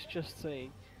lasers, just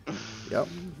saying. Yep.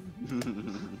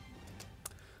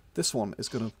 This one is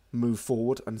going to move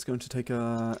forward and it's going to take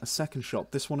a second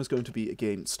shot. This one is going to be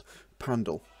against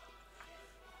Pandal.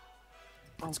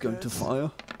 It's going to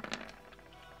fire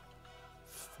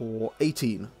for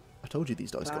 18. I told you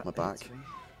these dice got my back.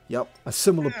 Yep, a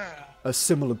similar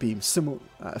beam,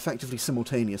 effectively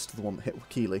simultaneous to the one that hit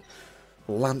Wakili,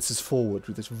 lances forward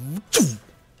with this,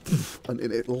 and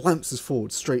it lances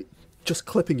forward straight, just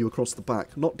clipping you across the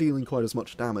back, not dealing quite as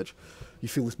much damage. You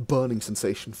feel this burning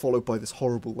sensation, followed by this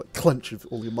horrible clench of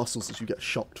all your muscles as you get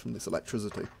shocked from this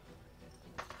electricity.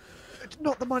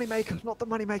 Not the moneymaker. Not the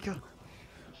moneymaker.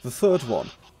 The third one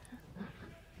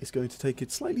is going to take a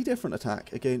slightly different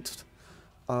attack against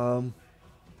what's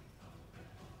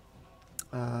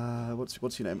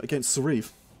your name? Against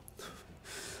Sauriv.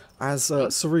 As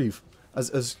Sauriv,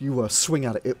 as you swing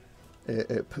at it,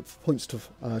 it points to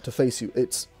face you.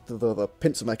 It's the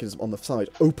pincer mechanism on the side,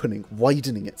 opening,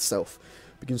 widening itself,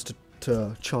 begins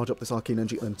to charge up this arcane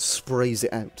energy and sprays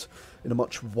it out in a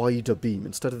much wider beam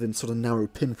instead of the sort of narrow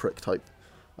pinprick type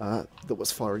that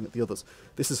was firing at the others.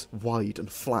 This is wide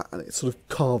and flat, and it sort of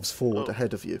carves forward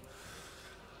ahead of you.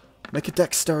 Make a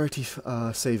dexterity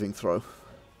saving throw.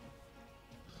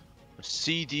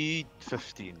 CD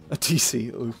 15. A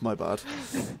TC. Oh, my bad.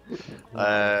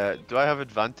 Do I have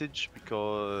advantage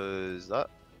because that?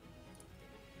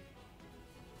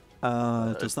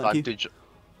 Does that give...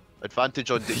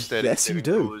 Advantage on dexterity. Yes, you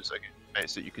do.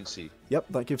 Against that you can see. Yep,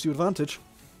 that gives you advantage.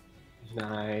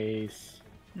 Nice.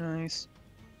 Nice.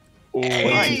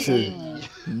 22.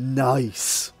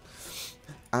 Nice.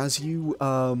 As you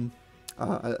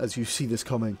see this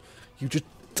coming, you just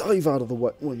dive out of the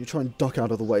way. Well, you try and duck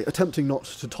out of the way, attempting not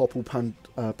to topple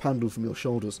Pandal from your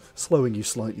shoulders, slowing you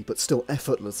slightly, but still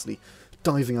effortlessly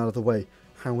diving out of the way.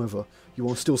 However, you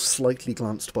are still slightly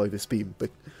glanced by this beam,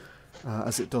 but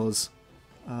as it does.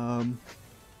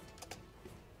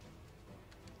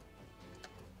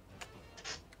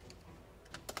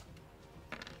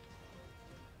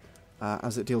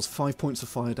 As it deals 5 points of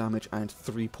fire damage and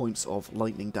 3 points of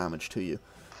lightning damage to you.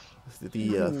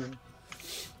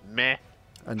 Meh.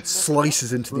 And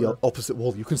slices into the opposite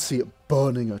wall. You can see it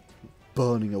burning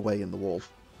away in the wall.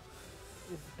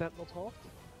 Is that not halved?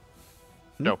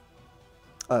 No.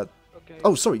 Okay.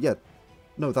 Oh, sorry, yeah.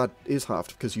 No, that is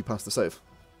halved because you passed the save.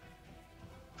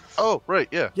 Oh, right,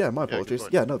 yeah. Yeah, my apologies.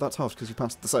 Yeah, no, that's halved because you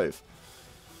passed the save.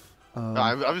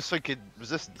 I was thinking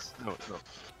resistance. No.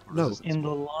 No. Resistance. In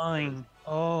the line.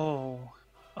 Oh.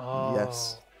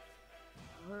 Yes.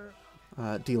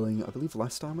 Dealing, I believe,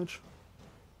 less damage.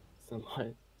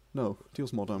 Somewhat. No,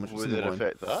 deals more damage. It's Would in the it line.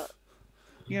 affect that?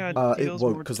 Yeah, It deals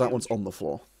won't more because that one's damage. on the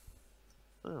floor.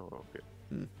 Oh, okay.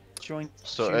 Joints.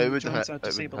 So it wouldn't joints hit. are It wouldn't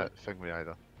disabled. hit Thingy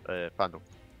either. Pandal.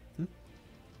 Hmm? It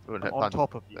wouldn't hit On Pandal.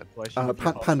 top of you. then. so I assume if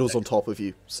you Pandal's on top of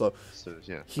you, so So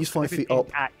yeah. he's If 5 it's feet aimed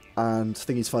up at you, and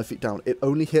Thingy's 5 feet down. It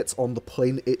only hits on the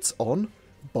plane it's on,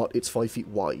 but it's 5 feet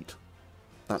wide.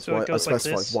 That's So it why I goes like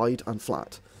specified this? wide and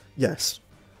flat. Yes.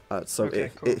 So Okay,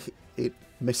 cool. it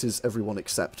misses everyone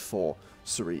except for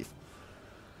Sauriv.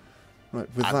 Right,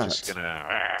 with I'm that, just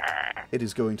gonna. it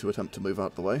is going to attempt to move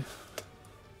out the way.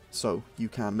 So you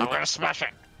can I'm make... gonna smash it.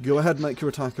 Go ahead and make your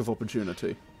attack of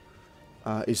opportunity.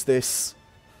 Is this...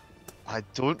 I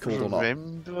don't Cool or not?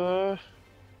 remember.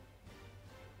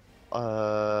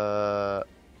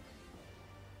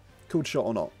 Cooled shot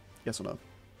or not? Yes or no?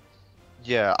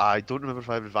 Yeah, I don't remember if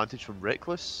I have advantage from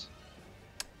reckless.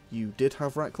 You did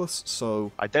have Reckless,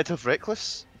 so... I did have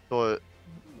reckless, but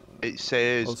it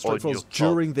says Oh, on strike your rolls top.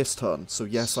 during this turn, so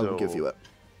yes, I will give So- you it.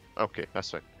 Okay,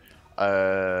 that's fine.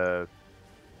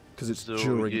 Because it's So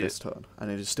during you- this turn, and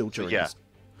it is still during yeah. this...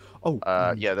 Oh,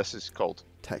 Yeah, this is called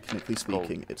technically Cool.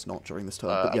 speaking, it's not during this turn,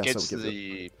 but yes, I will against give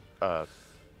you it. the.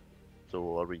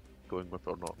 So are we going with it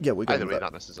or not? Yeah, we're going Either with way, it.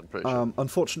 that misses. I'm pretty sure.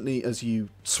 Unfortunately, as you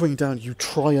swing down, you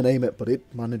try and aim it, but it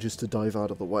manages to dive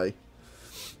out of the way.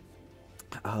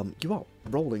 You are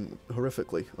rolling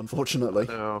horrifically, unfortunately.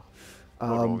 No, not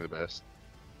rolling the best.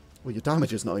 Well, your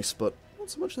damage is nice, but not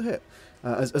so much the hit.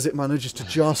 As it manages to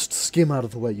just skim out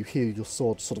of the way, you hear your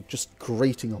sword sort of just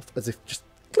grating off, as if just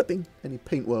clipping any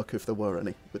paintwork, if there were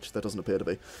any, which there doesn't appear to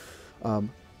be.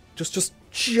 Just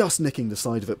nicking the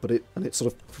side of it, but it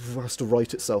sort of has to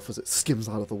right itself as it skims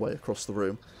out of the way across the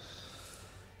room.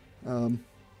 And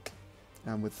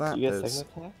with that, Do you get there's...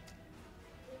 second attack?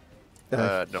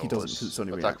 No, he doesn't, 'cause it's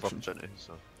only attack of reaction. opportunity.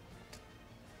 So.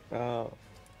 Oh.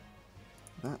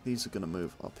 These are going to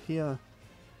move up here,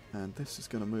 and this is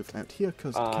going to move out here,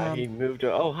 because it He can. moved.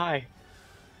 Oh, hi.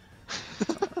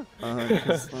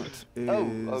 'Cause that is...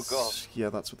 Oh god. Yeah,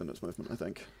 that's within its movement, I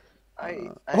think.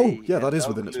 I yeah, had that is no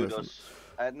within its clue movement.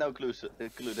 I had no clue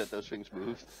that those things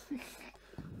moved.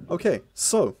 Okay,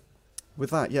 so, with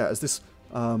that, yeah, as this,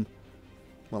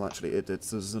 well, actually,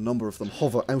 there's a number of them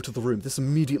hover out of the room. This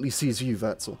immediately sees you,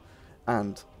 Vesztel,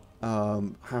 and,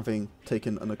 having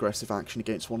taken an aggressive action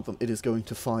against one of them, it is going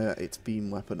to fire its beam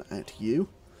weapon at you.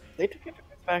 They took aggressive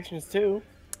actions too.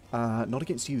 Not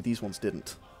against you, these ones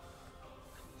didn't.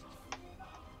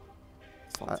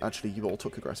 Actually, you all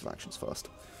took aggressive actions first.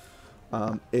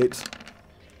 It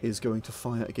is going to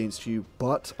fire against you,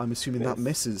 but I'm assuming that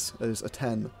misses as a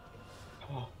 10.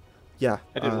 Oh. Yeah.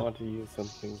 I didn't want to use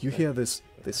something. You hear this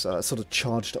sort of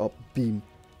charged up beam.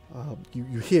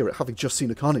 You hear it, having just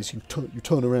seen Akane's. You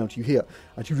turn around, you hear,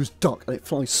 and you just duck, and it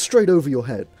flies straight over your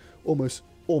head, almost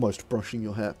brushing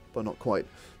your hair, but not quite,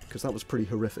 because that was pretty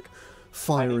horrific.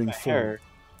 Firing forward.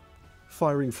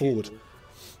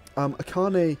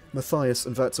 Akane, Mathias,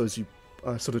 and Vesztel, as you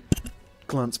sort of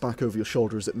glance back over your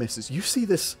shoulder as it misses, you see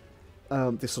this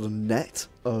this sort of net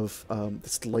of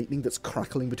this lightning that's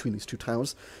crackling between these two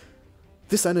towers.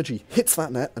 This energy hits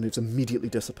that net and it's immediately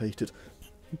dissipated,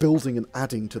 building and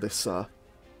adding to this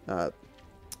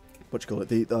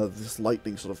this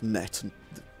lightning sort of net,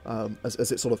 and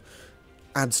as it sort of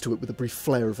adds to it with a brief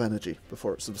flare of energy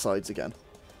before it subsides again.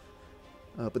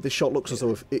 But this shot looks as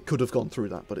though if it could have gone through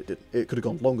that, but it didn't. It could have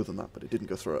gone longer than that, but it didn't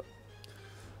go through it.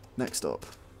 Next up.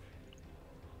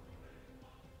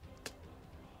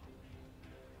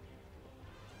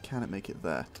 Can it make it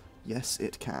there? Yes,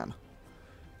 it can.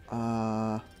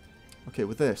 Okay,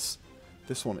 with this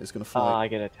one is going to fly. I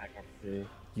get an attack opportunity.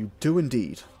 You do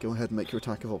indeed. Go ahead and make your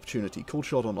attack of opportunity. Cool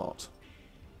shot or not?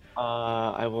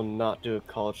 I will not do a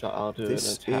call shot. I'll do an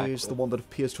attack. This is the one that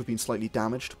appears to have been slightly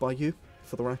damaged by you,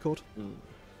 for the record.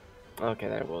 Okay,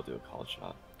 then I will do a call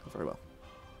shot. Very well.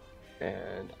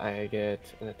 And I get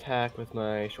an attack with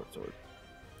my short sword.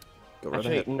 Go right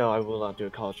Actually, ahead. no, I will not do a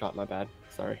call shot. My bad.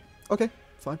 Sorry. Okay,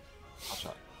 fine. Call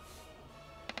shot.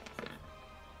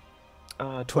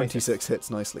 26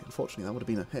 hits nicely. Unfortunately, that would have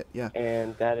been a hit, yeah.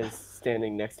 And that is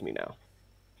standing next to me now.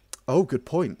 Oh, good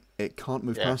point. It can't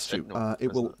move past you. no,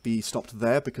 It will be stopped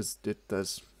there because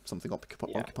there's something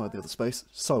occupied the other space.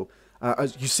 So,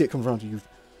 as you see it come around, you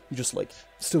just like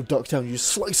still duck down. You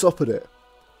slice up at it,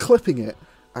 clipping it,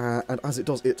 and as it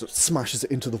does, it smashes it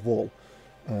into the wall,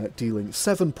 dealing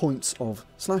 7 points of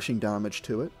slashing damage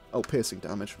to it. Oh, piercing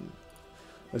damage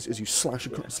as you slash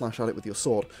at it with your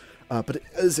sword. But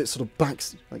as it sort of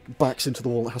backs into the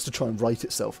wall, it has to try and right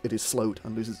itself. It is slowed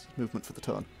and loses movement for the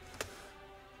turn.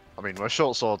 I mean, with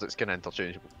short swords, it's kind of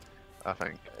interchangeable, I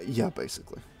think. Yeah,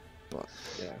 basically. But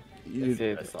Yeah. you,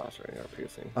 The slashing or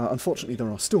piercing. unfortunately,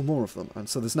 there are still more of them, and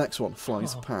so this next one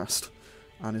flies past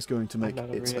and is going to make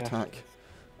Another its reaction. attack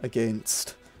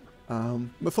against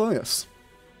Mathias.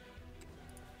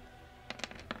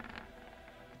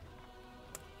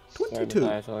 Sorry, 22.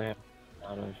 Mathias, I only have a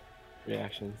lot of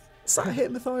reactions. Is that a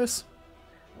hit, Mathias?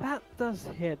 That does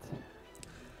hit.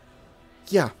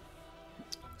 Yeah.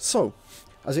 So,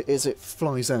 as it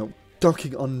flies out,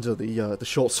 ducking under the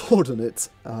short sword and its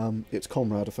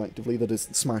comrade, effectively, that is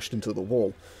smashed into the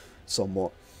wall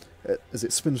somewhat, as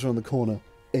it spins around the corner,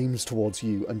 aims towards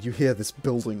you, and you hear this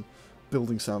building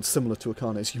sound similar to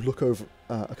Akane's. You look over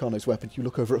Akane's weapon, you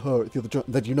look over at her, at the other,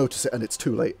 then you notice it, and it's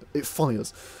too late. It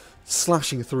fires,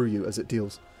 slashing through you as it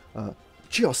deals,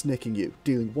 just nicking you,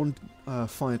 dealing 1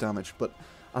 fire damage, but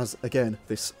as, again,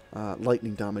 this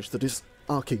lightning damage that is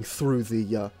arcing through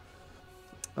the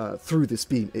through this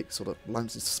beam, it sort of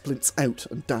lands, it splints out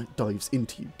and dives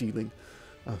into you, dealing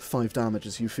 5 damage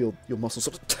as you feel your muscles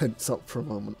sort of tense up for a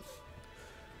moment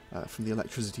from the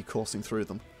electricity coursing through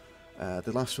them.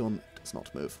 The last one does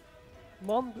not move.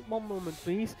 One moment,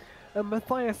 please.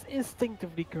 Mathias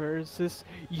instinctively curses,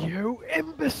 "You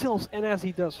imbeciles!" And as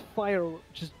he does,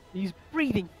 he's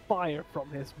breathing fire from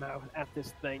his mouth at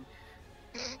this thing.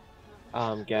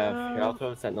 Gav, here, I'll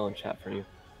throw a sentinel in chat for you.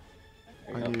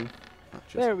 There you go.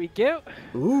 There we go.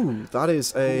 Ooh, that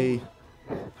is a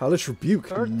hellish rebuke.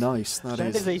 Third. Nice. That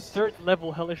is a 3rd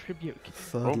level hellish rebuke.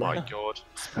 third Oh my level. god.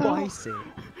 Spicy.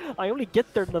 I only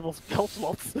get 3rd level spell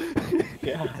slots.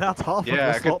 Yeah. That's half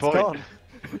Yeah, of the good slot's point. gone.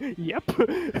 Yep.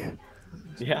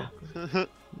 Yeah.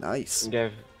 Nice.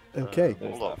 Gav. Okay.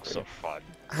 there's Lots that for of fun.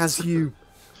 As you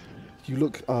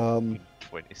look,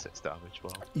 26 damage,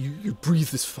 wow. you breathe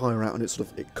this fire out, and it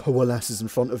coalesces in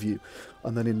front of you,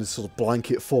 and then in this sort of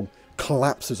blanket form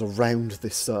collapses around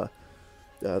this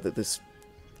this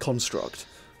construct,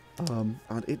 and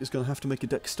it is going to have to make a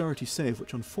dexterity save,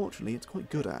 which unfortunately it's quite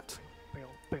good at,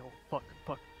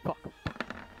 Fuck.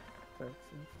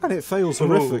 and it fails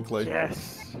horrifically.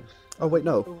 Yes. Oh wait,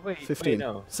 no, Oh, wait, 15,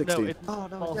 no. 16. No, it Oh,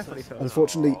 no, it also definitely fails.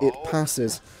 Unfortunately, it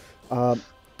passes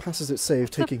its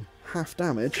save, taking half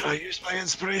damage. Can I use my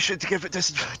inspiration to give it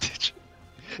disadvantage?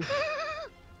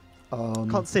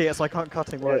 Can't see it, so I can't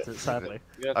cut in words, sadly.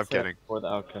 You have I'm to set kidding. For the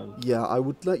outcome. Yeah, I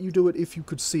would let you do it if you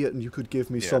could see it and you could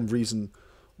give me Yeah. some reason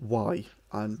why.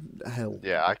 And hell,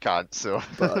 Yeah, I can't, so...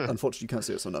 but unfortunately you can't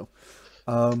see it, so no.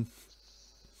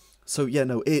 So yeah,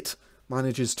 no, it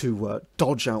manages to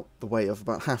dodge out the way of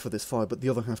about half of this fire, but the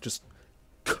other half just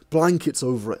blankets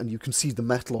over it, and you can see the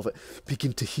metal of it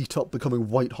begin to heat up, becoming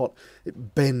white hot.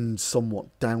 It bends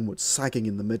somewhat downwards, sagging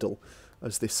in the middle,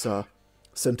 as this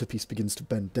centerpiece begins to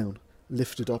bend down,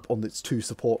 lifted up on its two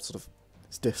supports, sort of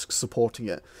its discs supporting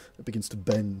it. It begins to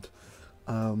bend.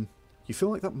 You feel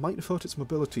like that might have hurt its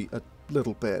mobility a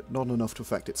little bit, not enough to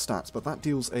affect its stats, but that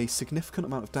deals a significant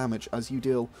amount of damage as you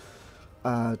deal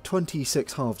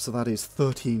 26 halves, so that is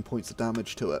 13 points of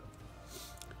damage to it.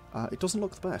 It doesn't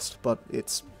look the best, but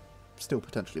it's still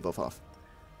potentially above half.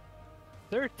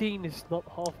 13 is not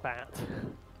half bad.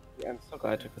 Yeah, I'm so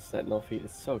glad I took the Sentinel feat.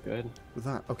 It's so good. With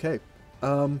that, okay.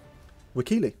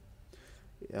 Wakili,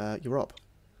 you're up.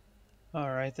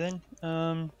 Alright then.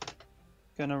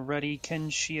 Gonna ready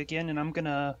Kenshi again, and I'm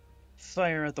gonna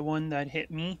fire at the one that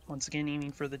hit me. Once again,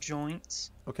 aiming for the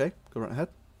joints. Okay, go right ahead.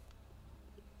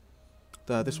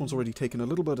 This one's already taken a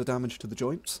little bit of damage to the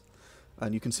joints,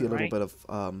 and you can see a little bit of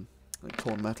like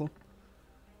torn metal.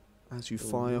 As you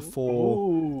fire for...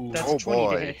 Ooh. That's Oh 20 to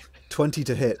boy. hit. 20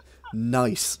 to hit.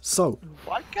 Nice. So,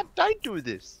 Why can't I do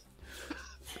this?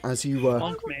 as you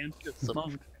Monk, man.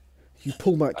 Monk. you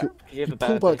pull back your, You have you a pull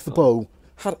bad back the pistol.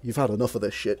 bow. You've had enough of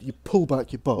this shit. You pull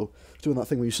back your bow, doing that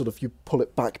thing where you pull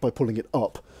it back by pulling it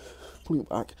up, pulling it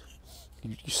back.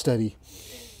 You steady,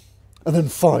 and then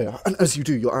fire. And as you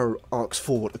do, your arrow arcs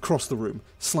forward across the room,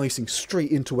 slicing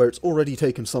straight into where it's already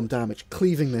taken some damage,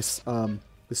 cleaving this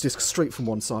this disc straight from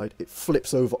one side. It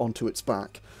flips over onto its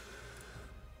back.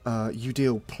 You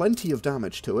deal plenty of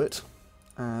damage to it.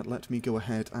 Let me go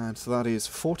ahead and... So that is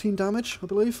 14 damage, I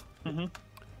believe? Mm-hmm.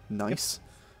 Nice.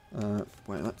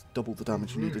 Wait, that's double the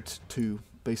damage needed to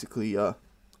basically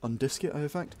undisc it, I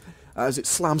effect. As it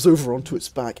slams over onto its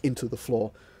back into the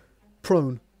floor.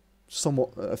 Prone,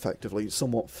 somewhat effectively,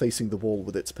 somewhat facing the wall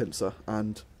with its pincer,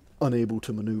 and unable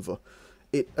to maneuver.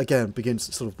 It, again,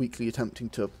 begins sort of weakly attempting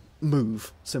to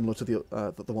move, similar to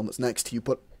the one that's next to you,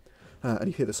 but... and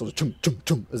you hear this sort of chum chum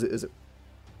chum as it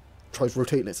tries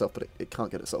rotating itself, but it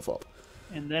can't get itself up.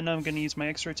 And then I'm gonna use my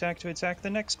extra attack to attack the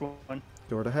next one.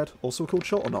 Go right ahead. Also a cold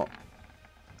shot or not?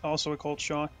 Also a cold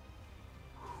shot.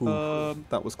 Ooh,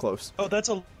 that was close. Oh, that's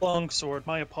a long sword.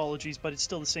 My apologies, but it's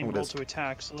still the same Oh, it roll is. to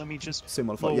attack. So let me just. Same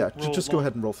modifier. roll- Yeah, roll just go long-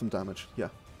 ahead and roll some damage. Yeah.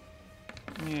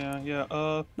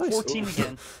 Yeah. Nice. 14 Ooh.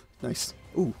 again. Nice.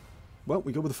 Ooh. Well,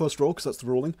 we go with the first roll because that's the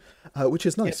rolling, which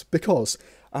is nice because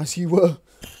as you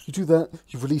do that,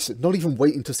 you release it, not even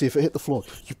waiting to see if it hit the floor.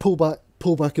 You pull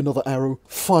back another arrow,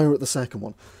 fire at the second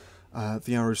one.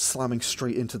 The arrow is slamming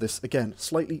straight into this again,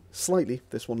 slightly,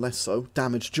 this one less so,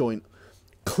 damaged joint,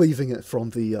 cleaving it from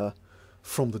the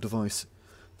device.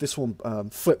 This one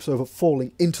flips over,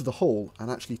 falling into the hole,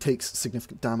 and actually takes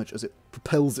significant damage as it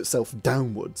propels itself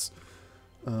downwards.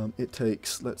 It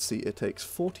takes, let's see, it takes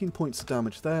 14 points of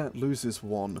damage there, loses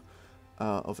one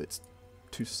of its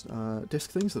two disc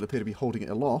things that appear to be holding it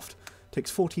aloft, takes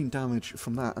 14 damage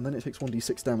from that, and then it takes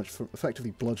 1d6 damage from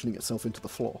effectively bludgeoning itself into the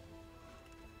floor.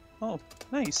 Oh,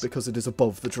 nice. Because it is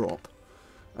above the drop.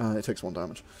 It takes 1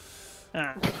 damage.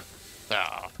 Ah.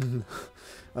 Ah.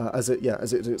 As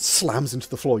it slams into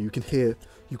the floor, you can hear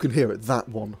it. That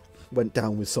one went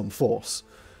down with some force.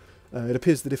 It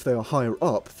appears that if they are higher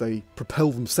up, they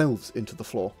propel themselves into the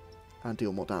floor and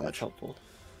deal more That's damage. helpful.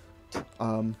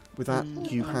 With that,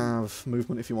 you have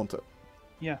movement if you want it.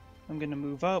 Yeah, I'm gonna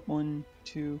move up. 1,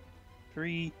 2,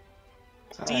 3.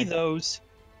 Hi. See those.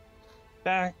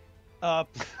 Back up.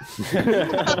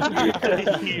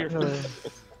 Here. Fair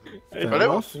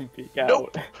Hello? enough. Peek out.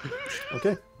 Nope.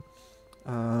 Okay.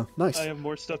 Nice. I have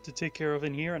more stuff to take care of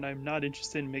in here, and I'm not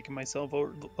interested in making myself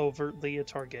overtly a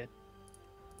target.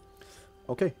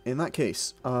 Okay, in that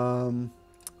case,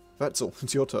 Vesztel,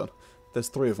 it's your turn. There's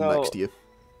 3 of them So- next to you.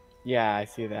 Yeah, I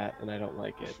see that, and I don't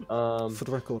like it. For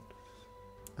the record.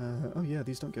 Oh yeah,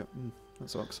 these don't get... that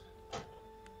sucks.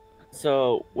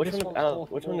 So which This one? one's all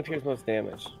Which one appears most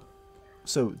damaged?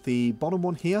 So, the bottom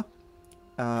one here,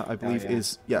 I believe yeah.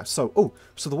 is... Yeah, so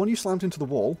the one you slammed into the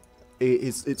wall,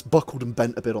 it's buckled and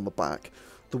bent a bit on the back.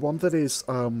 The one that is,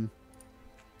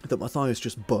 that Mathias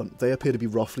just burnt, they appear to be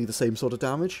roughly the same sort of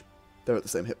damage. They're at the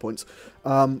same hit points.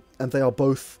 And they are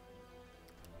both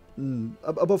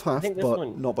above half, think this but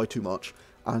one- not by too much.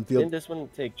 And the Didn't this one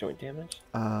take joint damage?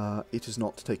 it is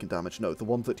not taken damage. No, the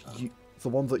one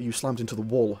that you slammed into the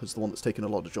wall is the one that's taken a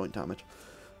lot of joint damage.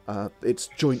 Its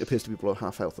joint appears to be below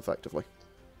half health, effectively.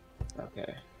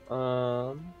 Okay.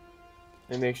 Let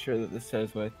me make sure that this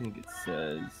says what I think it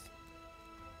says.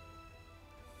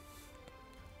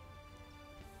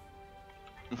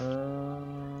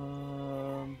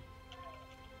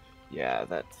 Yeah,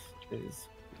 that is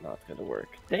not gonna work.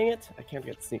 Dang it! I can't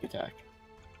get sneak attack.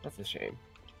 That's a shame.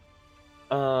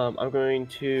 I'm going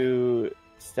to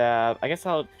stab. I guess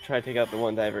I'll try to take out the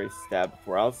one that I've already stabbed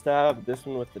before. I'll stab this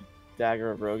one with the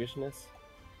dagger of roguishness.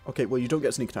 Okay, well, you don't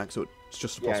get sneak attack, so it's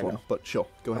just a Yeah, I +1. know. But sure,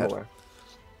 go I'm ahead. aware.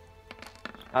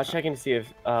 I was checking to see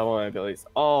if one of my abilities.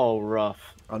 Oh, rough.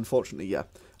 Unfortunately, yeah.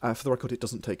 For the record, it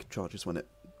doesn't take charges when it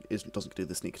doesn't do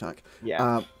the sneak attack.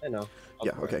 Yeah, I know.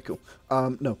 Yeah, okay, cool.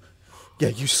 No. Yeah,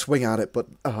 you swing at it, but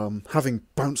having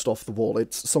bounced off the wall,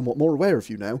 it's somewhat more aware of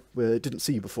you now, where it didn't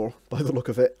see you before, by the look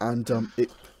of it, and it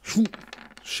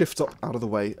shifts up out of the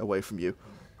way, away from you.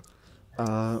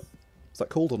 Is that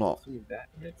cold or not?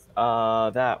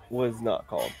 That was not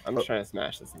called. I'm just trying to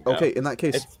smash this thing down. Okay, in that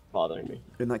case... It's bothering me.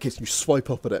 In that case, you swipe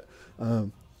up at it,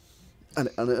 and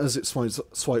as it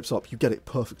swipes up, you get it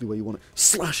perfectly where you want it,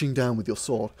 slashing down with your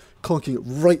sword, conking it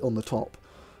right on the top.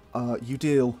 You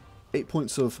deal 8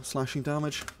 points of slashing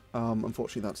damage.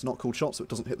 Unfortunately, that's not called shot, so it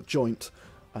doesn't hit the joint.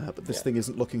 But this thing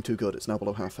isn't looking too good. It's now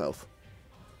below half health.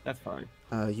 That's fine.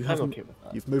 You have okay with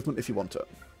that. You've movement if you want it.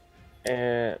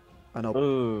 And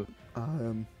Ooh.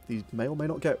 these may or may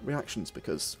not get reactions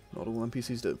because not all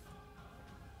NPCs do.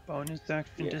 Bonus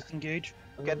action disengage.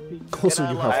 Also,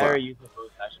 you have Why are that. you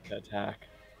supposed to actually attack?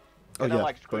 Oh Can I, yeah,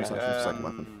 like, bonus action for second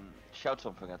weapon. shout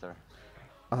something at her?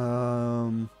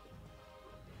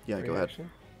 Yeah, go ahead. Reaction?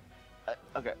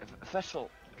 Okay, Vesztel,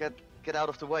 get out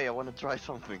of the way. I want to try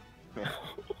something.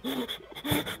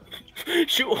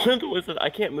 Shoot one of the wizards. I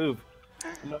can't move.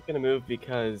 I'm not gonna move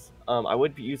because I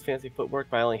would use fancy footwork,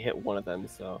 but I only hit one of them,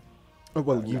 so Oh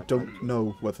well, I'm you not don't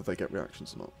know whether they get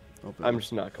reactions or not. I'm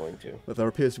just not going to. But there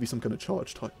appears to be some kind of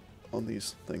charge type on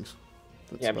these things.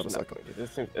 That's Yeah, I'm about just as I not got. going to.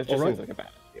 It just Alright. seems like a bad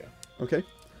idea. Okay.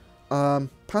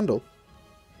 Pandal.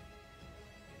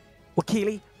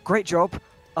 Wakili, great job.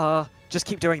 Just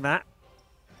keep doing that.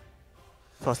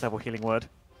 First level healing word.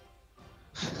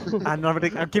 And I'm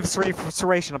gonna give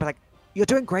Saration. I'll be like, you're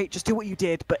doing great. Just do what you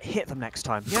did, but hit them next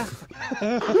time. Yeah.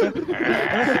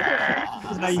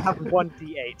 Now you have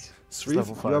 1d8. Sreeve,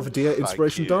 level you have a five. D8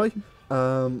 inspiration you. die.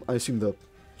 I assume the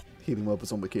healing word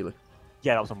was on Wakili.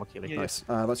 Yeah, that was on Wakili. Yeah. Nice.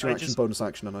 That's your I action, just- bonus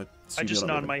action, and I I assume just you're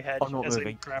not nod moving. my head I'm not as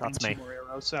moving. I'm grabbing That's 2 me. more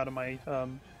arrows out of my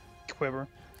quiver.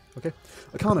 Okay.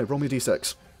 Akane, roll me a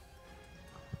d6.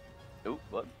 Ooh,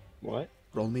 what? What?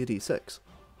 Roll me a d6.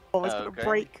 Oh, it's gonna Okay.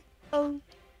 break. Oh.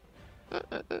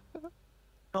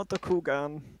 Not the cool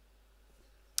gun.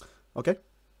 Okay.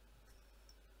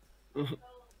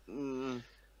 Mm.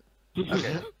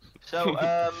 Okay. So,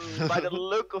 by the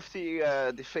look of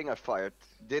the thing I fired,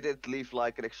 did it leave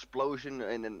like an explosion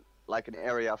in an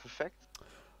area of effect?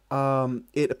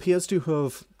 It appears to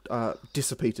have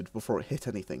dissipated before it hit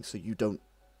anything, so you don't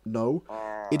know.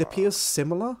 It appears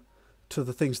similar to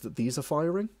the things that these are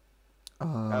firing.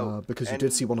 Because you did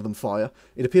and see one of them fire.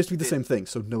 It appears to be the did- same thing,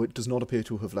 so no, it does not appear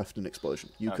to have left an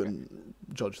explosion. You Okay. can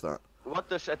judge that. What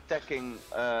does attacking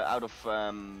out of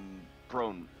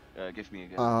prone give me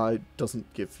again? It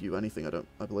doesn't give you anything,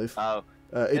 I believe. Oh,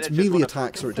 It's it just melee wanna-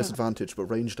 attacks are at disadvantage, but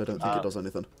ranged I don't think it does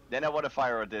anything. then I want to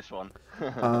fire at this one.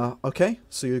 Okay,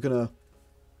 so you're gonna...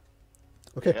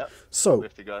 Okay, Yep, so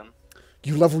with the gun.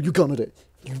 you level your gun at it.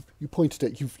 You point at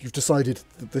it. You've decided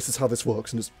that this is how this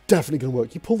works, and it's definitely going to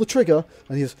work. You pull the trigger,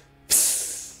 and he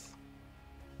just...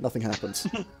 Nothing happens.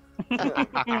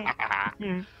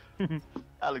 I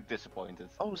look disappointed.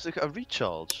 Oh, it's like a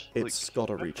recharge. It's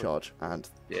got a recharge, and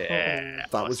Yeah.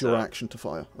 that was your awesome. action to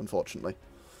fire, unfortunately.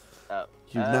 Oh,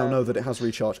 You now know that it has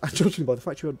recharge. And judging by the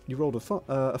fact you rolled a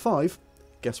 5,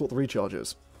 guess what the recharge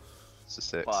is? It's a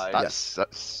 6. Five. That's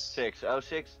 6. Oh,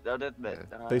 6. Oh, that's bad.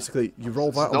 Basically, you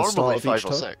roll that on the normally start of each 5 or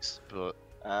turn. 6, but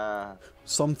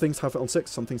Some things have it on 6,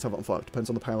 some things have it on 5. Depends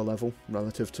on the power level,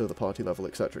 relative to the party level,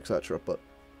 etc., etc. But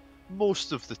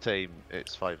most of the time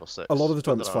it's 5 or 6. a lot of the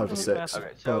time But it's there 5 or are- 6.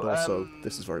 Okay, so, But also,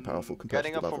 this is very powerful compared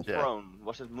getting to the up level. from Yeah. prone,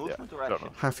 was it movement or don't action?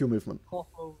 know. Half your movement. Half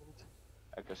movement.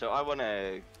 Okay, so I want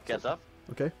to get up.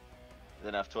 Okay.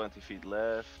 Then I have 20 feet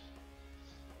left.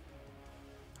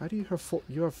 How do you have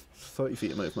you have 30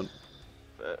 feet of movement?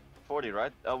 40,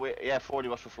 right? Oh, wait, yeah, 40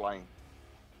 was for flying.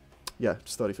 Yeah,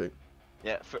 just 30 feet.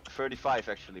 Yeah, 35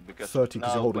 actually, because 30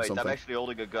 'cause you're holding wait, something. I'm actually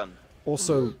holding a gun.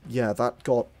 Also, yeah, that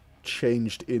got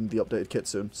changed in the updated kit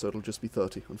soon, so it'll just be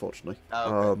 30, unfortunately.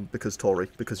 Oh, okay.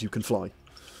 Because you can fly.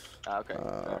 Okay,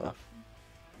 fair enough.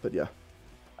 But yeah.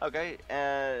 Okay,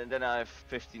 and then I have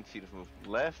 15 feet of movement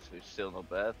left, which is still not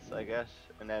bad, I guess.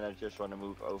 And then I just want to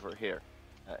move over here.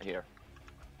 Here.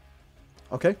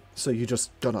 Okay, so you're just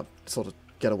gonna sort of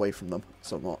get away from them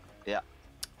somewhat. Yeah.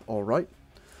 Alright.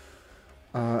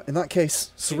 In that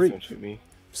case, Please don't Sauriv, shoot me.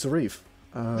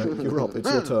 you're up, it's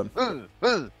your turn.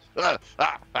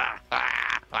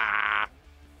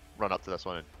 Run up to this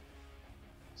one and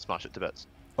smash it to bits.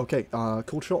 Okay,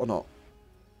 cold shot or not?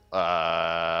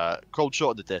 Cold shot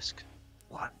on the disc.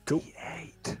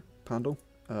 1d8. Pandal,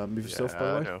 move yourself by the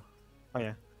way. I know. Oh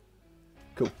yeah.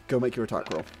 Cool. Go make your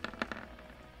attack roll.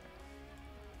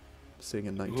 Seeing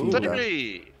a 19 again.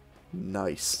 23!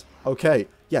 Nice. Okay,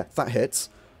 yeah, that hits.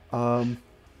 14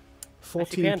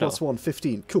 plus Pandal. 1,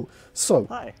 15. Cool. So,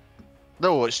 Hi.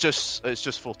 No, it's just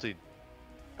 14.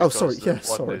 oh, because sorry, the yeah, one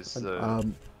sorry. is,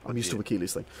 I'm used to 28.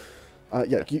 Achilles thing.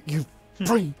 Yeah, you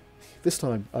bring this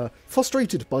time,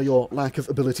 frustrated by your lack of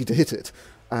ability to hit it,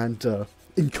 and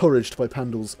encouraged by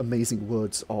Pandal's amazing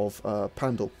words of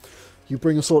Pandal, you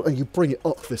bring a sword and you bring it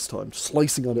up this time,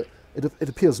 slicing on it. It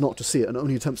appears not to see it and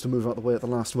only attempts to move out of the way at the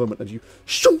last moment, and you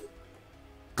shoo,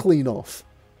 clean off.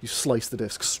 You slice the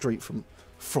disc straight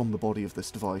from the body of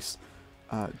this device,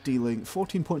 dealing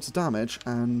 14 points of damage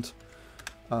and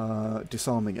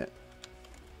disarming it.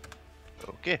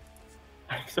 Okay.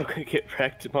 I'm still gonna get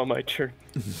wrecked on my turn.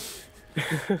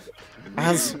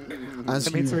 As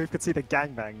That means you we could see the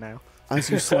gangbang now. as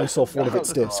you slice off one of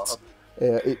its discs,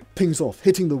 it pings off,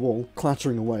 hitting the wall,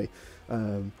 clattering away,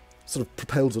 sort of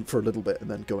propels it for a little bit and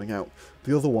then going out.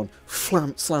 The other one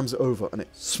slams it over and it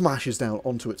smashes down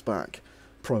onto its back,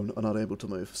 prone and unable to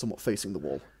move, somewhat facing the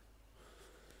wall.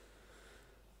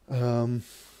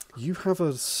 You have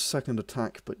a second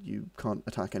attack, but you can't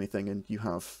attack anything, and you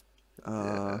have...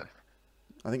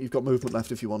 I think you've got movement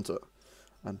left if you want it,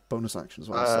 and bonus action as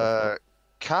well. So.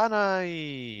 Can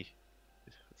I...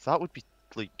 That would be,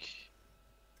 like,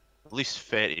 at least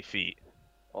 30 feet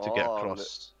to get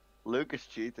across. Luke is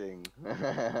cheating.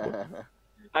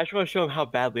 I just want to show him how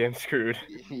badly I'm screwed.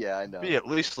 Yeah, I know. Be at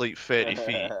least, like, 30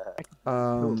 feet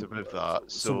to move that.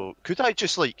 So, could I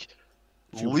just, like,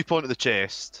 leap onto the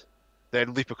chest,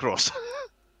 then leap across?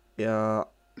 Yeah,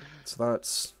 so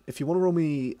that's... If you want to roll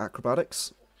me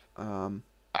acrobatics,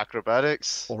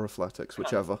 Acrobatics? or athletics,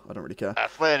 whichever, I don't really care.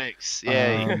 Athletics,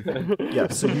 yay. Yeah,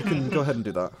 so you can go ahead and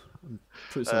do that. I'm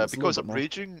pretty certain it's a Because little I'm bit more.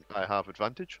 raging, I have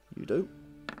advantage. You do.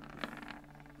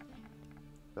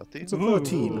 13. It's a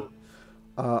 13.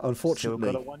 Still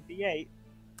Unfortunately, got a 1d8.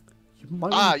 you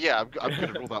might... Ah, yeah, I'm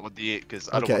going to roll that 1d8 because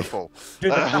I don't want Okay. to fall.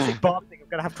 Dude, the classic Bob thing. I'm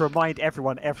gonna have to remind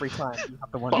everyone every time you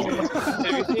have the 1d8.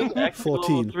 Have you seen X Level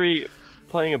 14. 3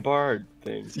 playing a bard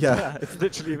thing? Yeah, It's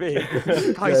literally me.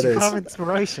 Yeah, Guys, it you is. have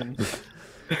inspiration.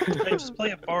 Hey, just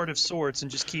play a bard of swords and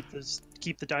just keep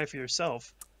the die for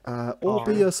yourself. or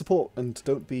be a support and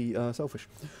don't be selfish.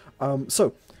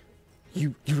 So,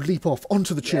 you leap off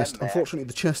onto the chest. man. Unfortunately,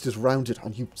 the chest is rounded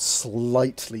and you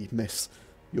slightly miss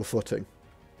your footing.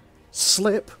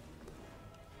 Slip,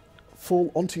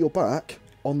 fall onto your back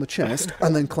on the chest,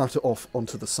 and then clatter off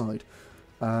onto the side.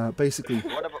 Basically,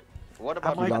 What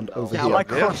about you land over Now here. am I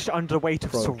crushed under the weight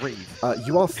of Bro. Sauriv?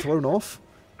 you are thrown off,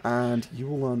 and you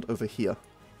will land over here.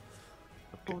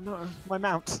 Oh no, my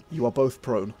mount. You are both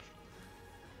prone.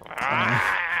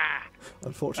 I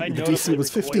Unfortunately, the noticed DC I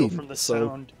was recoil 15, from the so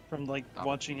sound, from like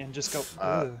watching and just go.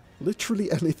 Ugh.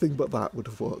 literally anything but that would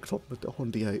have worked on the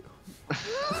D8.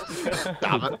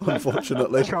 Damn it.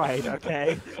 Unfortunately. Tried,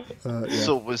 okay. Yeah.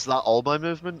 So, was that all my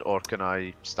movement, or can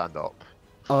I stand up?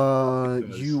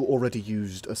 You already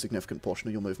used a significant portion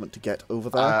of your movement to get over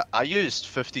there. I used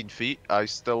 15 feet. I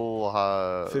still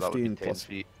have 15 10 plus-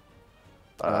 feet.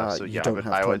 So you yeah, don't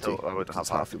have 20. I wouldn't have it's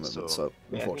half your it, movement, so... so Yeah, I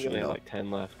think we unfortunately only have not. like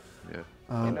 10 left.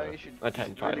 you should I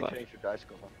had five really left. change your dice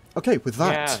cover. Okay, with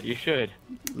that, Yeah, you should.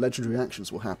 legendary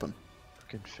actions will happen.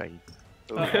 Fucking fine.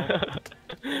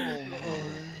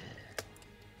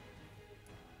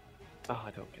 Oh,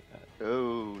 I don't get that.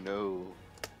 Oh no.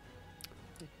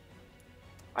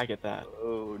 I get that.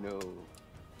 Oh no.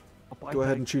 Go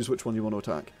ahead and choose which one you want to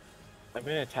attack. I'm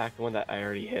gonna attack the one that I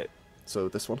already hit. So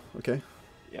this one, okay?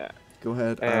 Yeah. Go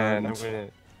ahead And and I'm gonna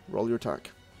roll your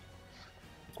attack.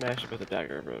 smash it with a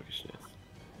dagger of roguishness.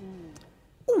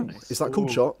 Ooh, is that called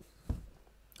Ooh. shot?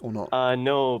 Or not?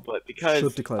 No, but because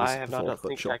Should declare I this have not before, done but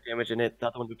sneak sure. attack damage in it, the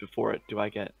other one moved before it, do I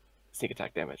get sneak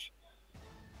attack damage?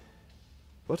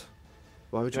 What?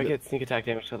 Why would Do you I get sneak attack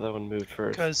damage because the other one moved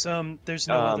first? Because there's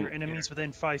no other enemies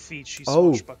within 5 feet. She's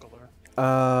Oh. swashbuckler.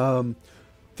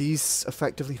 These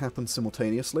effectively happen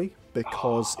simultaneously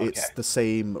because it's okay. the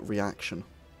same reaction.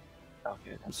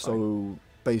 Okay, that's fine. So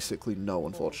basically no,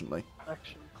 unfortunately.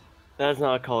 Action. That is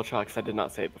not a call shot because I did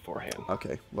not say it beforehand.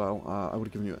 Okay, well, I would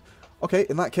have given you it. Okay,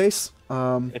 in that case,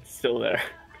 It's still there.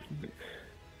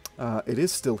 it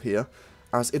is still here,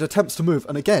 as it attempts to move,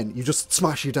 and again, you just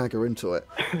smash your dagger into it.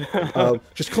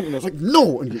 Just constantly, it's like,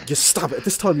 no! And you stab it.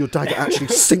 This time your dagger actually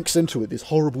sinks into it, this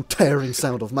horrible tearing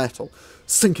sound of metal,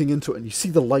 sinking into it, and you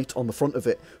see the light on the front of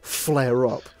it flare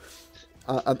up.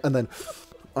 And then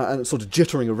it's sort of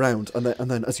jittering around, and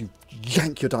then as you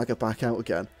yank your dagger back out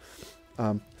again,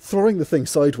 throwing the thing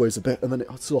sideways a bit, and then it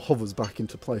sort of hovers back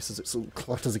into place as it sort of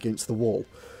clatters against the wall.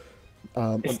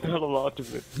 It's not a lot to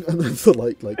move. and then the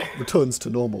light returns to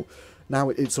normal. Now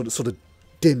it sort of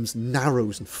dims,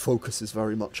 narrows, and focuses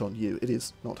very much on you. It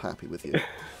is not happy with you.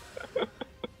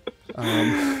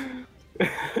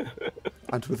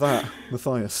 And with that,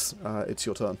 Mathias, it's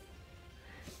your turn.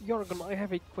 Yargon, I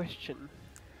have a question.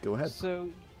 Go ahead. So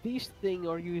these things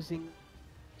are using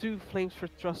 2 flames for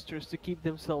thrusters to keep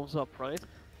themselves up, right?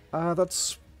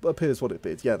 That's appears what it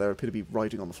appears. Yeah, they appear to be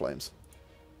riding on the flames.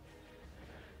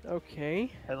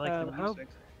 Okay. I like the music.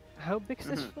 How big is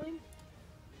this flame?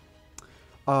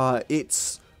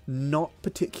 It's not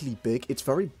particularly big. It's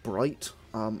very bright,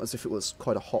 as if it was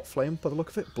quite a hot flame by the look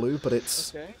of it, blue. But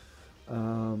it's Okay.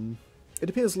 it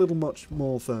appears a little much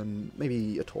more than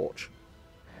maybe a torch,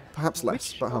 perhaps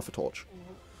less, Which about half a torch.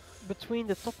 Between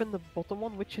the top and the bottom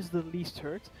one, which is the least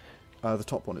hurt? The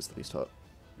top one is the least hurt.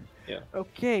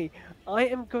 Okay, I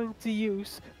am going to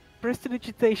use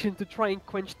prestidigitation to try and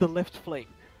quench the left flame.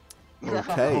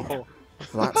 Okay,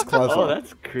 that's clever. Oh,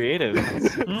 that's creative.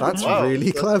 That's Wow,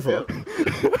 really that's clever.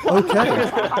 Okay.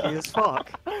 Happy as fuck.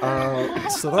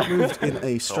 So that moved in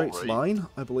a straight Sorry. line,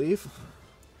 I believe.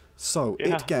 So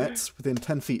Yeah. it gets within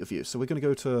 10 feet of you. So we're going to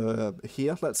go to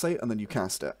here, let's say, and then you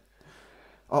cast it.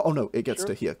 Oh no, it gets Sure.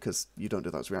 to here, because you don't do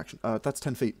that as a reaction. That's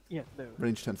 10 feet, Yeah, no.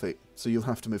 range 10 feet. So you'll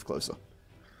have to move closer.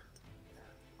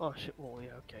 Oh shit, well, yeah,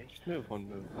 okay. Just move one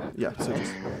move. Yeah, so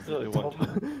just It's only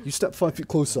one. you step 5 feet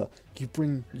closer. You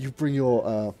bring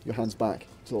your hands back,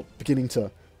 sort of beginning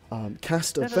to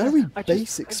cast a No, no, no, very I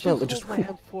basic just spell. hold And just my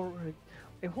hand forward.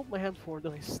 I hold my hand forward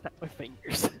and I snap my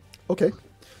fingers. okay.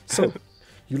 So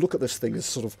you look at this thing as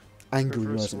sort of angry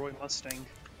Reverse rising. Roy Mustang.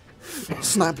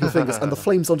 Snap your fingers, and the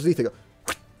flames underneath it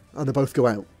go, and they both go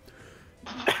out.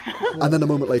 And then a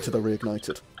moment later, they're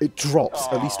reignited. It drops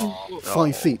at least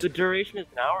 5 feet The duration is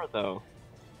an hour, though.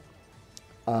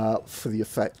 for the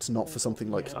effect, not for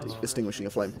something like extinguishing a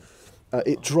flame.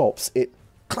 It drops. It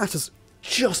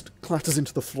just clatters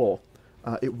into the floor.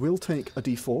 It will take a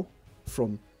d4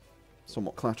 from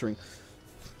somewhat clattering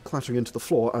into the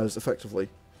floor, as effectively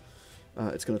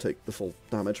it's going to take the full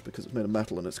damage because it's made of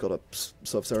metal and it's got a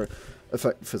surface area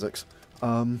effect physics.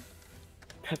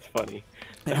 That's funny. It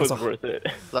That has was a- worth it.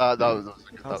 That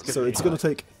was So it's going to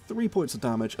take 3 points of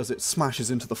damage as it smashes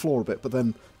into the floor a bit, but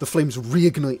then the flames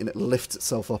reignite and it lifts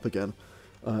itself up again.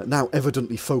 Now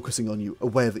evidently focusing on you,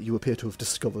 aware that you appear to have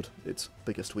discovered its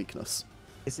biggest weakness.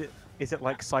 Is it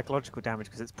like psychological damage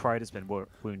because its pride has been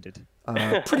wounded?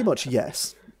 Pretty much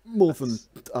yes. More than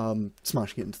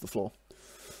smashing it into the floor.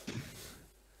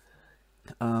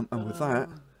 And with that,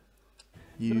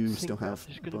 you think still that have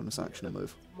is a gonna bonus be action to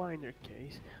move. Minor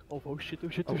case. Oh shit, oh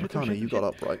shit, Oh, oh shit, oh Akane, shit, you oh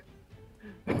got shit. up,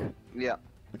 right? Yeah.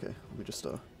 Okay, let me just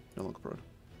no longer prone.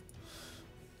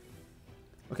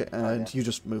 Okay, and you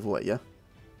just move away, yeah?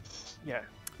 Yeah,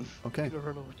 Okay. I'm gonna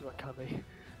run over to Akane.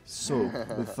 So,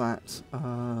 with that,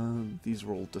 these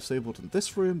are all disabled in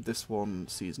this room. This one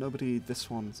sees nobody. This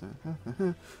one's...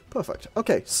 perfect.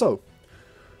 Okay, so,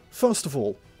 first of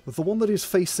all, the one that is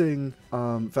facing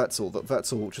Vesztel, that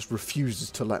Vesztel just refuses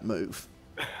to let move.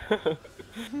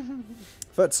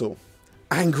 Vesztel,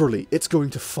 angrily, it's going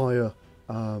to fire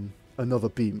another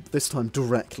beam, this time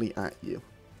directly at you.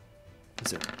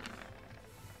 Is it?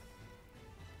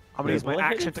 I'm gonna use my what?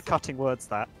 action to cutting words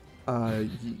that.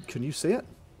 Can you see it?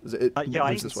 Is it Yeah,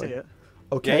 I moves can this see way? it.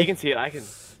 Okay. Yeah, you can see it. I can.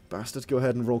 Bastard, go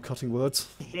ahead and roll cutting words.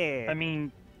 Yeah. I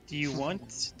mean, do you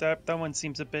want that? That one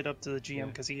seems a bit up to the GM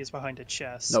because he is behind a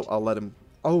chest. No, I'll let him.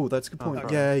 Oh, that's a good point.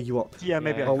 Okay. Yeah, you are. Yeah,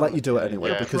 maybe Yeah. I I'll let can't. you do it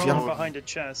anyway Yeah. because Prone behind a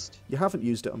chest. you haven't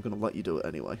used it. I'm going to let you do it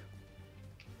anyway.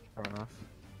 Fair enough.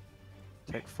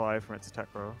 Take 5 from its attack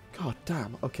roll. God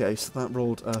damn. Okay, so that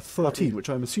rolled 13, which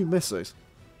I'm assuming misses.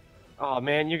 Oh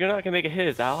man, you're not gonna make it hit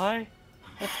his ally?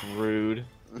 That's rude.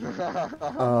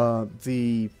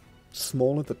 The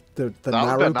smaller, the That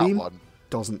narrow would've been that beam one.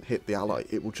 doesn't hit the ally.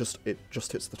 It just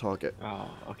hits the target. Oh,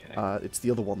 okay. It's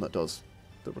the other one that does.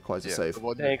 That requires a Yeah, save. the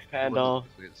one- Thanks, the one Pandal.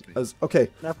 that's against me. As okay,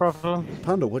 No problem.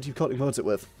 Pandal, what do you cutting words it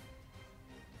with?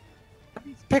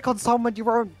 Pick on someone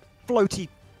your own floaty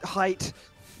height.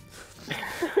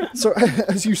 So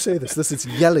as you say this is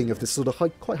yelling of this sort of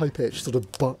quite high pitched sort of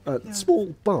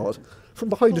small bard from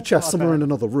behind a Small chest bard somewhere in man.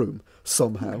 another room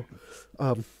somehow.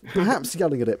 Perhaps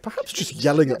yelling at it, perhaps just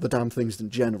yelling at the damn things in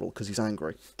general because he's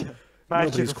angry. Magic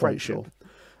Nobody's of quite friendship. sure.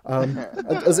 And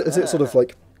as it sort of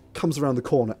like comes around the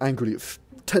corner angrily, it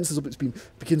tenses up its beam,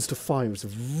 begins to fire, and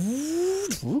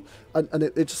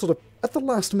it just sort of at the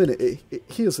last minute it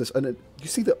hears this, and you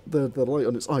see the light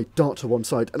on its eye dart to one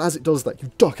side, and as it does that,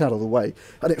 you duck out of the way,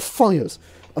 and it fires,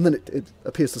 and then it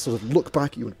appears to sort of look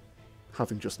back at you, and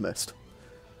having just missed.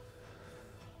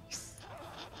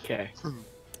 Okay.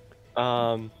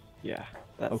 Yeah.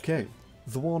 That's Okay.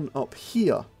 The one up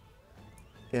here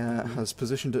has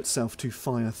positioned itself to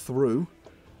fire through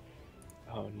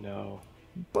Oh no.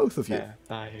 both of you. Yeah,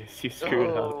 Mathias, you screwed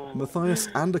up. Oh. Matthias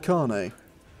and Akane.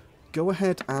 Go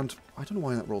ahead and... I don't know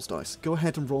why that rolls dice. Go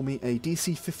ahead and roll me a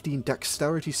DC 15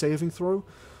 dexterity saving throw.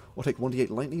 Or take 1d8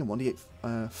 lightning and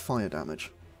 1d8 fire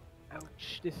damage.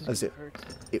 Ouch, this is As gonna it- hurt.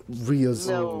 It rears,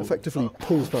 No. effectively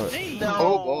pulls back. No.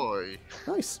 Oh boy.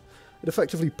 Nice. It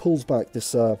effectively pulls back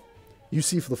this... you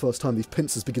see for the first time these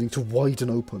pincers beginning to widen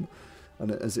open.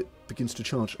 And as it begins to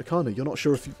charge. Akane, you're not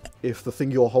sure if the thing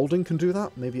you're holding can do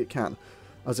that. Maybe it can.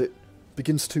 As it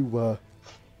begins to...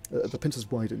 the pincers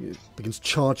widen, it begins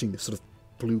charging this sort of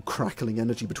blue crackling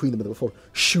energy between them and before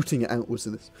shooting it outwards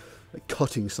in this like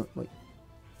cutting like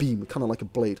beam, kind of like a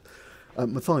blade.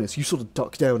 Matthias, you sort of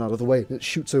duck down out of the way and it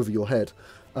shoots over your head.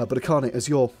 But Akane, as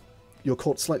you're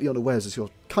caught slightly unawares, as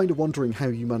you're kind of wondering how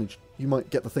you might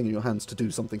get the thing in your hands to do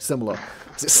something similar,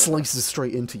 as it slices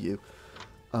straight into you.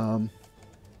 2d8.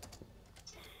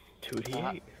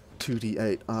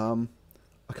 2d8.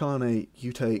 Akane,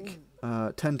 you take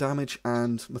 10 damage,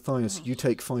 and Matthias, you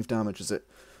take 5 damage as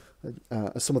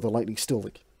as some of the lightning still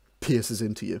like pierces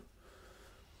into you.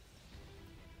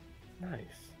 Nice.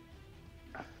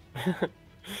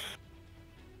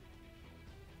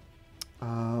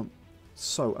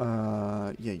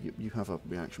 Yeah, you have a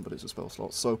reaction, but it's a spell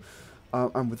slot. So,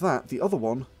 and with that, the other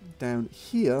one down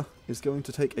here is going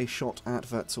to take a shot at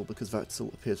Vesztel, because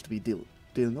Vesztel appears to be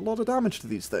dealing a lot of damage to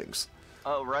these things.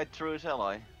 Oh, right through his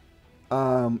ally.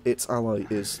 Its ally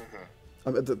is...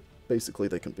 basically,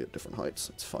 they can be at different heights.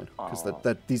 It's fine, because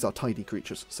these are tiny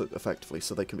creatures, so effectively,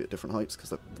 so they can be at different heights, because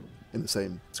they're in the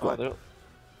same square. Oh,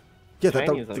 Yeah,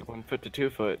 tiny is like 1 foot to 2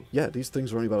 foot. yeah, these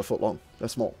things are only about a foot long. They're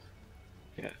small.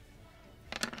 Yeah.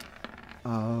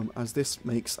 As this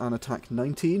makes an attack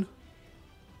 19.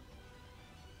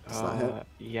 Does that hit?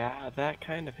 Yeah, that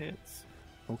kind of hits.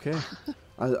 Okay.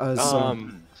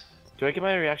 Do I get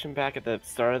my reaction back at the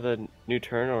start of the new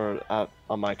turn or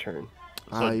on my turn?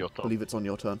 It's on I your turn. believe it's on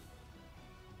your turn.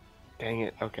 Dang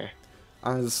it. Okay.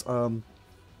 As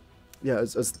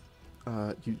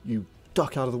you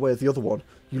duck out of the way of the other one,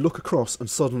 you look across and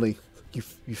suddenly you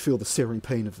feel the searing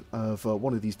pain of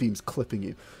one of these beams clipping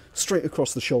you straight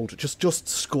across the shoulder, just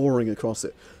scoring across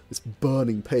it. This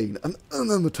burning pain, and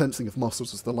then the tensing of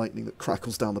muscles as the lightning that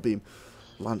crackles down the beam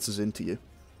lances into you.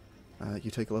 You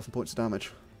take 11 points of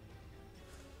damage.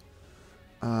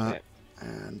 Okay.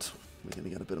 And we're going to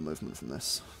get a bit of movement from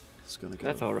this. It's going to go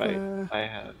That's alright. there, I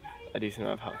have a decent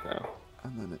amount of health now.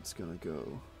 and then it's going to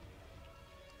go...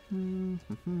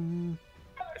 Isn't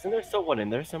there still one in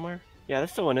there somewhere? Yeah,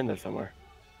 there's still one in there somewhere.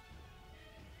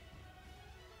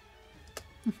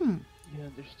 Yeah,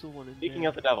 there's still one in Speaking there.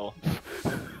 of the devil.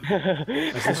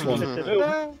 As this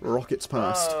one rockets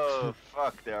past. Oh,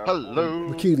 fuck, there. Hello.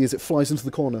 Makili, as it flies into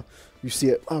the corner, you see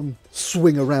it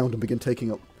swing around and begin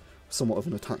taking up somewhat of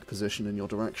an attack position in your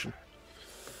direction.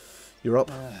 You're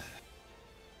up.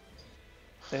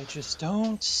 They just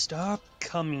don't stop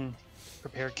coming.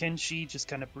 Prepare Kenshi, just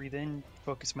kind of breathe in,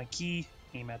 focus my ki,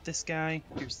 aim at this guy.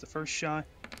 Here's the first shot.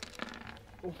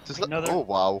 Does that... Another- Oh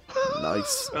wow.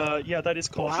 Nice. Yeah, that is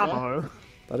called shot. Bravo.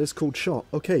 That is called shot.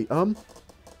 Okay,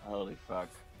 Holy fuck.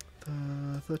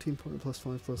 13 point plus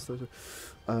 5 plus 30.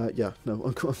 Yeah,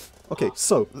 no. Okay,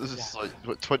 so This is like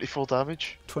what, 24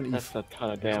 damage. 20. That's a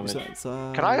ton of damage.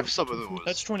 Can I have some of those?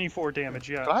 That's 24 damage,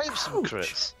 yeah. Can I have some Ouch.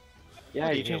 crits? Yeah,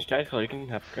 you change dice color, you can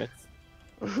have crits.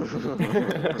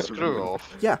 Screw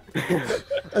off. Yeah.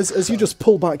 As you just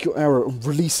pull back your arrow and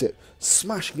release it,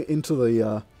 smashing it into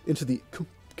the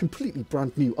completely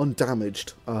brand new,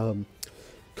 undamaged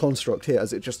construct here,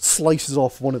 as it just slices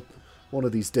off one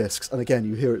of these discs, and again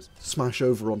you hear it smash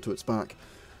over onto its back.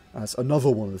 As another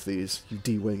one of these you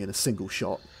de-wing in a single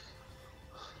shot.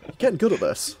 You're getting good at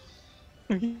this.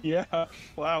 Yeah,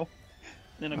 wow.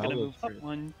 Then I'm gonna I'll move go up first.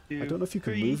 1, 2, I don't know if you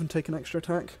can 3, move and take an extra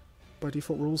attack by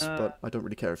default rules, but I don't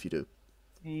really care if you do.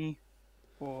 3,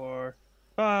 4,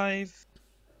 5.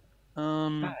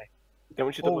 Hi.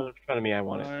 Don't shoot the one in front of me, I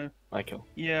want it. 5. My kill.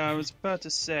 Yeah, I was about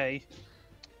to say.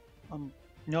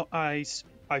 No,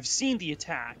 I've seen the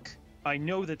attack. I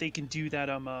know that they can do that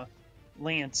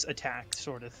lance attack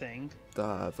sort of thing.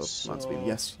 The lance beam, So-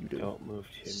 yes, you do. Don't move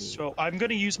to me. So I'm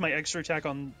gonna use my extra attack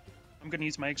on. I'm gonna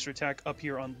use my extra attack up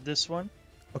here on this one.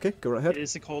 Okay, go right It ahead.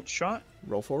 is a cold shot.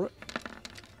 Roll for it.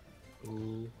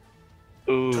 Ooh.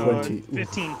 Ooh. 20.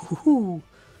 15. Ooh,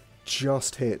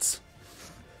 just hits.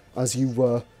 As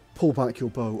you pull back your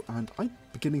bow, and I'm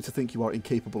beginning to think you are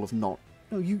incapable of not...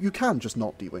 No, you can just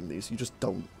not de-wing these, you just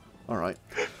don't. Alright.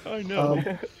 I know.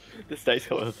 This dice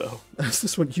color though. As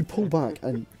this one, you pull back,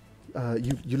 and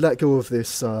you let go of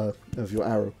this of your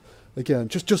arrow. Again,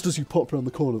 just as you pop around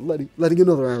the corner, letting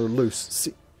another arrow loose,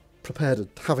 prepared,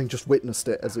 having just witnessed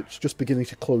it as it's just beginning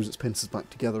to close its pincers back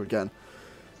together again.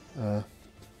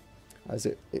 As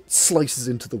it slices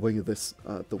into the wing of this,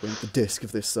 the disc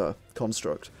of this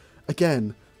construct.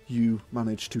 Again, you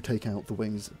manage to take out the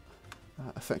wings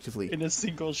effectively, In a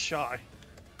single shot.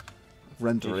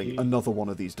 rendering another one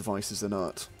of these devices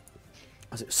inert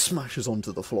as it smashes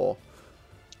onto the floor.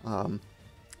 Yeah,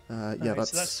 Alright,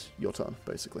 that's, so that's- your turn,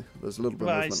 basically. There's a little bit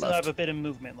Well, of I movement still left. have a bit of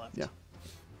movement left. Yeah.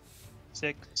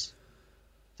 6,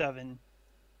 7,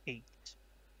 8.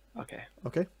 Okay.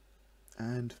 Okay.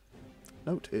 And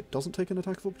note, it doesn't take an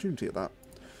attack of opportunity at that.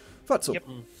 Vesztel. Yep.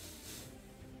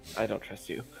 I don't trust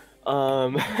you.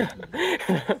 I'm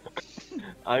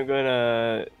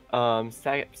gonna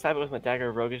stab it with my dagger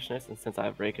of roguishness, and since I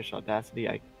have rakish audacity,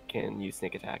 I can use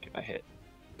sneak attack if I hit.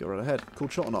 Go right ahead.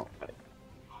 Cold shot or not?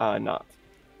 Not.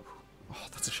 Oh,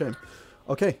 that's a shame.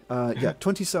 Okay, yeah,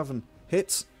 27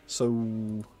 hits,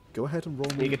 so go ahead and roll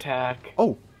Sneak me. attack.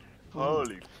 Oh,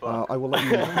 Holy fuck. I will let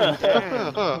you.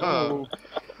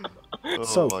 Oh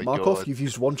So, my Markov, God. you've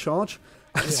used one charge,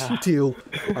 as Yeah. you deal.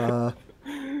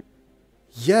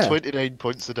 Yeah. 29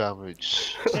 points of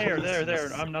damage.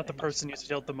 There. I'm not the person who's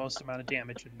dealt the most amount of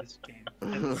damage in this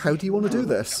game. How do you want to do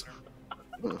this?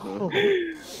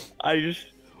 I just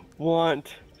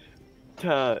want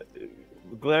to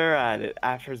glare at it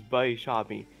after his buddy shot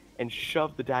me and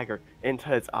shove the dagger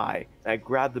into its eye. And I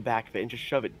grab the back of it and just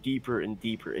shove it deeper and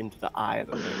deeper into the eye of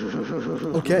the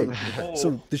thing. Okay,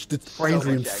 so there's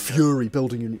angry and much anger. fury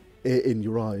building in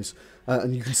your eyes,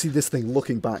 and you can see this thing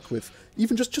looking back with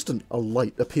even just a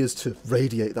light appears to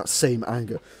radiate that same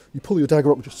anger. You pull your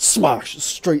dagger up and just smash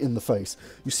straight in the face.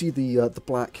 You see the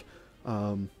black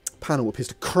panel appears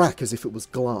to crack as if it was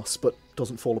glass, but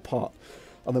doesn't fall apart.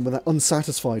 And then when they're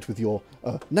unsatisfied with your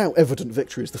now evident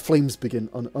victory, as the flames begin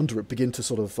under it begin to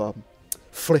sort of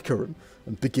flicker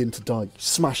and begin to die, you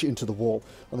smash it into the wall,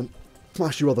 and then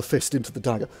smash your other fist into the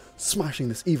dagger, smashing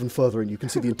this even further in. You can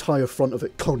see the entire front of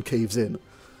it concaves in.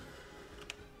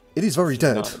 It is very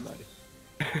dead.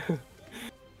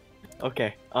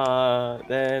 Okay,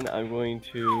 then I'm going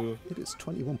to... It is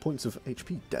 21 points of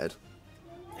HP dead.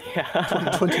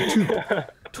 Yeah.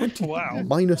 20 Wow.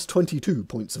 minus 22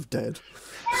 points of dead.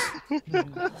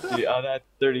 That's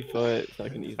 30 foot, so I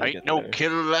can easily Ain't get no there.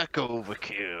 kill like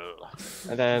overkill.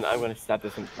 And then I'm going to stab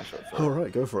this into my short sword.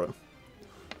 Alright, go for it.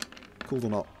 Cool or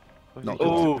not? Not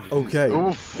Oh, cool. Okay.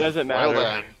 Oof. doesn't Well matter.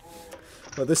 then.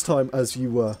 But this time, as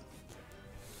you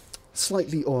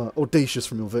slightly audacious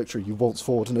from your victory, you waltz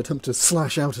forward and attempt to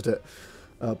slash out at it.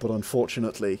 But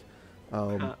unfortunately,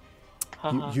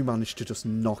 you manage to just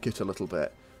knock it a little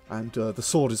bit. And the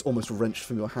sword is almost wrenched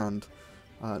from your hand.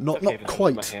 Not Okay, this is my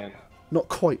quite hand. not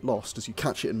quite lost as you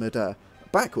catch it in midair.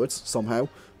 Backwards, somehow,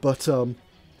 but and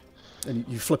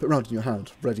you flip it around in your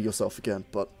hand, ready yourself again,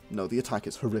 but no, the attack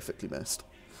is horrifically missed.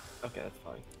 Okay, that's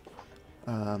fine.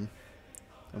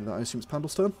 And I assume it's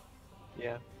Pandal's turn?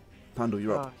 Yeah. Pandal,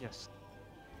 you're up. Yes.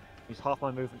 Use half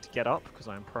my movement to get up because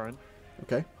I am prone.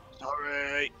 Okay.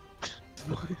 Sorry.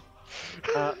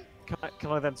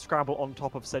 Can I then scramble on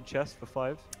top of said chest for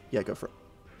 5? Yeah, go for it.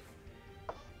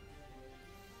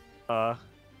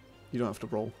 You don't have to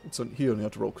roll. He only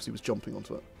had to roll because he was jumping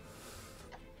onto it.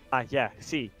 Yeah,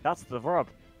 see, that's the rub.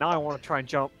 Now I want to try and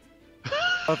jump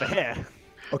over here.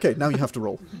 Okay, now you have to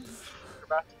roll.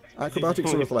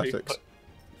 Acrobatics or athletics?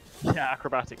 Yeah,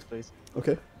 acrobatics, please.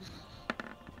 Okay.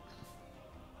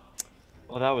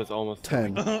 Well, that was almost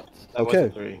 10. That Okay.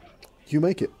 was 3. You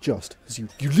make it just as you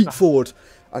leap forward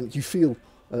and you feel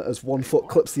as one foot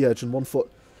clips the edge and one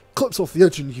foot clips off the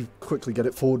edge and you quickly get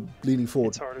it forward, leaning forward,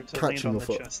 It's harder to land catching on your the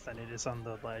foot. chest than it is on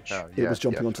the ledge. Oh, It was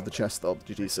jumping yeah, onto the chest, though,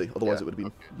 did you see? Otherwise Yeah, it would have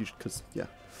been... okay. Because, yeah.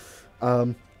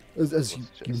 As you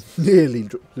nearly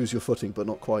lose your footing, but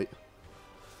not quite.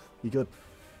 You good?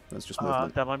 That's just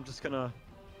movement. Then I'm just gonna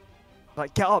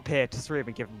get up here to Sauriv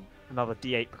and give him another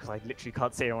D8 because I literally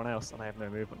can't see anyone else and I have no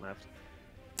movement left.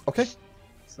 Okay.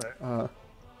 So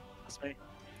that's me.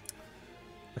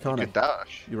 Akane, Good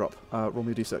dash. you're up. Roll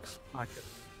me a d6. I could.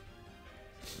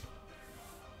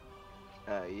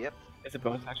 Yep. Is it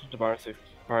bonus action to borrow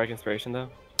inspiration, though?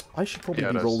 I should probably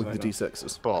Yeah, be it is. rolling I the know. d6s.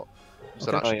 Spot. Is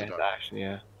that Okay. Oh, actually yeah, to it's do? action,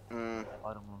 yeah.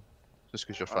 I don't know. Just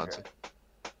because you're Okay. fancy.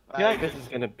 I feel like this is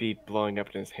gonna be blowing up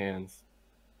in his hands.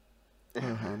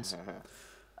 No hands.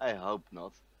 I hope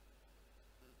not.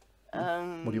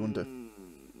 What do you want to do?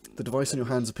 The device in your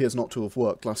hands appears not to have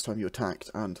worked last time you attacked,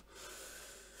 and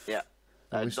Yeah.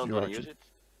 I I wasted don't your want to action. use it.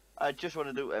 I just want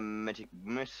to do a magic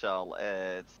missile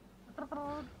at...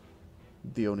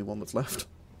 the only one that's left.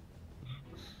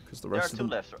 because the There are rest of two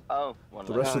them, left. Oh, one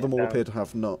the left. rest of them all down. appear to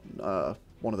have not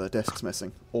one of their desks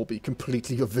missing, or be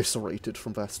completely eviscerated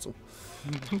from Vesztel.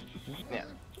 Yeah,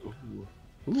 Ooh.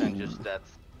 and just that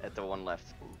at the one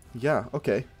left. Yeah.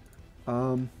 Okay.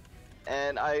 And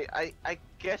I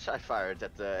guess I fired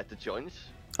at the joints.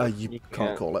 You You can't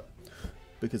can't. call it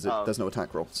because Oh. there's no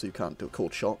attack roll, so you can't do a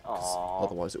cold shot. 'Cause Aw.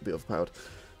 otherwise, it would be overpowered.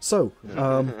 So,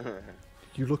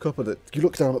 you look up at it. You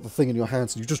look down at the thing in your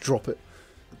hands, and you just drop it.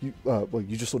 You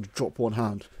you just sort of drop one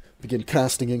hand, begin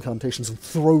casting incantations, and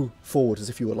throw forward as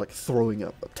if you were like throwing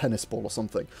a tennis ball or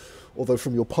something. Although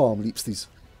from your palm leaps these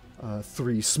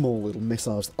 3 small little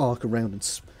missiles that arc around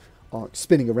and arc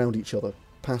spinning around each other,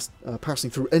 passing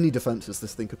through any defences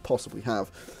this thing could possibly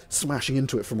have, smashing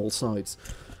into it from all sides.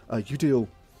 You deal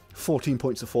 14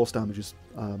 points of force damages,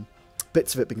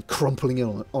 bits of it being crumpling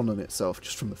in on itself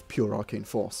just from the pure arcane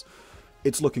force.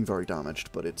 It's looking very damaged,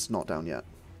 but it's not down yet.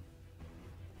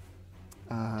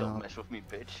 Don't mess with me,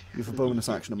 bitch. You have a bonus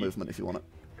action and movement if you want it.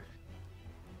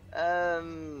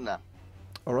 No.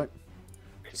 Alright.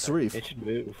 Sauriv, It should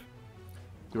move.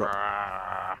 you're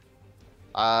up.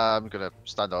 I'm gonna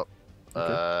stand up.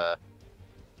 Okay.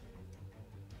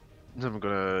 Then I'm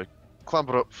gonna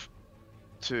clamber up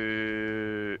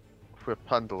to where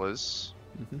Pandal is.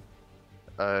 Mhm.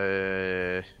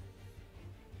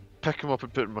 Pick him up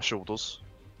and put him on my shoulders.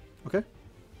 Okay.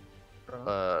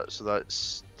 So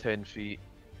that's 10 feet.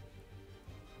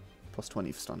 Plus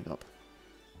 20 for standing up.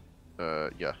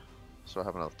 Yeah. So I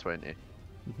have another 20.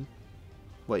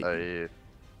 Wait, Uh,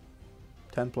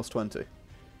 10 plus 20.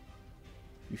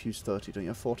 You've used 30, don't you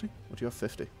have 40? Or do you have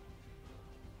 50?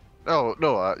 oh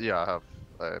no, yeah, I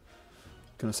have.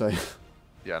 Gonna say.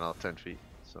 Yeah, another 10 feet.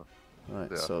 So.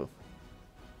 Right, Yeah. so.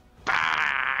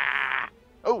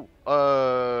 Oh,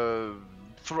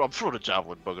 I'm throwing a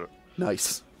javelin, bugger.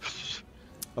 Nice.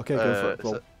 Okay, go for it. is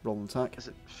Roll, it- roll an attack. Is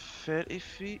it 30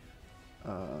 feet?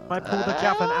 I pull the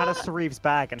javelin out of Sauriv's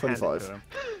bag and hand it 25. to him.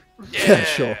 Yeah,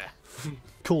 sure.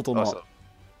 Cooled or not. Awesome.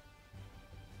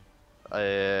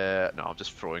 No, I'm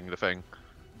just throwing the thing.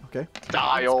 Okay.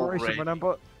 Die Inspiration, already.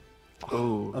 remember?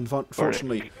 Ooh.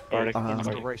 Unfortunately. Bardic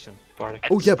Inspiration. Bardic.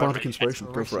 Oh yeah, Bardic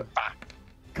Inspiration. Go for it.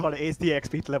 God, it is the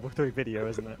XP to level 3 video,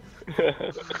 isn't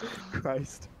it?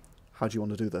 Christ. How do you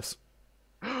want to do this?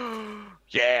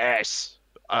 Yes.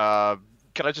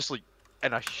 Can I just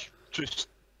and I just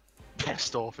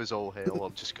pissed off as all hell.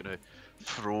 I'm just gonna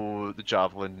throw the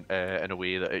javelin in a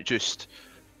way that it just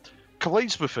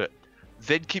collides with it,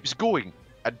 then keeps going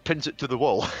and pins it to the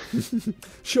wall.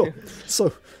 Sure.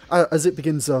 So, as it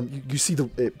begins, you see the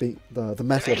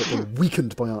metal of it being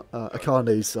weakened by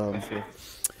Akane's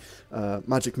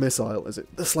magic missile as it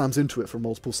slams into it from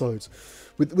multiple sides.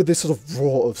 With this sort of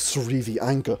roar of Saurivi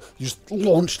anger, you just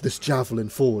launch this javelin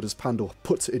forward as Pandal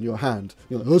puts it in your hand.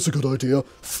 You're like, that's a good idea,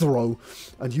 throw.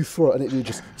 And you throw it and it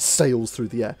just sails through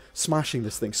the air, smashing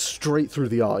this thing straight through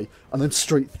the eye, and then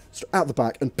straight out the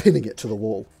back and pinning it to the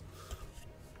wall.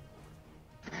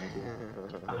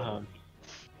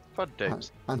 Fun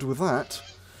days. And with that,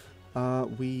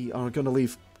 we are going to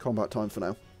leave combat time for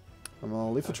now. And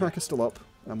I'll leave the tracker still up,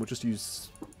 and we'll just use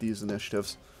these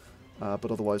initiatives.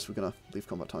 But otherwise, we're going to leave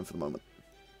combat time for the moment.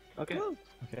 Okay.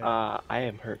 Okay. I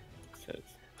am hurt. Says.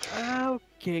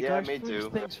 Okay, Yeah, guys. me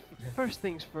too. First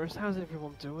things first. How's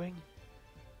everyone doing?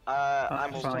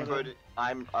 I'm also fine. good.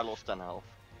 I lost 10 health.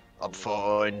 I'm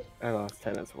fine. I lost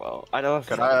 10 as well. I lost.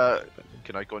 Can 10, I- but-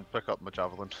 Can I go and pick up my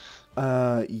javelin?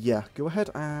 Yeah, go ahead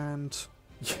and...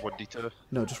 1d2.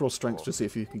 No, just roll strength to see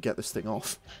if you can get this thing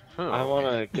off. I want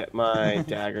to get my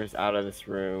daggers out of this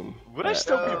room. Would I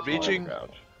still be on the raging?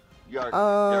 ground. Yargon.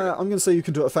 I'm going to say you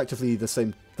can do it effectively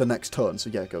the next turn, so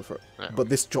yeah, go for it. Yeah. But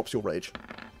this drops your rage.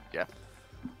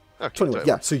 Okay, So anyway, so-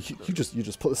 yeah, so you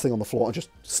just put this thing on the floor and just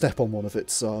step on one of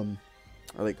its, I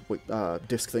think,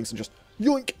 disc things and just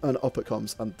yoink, and up it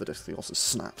comes, and the disc thing also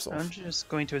snaps off. I'm just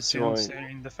going to assume, Join.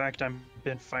 considering the fact I've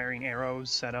been firing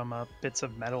arrows at bits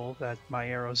of metal, that my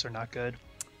arrows are not good.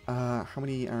 How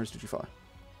many arrows did you fire?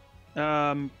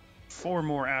 4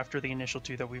 more after the initial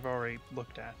 2 that we've already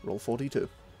looked at. Roll 4d2.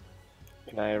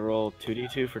 Can I roll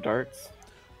 2d2 for darts?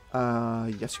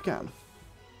 Yes, you can.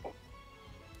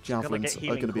 Javelins get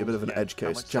are going to be a bit of an healing edge calls, yeah.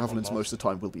 case. How much level Javelins loss? most of the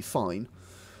time will be fine.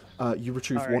 You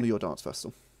retrieve one Alright. of your darts,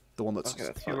 Vesztel. The one that's Okay,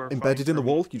 that's You fine. are embedded fine in the for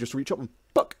me. wall, you just reach up and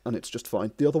buck, and it's just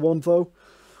fine. The other one, though,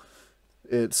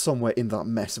 it's somewhere in that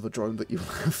mess of a drone that you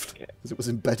left, Okay. as it was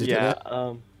embedded in Yeah, it.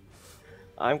 I'm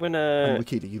And gonna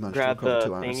Wakita, you managed grab to recover the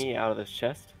 2 arrows. thingy out of this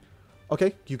chest.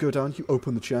 Okay, you go down, you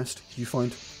open the chest, you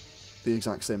find the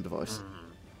exact same device.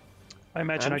 I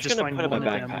imagine I'm I just just gonna find put it in one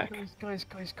my of them. backpack.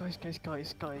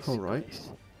 Guys. All right.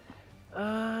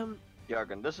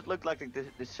 Yargon, does it look like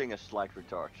this thing is like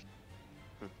recharged?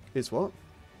 Is what?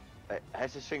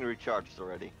 Has this thing recharged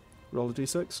already? Roll a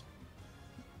d6.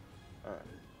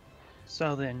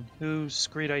 So then, whose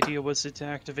great idea was it to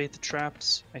activate the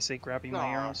traps? I say grabbing my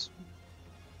Aw. arrows.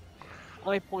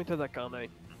 I pointed at Akane.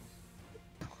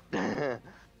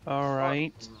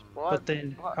 Alright. What? But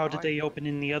then, how did they open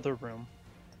in the other room?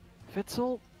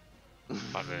 Vesztel?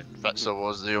 I mean, Vesztel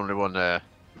was the only one there.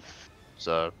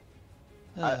 So,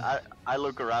 I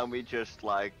look around me just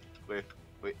like with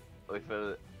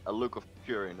a look of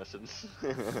pure innocence.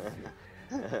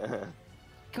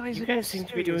 Guys, You are guys seem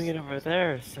to be doing serious? it over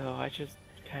there, so I just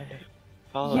kind of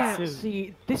followed Yeah, suit.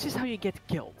 see, this is how you get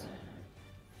killed.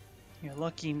 You're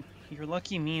lucky. You're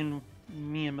lucky. Me and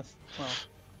well,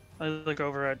 I look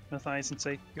over at Mathias and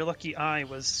say, "You're lucky. I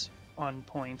was on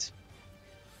point."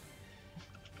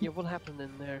 Yeah, what happened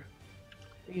in there?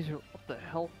 These are, what the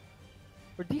hell?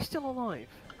 Are these still alive?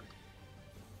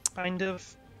 Kind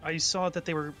of. I saw that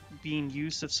they were being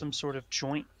used of some sort of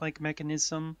joint-like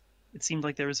mechanism. It seemed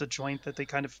like there was a joint that they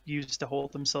kind of used to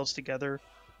hold themselves together.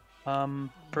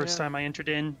 First Yeah. time I entered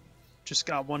in, just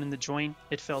got one in the joint.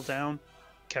 It fell down.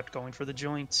 Kept going for the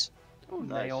joints. Oh, and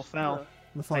nice. They all fell.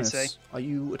 Matthias, say. are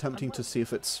you attempting to see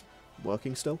if it's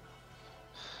working still?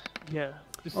 Yeah,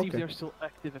 to see if Okay. they're still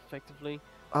active effectively.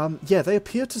 Yeah, they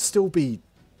appear to still be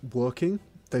working.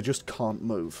 They just can't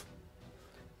move.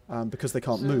 Because they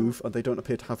can't So- move, and they don't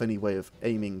appear to have any way of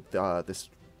aiming this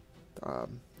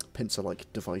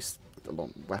pincer-like device,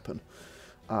 along weapon,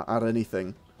 at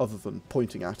anything other than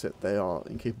pointing at it. They are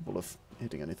incapable of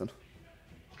hitting anything.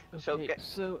 So Okay, ca-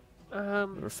 so,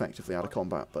 They're effectively out of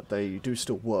combat, but they do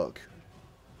still work.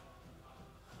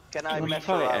 Can I We should mess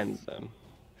probably around? end them.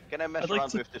 Can I mess I'd like around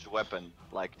to- with this weapon,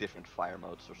 like different fire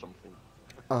modes or something?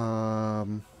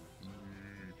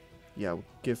 Yeah, we'll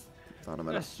give that a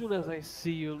minute. as soon as I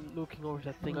see you looking over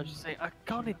that thing, I'll just say,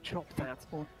 Akane, drop that.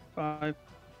 5.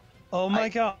 Oh my I-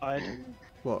 god!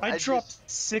 What? I I dropped just-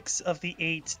 6 of the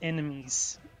 8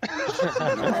 enemies.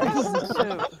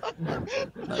 So,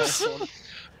 Nice.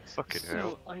 fucking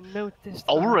hell. so I noticed.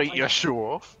 Alright, I, you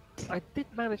sure? I did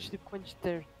manage to quench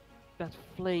that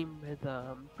flame with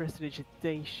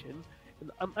prestidigitation,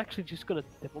 and I'm actually just gonna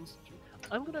demonstrate.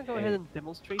 I'm gonna go ahead and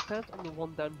demonstrate that on the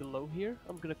one down below here.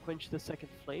 I'm gonna quench the second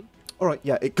flame. Alright,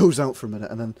 yeah, it goes out for a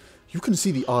minute, and then you can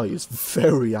see the eye is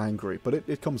very angry, but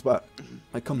it comes back.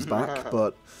 It comes back,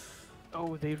 but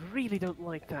Oh, they really don't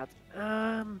like that.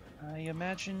 I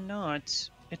imagine not.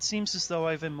 It seems as though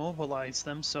I've immobilized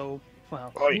them, so,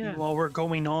 well, Right. Yeah. while we're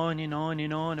going on and on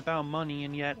and on about money,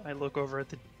 and yet I look over at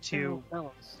the they're 2 all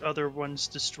balanced. other ones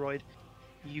destroyed,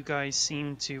 you guys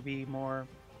seem to be more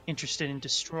interested in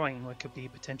destroying what could be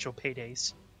potential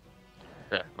paydays.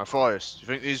 Yeah, Mathias, do you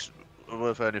think these are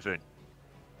worth anything?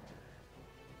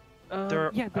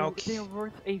 They're Yeah, out- they're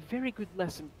worth a very good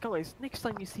lesson, guys. Next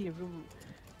time you see a room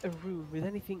with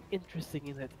anything interesting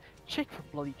in it, check for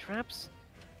bloody traps.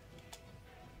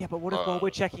 Yeah, but what if while we're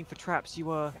checking for traps,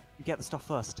 you get the stuff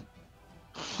first?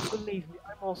 Believe me,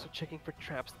 I'm also checking for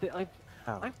traps. I've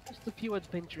lost a few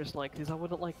adventures like this. I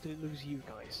wouldn't like to lose you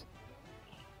guys.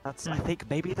 That's, I think,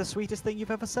 maybe the sweetest thing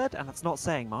you've ever said, and that's not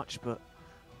saying much, but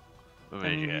I I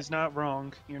mean, mean, yeah. he's not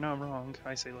wrong. You're not wrong.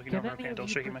 I say, looking Can over at any of Pandal,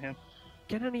 you shaking my hand.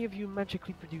 Can any of you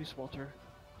magically produce water?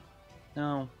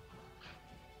 No.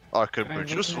 I can Alright,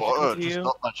 produce what water, do just you-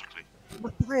 not magically.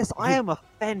 Matthias, I am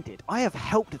offended. I have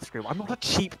helped this group. I'm not a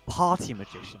cheap party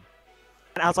magician.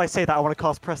 And as I say that, I want to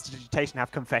cast prestidigitation and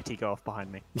have confetti go off behind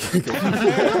me.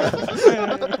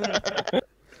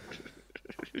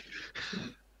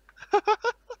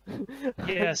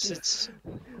 Yes, it's.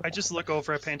 I just look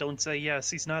over at Pandal and say, yes,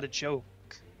 he's not a joke.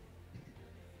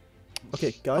 okay,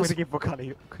 I'm guys. gonna give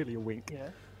Wakali a wink. Yeah.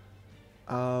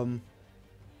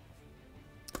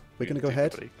 We're going to go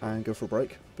ahead and go for a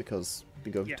break because we've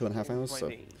been going Yeah. for 2.5 hours. So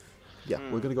Righty. yeah,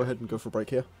 we're going to go ahead and go for a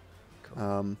break here.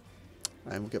 And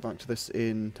we'll get back to this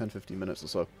in 10-15 minutes or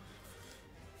so,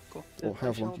 Cool. or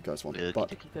however long you guys want. Yeah. But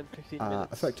 10, 15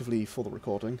 minutes. effectively for the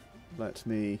recording, let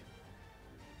me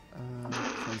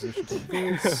transition to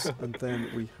this, and then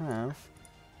we have.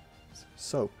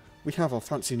 So we have our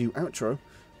fancy new outro.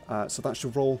 So that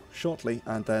should roll shortly,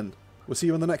 and then we'll see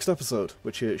you in the next episode,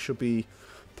 which it should be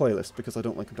playlist because I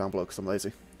don't link them down below because I'm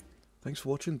lazy. Thanks for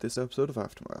watching this episode of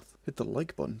Aftermath. Hit the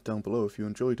like button down below if you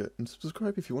enjoyed it, and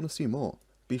subscribe if you want to see more.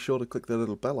 Be sure to click the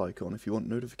little bell icon if you want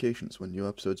notifications when new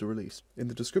episodes are released. In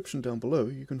the description down below,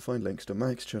 you can find links to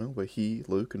Mike's channel, where he,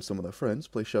 Luke, and some of their friends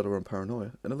play Shadowrun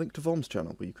Paranoia, and a link to Vom's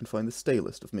channel, where you can find the stay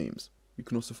list of memes. You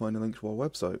can also find a link to our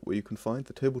website, where you can find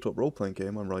the tabletop role-playing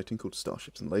game I'm writing called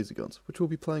Starships and Laserguns, which we'll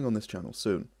be playing on this channel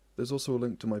soon. There's also a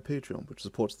link to my Patreon, which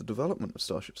supports the development of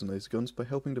Starships and Laserguns by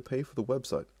helping to pay for the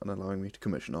website and allowing me to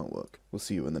commission artwork. We'll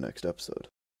see you in the next episode.